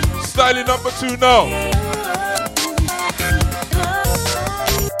 Styling number two now.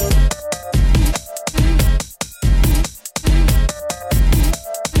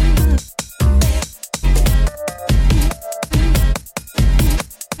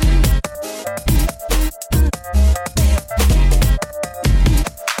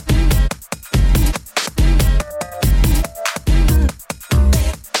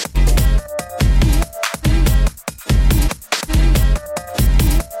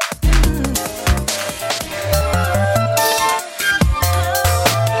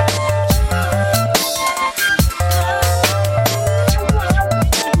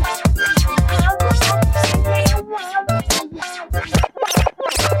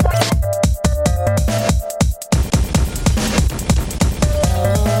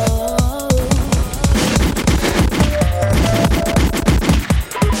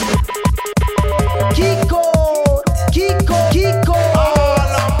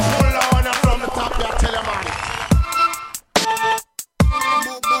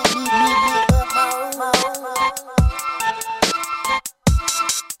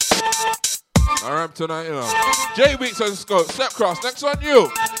 Tonight, you know. J Beats and Scope, Step Cross, next on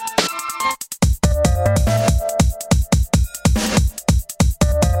you.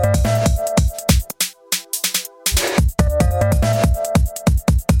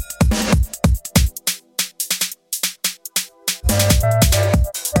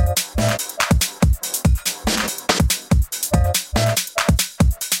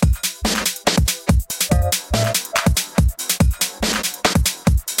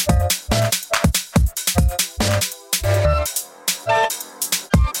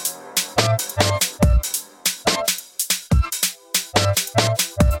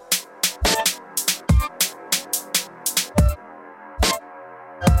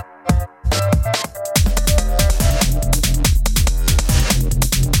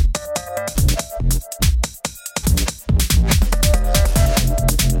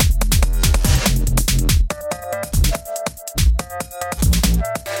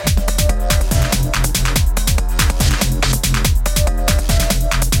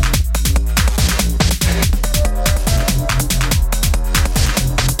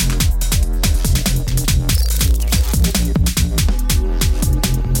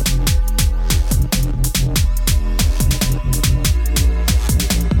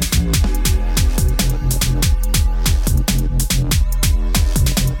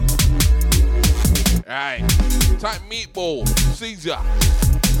 Aye. Type meatball. Caesar.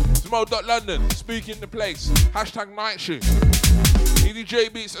 Smo.London. Speaking the place. Hashtag night shift.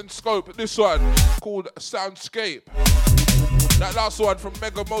 EDJ Beats and Scope. This one called Soundscape. That last one from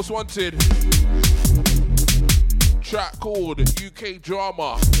Mega Most Wanted. Track called UK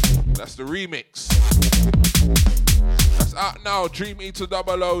Drama. That's the remix. That's out now. Dream Eater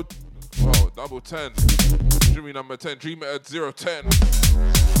 00. Oh, double 10. Dreamy number 10. Dream Eater 010.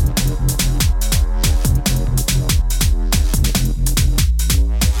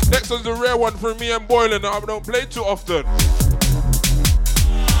 Next one's a rare one from me and Boylan. I don't play too often.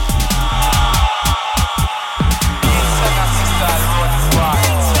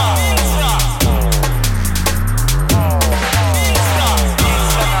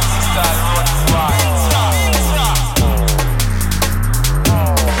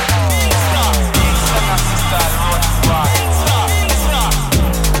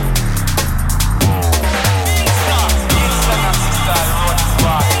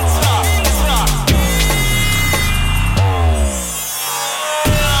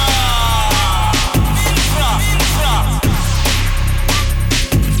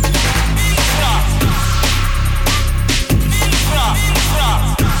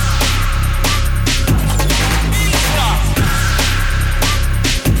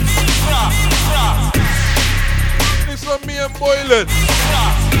 Boylan.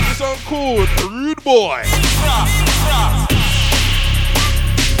 This song called Rude Boy.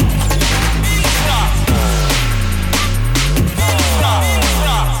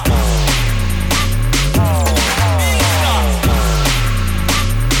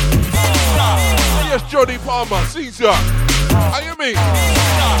 Yes, Johnny Palmer, Caesar. How you mean?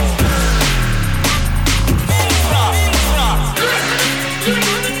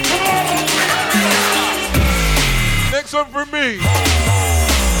 Next one for me.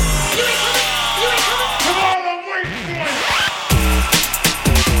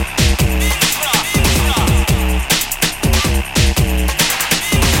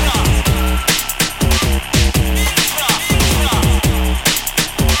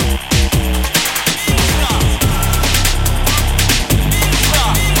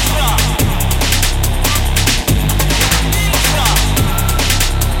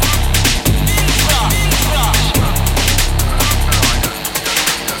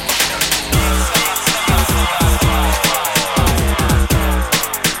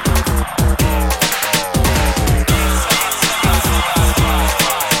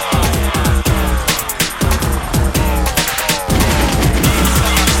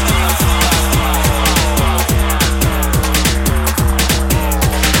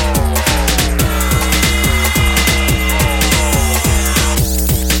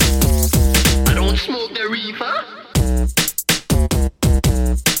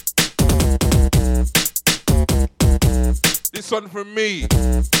 One from me.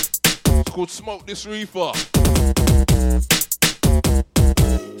 It's called Smoke This Reefer.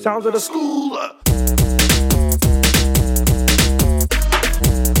 Sounds of the school.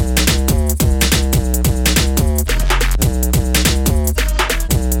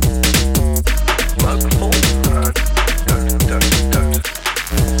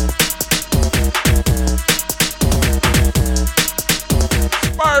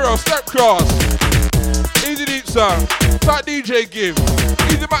 Spyro, Step Cross. Easy Deep Sound. Type DJ Give.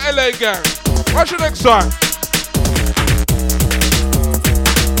 Easy my LA gang. What's your next song?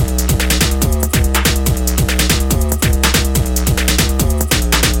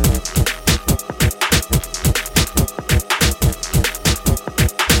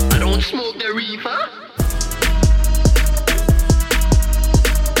 I don't smoke the reefer.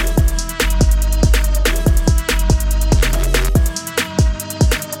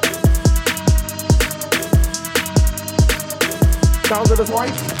 Sounds of the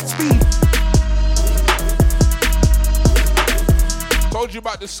white speed. Told you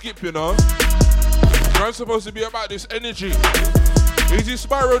about the skip, you know. I'm supposed to be about this energy. Easy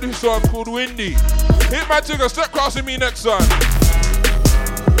Spyro, this song called Windy. Hit my Tigger, Step Crossing me next song.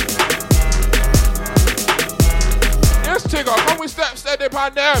 Yes, Tigger, come we step steady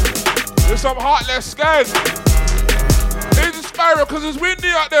upon them. There's some heartless scans. Easy Spyro, cause it's windy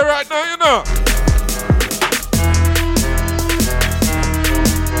out there right now, you know.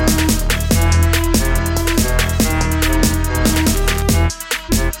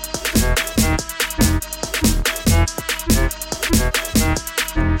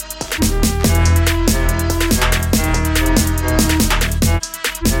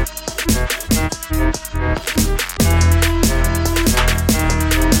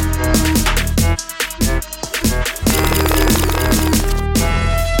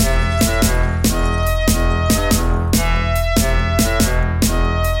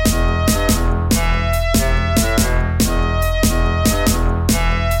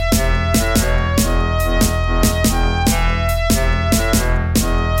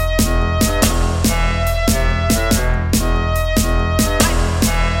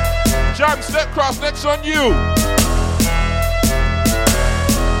 house, next on you.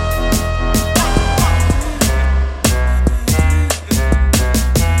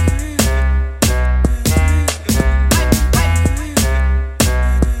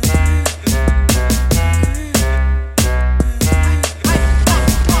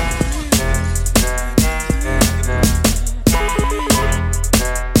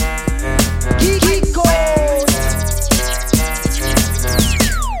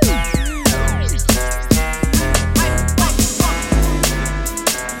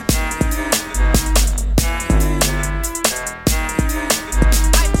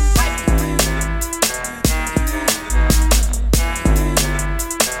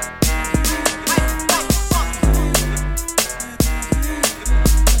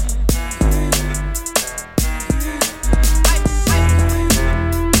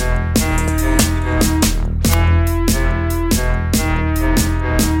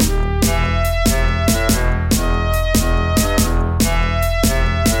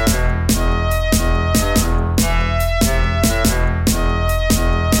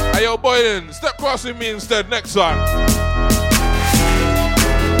 Step crossing me instead next time.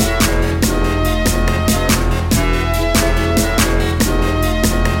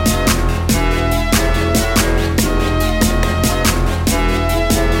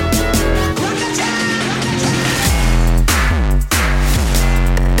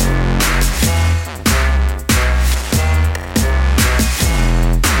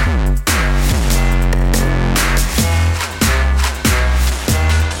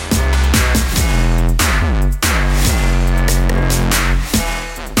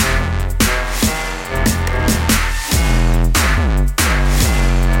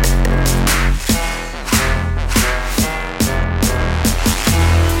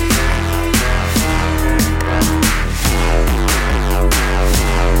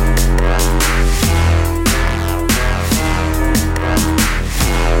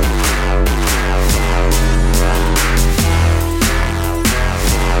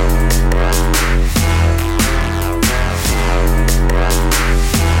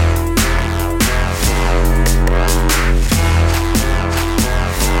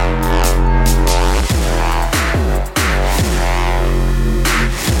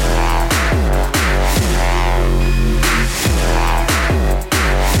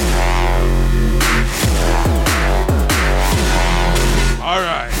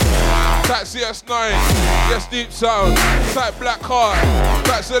 CS9, yes deep sound, type Black Heart,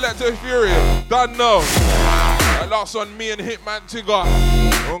 type Selector Fury, done know. That last one, me and Hitman Tigger,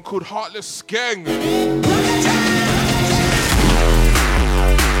 one called Heartless Skeng.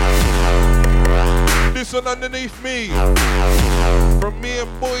 This one underneath me, from me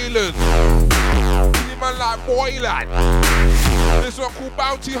and Boylan. This man like Boylan. This one called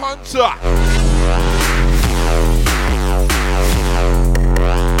Bounty Hunter.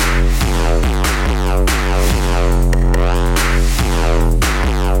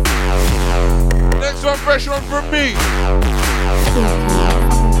 Next one, fresh one from me.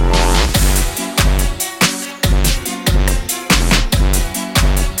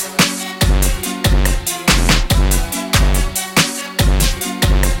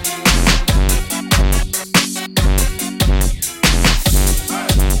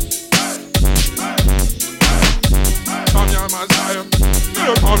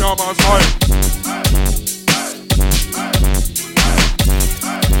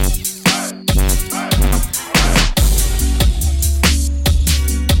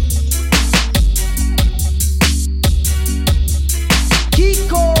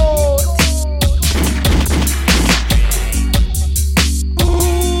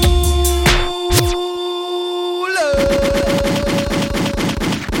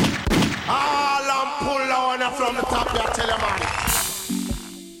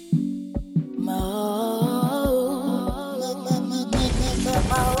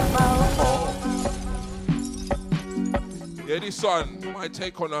 Son, my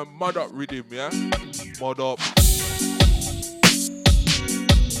take on a mud up rhythm, yeah? Mud up.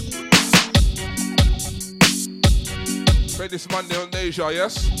 Play this Monday on Deja,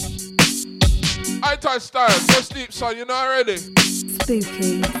 yes? I-Type style, no sleep, son, you know already?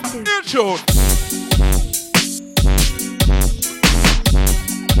 Spooky. New tune.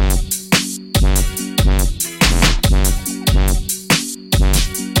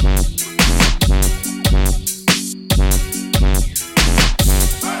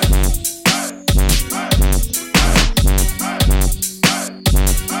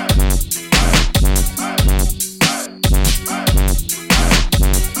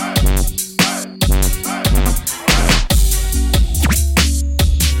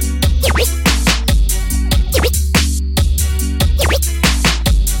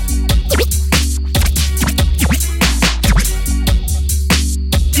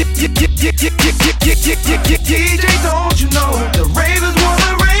 DJ, don't you know the ravers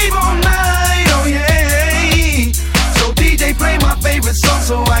wanna rave all night? Oh yeah. So DJ, play my favorite song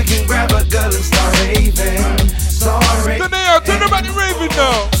so I can grab a girl and start raving. Start raving. Tell them about the raving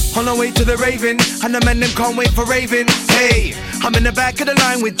now. On our way to the raving, and the men them can't wait for raving. Hey, I'm in the back of the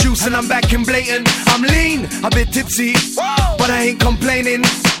line with juice and I'm back in blatant. I'm lean, a bit tipsy, but I ain't complaining.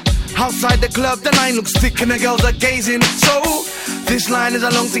 Outside the club, the line looks thick and the girls are gazing. So, this line is a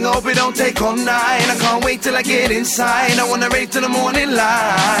long thing, I hope it don't take all night. I can't wait till I get inside, I wanna rave till the morning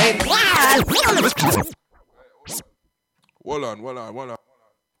light.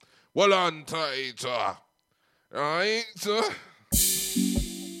 Well on, tighter. Right,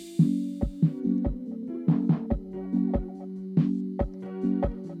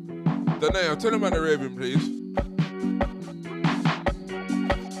 Danae, tell them about the raving, please.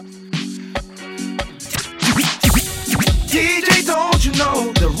 DJ, don't you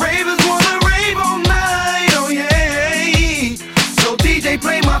know the ravers wanna rave all night? Oh yeah. So DJ,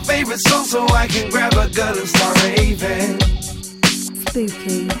 play my favorite song so I can grab a girl and start raving.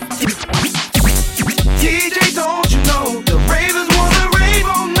 Spooky. DJ, don't you know the ravers wanna rave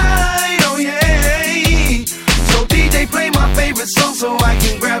all night? Oh yeah. So DJ, play my favorite song so I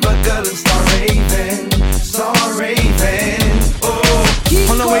can grab a girl and start raving. Start raving. Oh,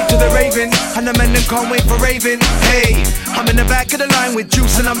 on the way to the raving, and the men them can't wait for raving. Hey, I'm in the back of the line with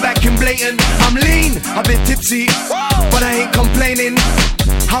juice and I'm back in blatant. I'm lean, a bit tipsy, but I ain't complaining.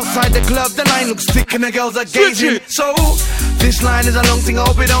 Outside the club, the line looks thick and the girls are gazing. So, this line is a long thing, I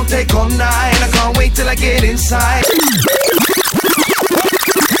hope it don't take all night. I can't wait till I get inside.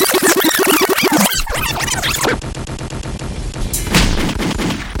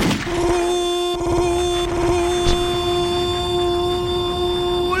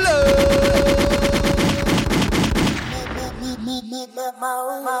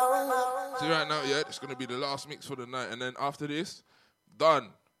 See right now, yeah, it's gonna be the last mix for the night, and then after this, done.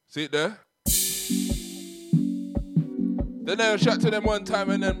 See it there? Then I'll chat to them one time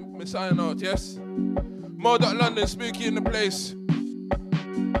and then we sign out, yes? Mo.London, Spooky in the place.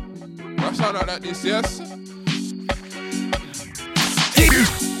 I sound out like this, yes?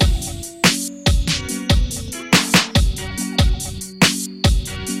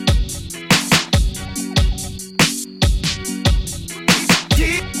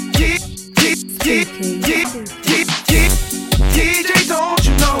 DJ, don't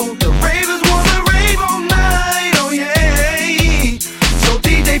you know the ravers wanna rave all night? Oh yeah. So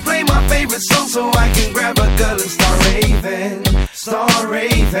DJ, play my favorite song so I can grab a girl and start raving. Start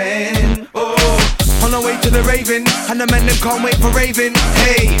raving. Oh, on the way to the raving, and the men them can't wait for raving.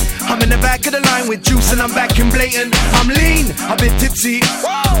 Hey, I'm in the back of the line with juice and I'm back in blatant. I'm lean, a bit tipsy,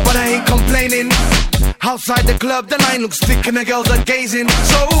 but I ain't complaining. Outside the club, the line looks thick and the girls are gazing.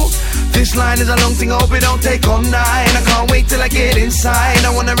 So, this line is a long thing, I hope it don't take all night. I can't wait till I get inside,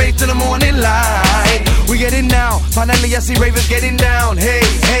 I wanna rave till the morning light. We get in now, finally I see ravers getting down. Hey,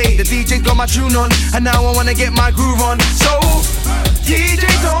 hey, the DJ got my tune on, and now I wanna get my groove on. So, DJ,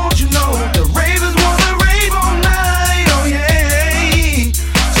 don't you know, the ravers wanna rave all night, oh yeah.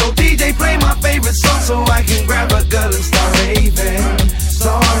 So DJ, play my favorite song so I can grab a girl and start raving.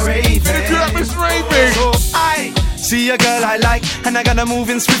 Start raving. So I see a girl I like, and I gotta move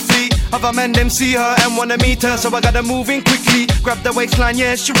in swiftly. Other men them see her and wanna meet her, so I gotta move in quickly. Grab the waistline,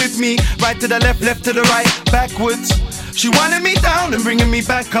 yeah, she with me. Right to the left, left to the right, backwards. She wanted me down and bringing me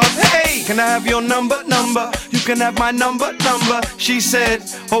back up. Hey, can I have your number? You can have my number. She said,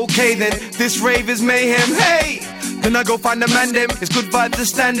 okay then, this rave is mayhem. Hey, then I go find the man them. It's good vibes the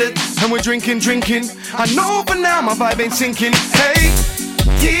standard, and we're drinking. I know but now my vibe ain't sinking. Hey,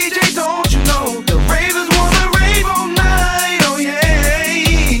 DJ, don't you know the ravers wanna rave all night? Oh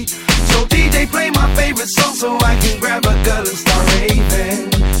yeah. So DJ, play my favorite song so I can grab a girl and start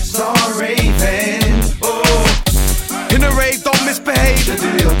raving. Start raving. Oh, in a rave, don't misbehave. To do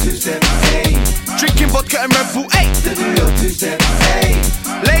your two-step, hey. Drinking vodka and Red Bull, hey. To do your two-step, hey.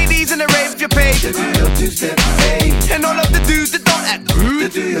 Ladies in the rave, you pay. To do your two-step, hey. And all of the dudes that don't act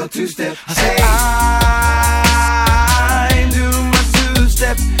rude. To do your two-step, I say I do my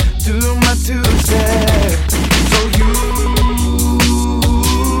two-step, do my two-step. So you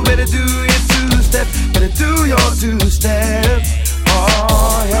better do your two-step, better do your two-step.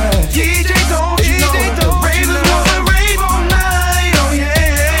 Oh yeah. DJ, don't you know the ravers wanna rave all night? Oh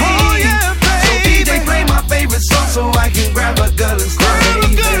yeah. Oh yeah, baby. So DJ, play my favorite song so I can grab a girl and start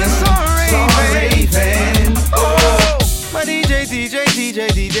raving. Start raving. Oh, my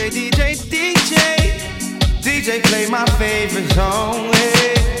DJ, play my favorite song. Hey.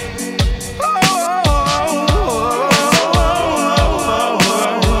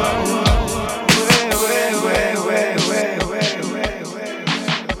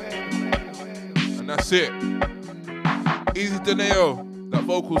 That's it. Easy Deneo. That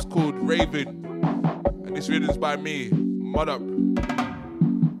vocal's called Raven. And this rhythm's by me, Mud Up.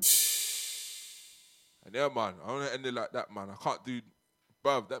 And yeah, man, I want to end it like that, man. I can't do,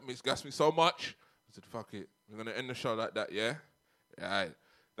 bruv, that mix gas me so much. I said, fuck it. We're going to end the show like that, yeah? Yeah.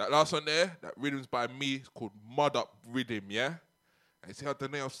 That last one there, that rhythm's by me. It's called Mud Up Rhythm, yeah? And you see how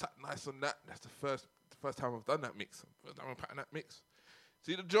Deneo sat nice on that? That's the first time I've done that mix. First time I'm putting that mix.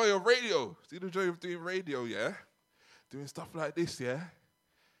 See the joy of radio. See the joy of doing radio, yeah? Doing stuff like this, yeah?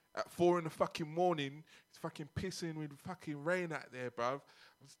 At 4 in the fucking morning, it's fucking pissing with fucking rain out there, bruv.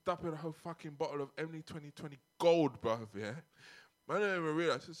 I'm stuffing a whole fucking bottle of MD 2020 Gold, bruv, yeah? Man, I don't even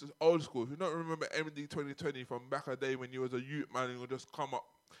realize this is old school. If you don't remember MD 2020 from back in the day when you was a youth, man, and you would just come up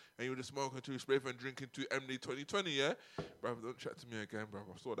and you would just smoking two spliff and drinking two MD 2020, yeah? Bruv, don't chat to me again, bruv.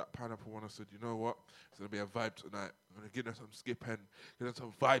 I saw that pineapple one. I said, you know what? It's going to be a vibe tonight. I'm going to give them some skip and give them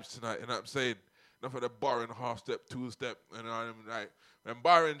some vibes tonight, you know what I'm saying? Enough of the bar and half step, 2-step, and I'm like, when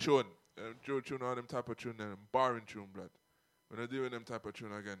barring tune, tune all them type of tune, then barring tune, blood. When they're doing them type of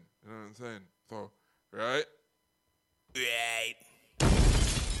tune again, you know what I'm saying? So, right?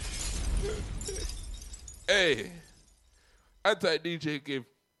 Hey, anti-DJ give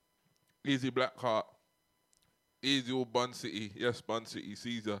Easy Blackheart, Easy old Bun City, yes, Bun City,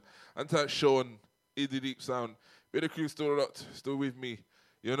 Caesar, anti-Sean, Easy Deep Sound, bit of crew still locked, still with me,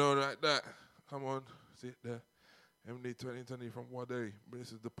 you know, like that. Come on, sit there. MD 2020 from what day? But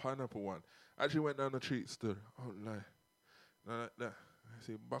this is the pineapple one. Actually went down the street, stood. I don't lie. Not like that. I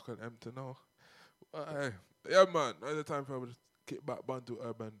see buckle empty now. Hey, yeah, man. Another time for me to kick back bun to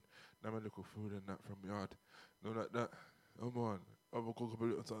urban. Now my little food and that from yard. No, like that. Come on. I will cook up a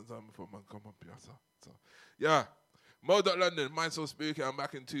little time before man come up here. So, yeah. Mo.London, Mind So Spooky. I'm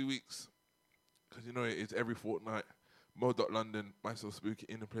back in 2 weeks. Because you know it's every fortnight. Mo.London, Mind So Spooky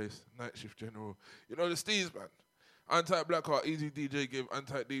in the place. Night Shift General. You know the Steez, man. Anti-Blackheart, Easy DJ Give,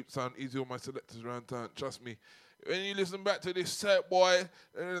 Anti-Deep Sound, Easy all my selectors around town. Trust me. When you listen back to this set, boy,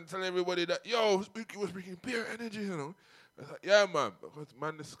 and then tell everybody that, yo, Spooky was bringing pure energy, you know. It's like, yeah, man, because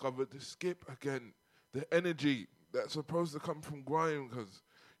man discovered the skip again. The energy that's supposed to come from grime, because,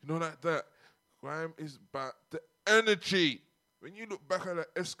 you know, like that. Grime is about the energy. When you look back at the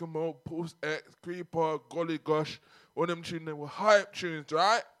Eskimo, Pulse X, Creeper, Golly Gosh, all them tunes, they were hype tunes,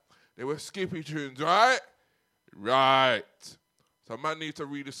 right? They were skippy tunes, right? Right. So man needs to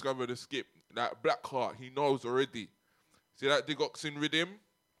rediscover the skip. That Blackheart, he knows already. See that Digoxin rhythm?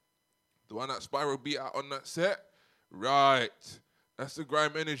 The one that Spiral beat out on that set? Right. That's the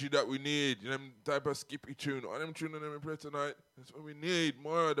grime energy that we need. You know, them type of skippy tune. All them tunes that we play tonight, that's what we need.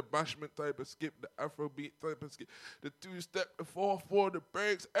 More of the bashment type of skip, the Afrobeat type of skip, the 2-step, the 4/4, the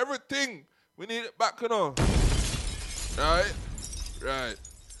breaks, everything. We need it back, you know. Right? Right.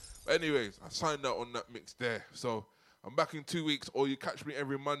 But anyways, I signed out on that mix there. So I'm back in 2 weeks, or you catch me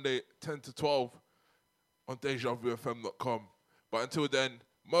every Monday, 10 to 12 on DejaVuFM.com. But until then,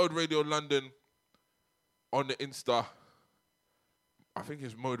 Mode Radio London on the Insta. I think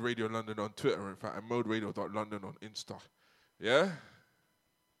it's Mode Radio London on Twitter, in fact, and moderadio.london on Insta. Yeah?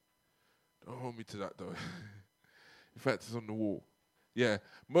 Don't hold me to that, though. In fact, it's on the wall. Yeah,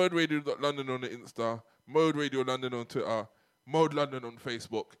 moderadio.london on the Insta, Mode Radio London on Twitter, Mode London on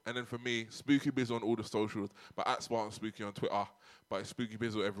Facebook, and then for me, Spooky Biz on all the socials, but at Spartan Spooky on Twitter, but it's Spooky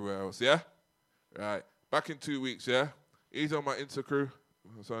Bizzle everywhere else, yeah? Right, back in 2 weeks, yeah? Easy on my Insta crew,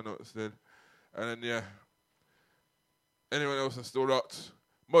 so I know it's dead. And then, yeah, anyone else that's still locked,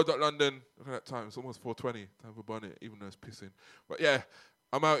 Mode.London, look at that time, it's almost 4:20, time for bonnet, even though it's pissing. But yeah,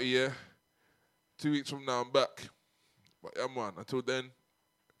 I'm out here, 2 weeks from now, I'm back. But yeah, man, until then,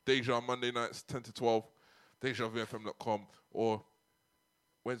 Deja Monday nights, 10 to 12, DejaVuFM.com, or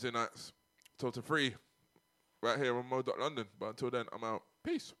Wednesday nights, 12 to 3, right here on Mode.London. But until then, I'm out.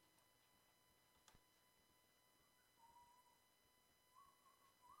 Peace.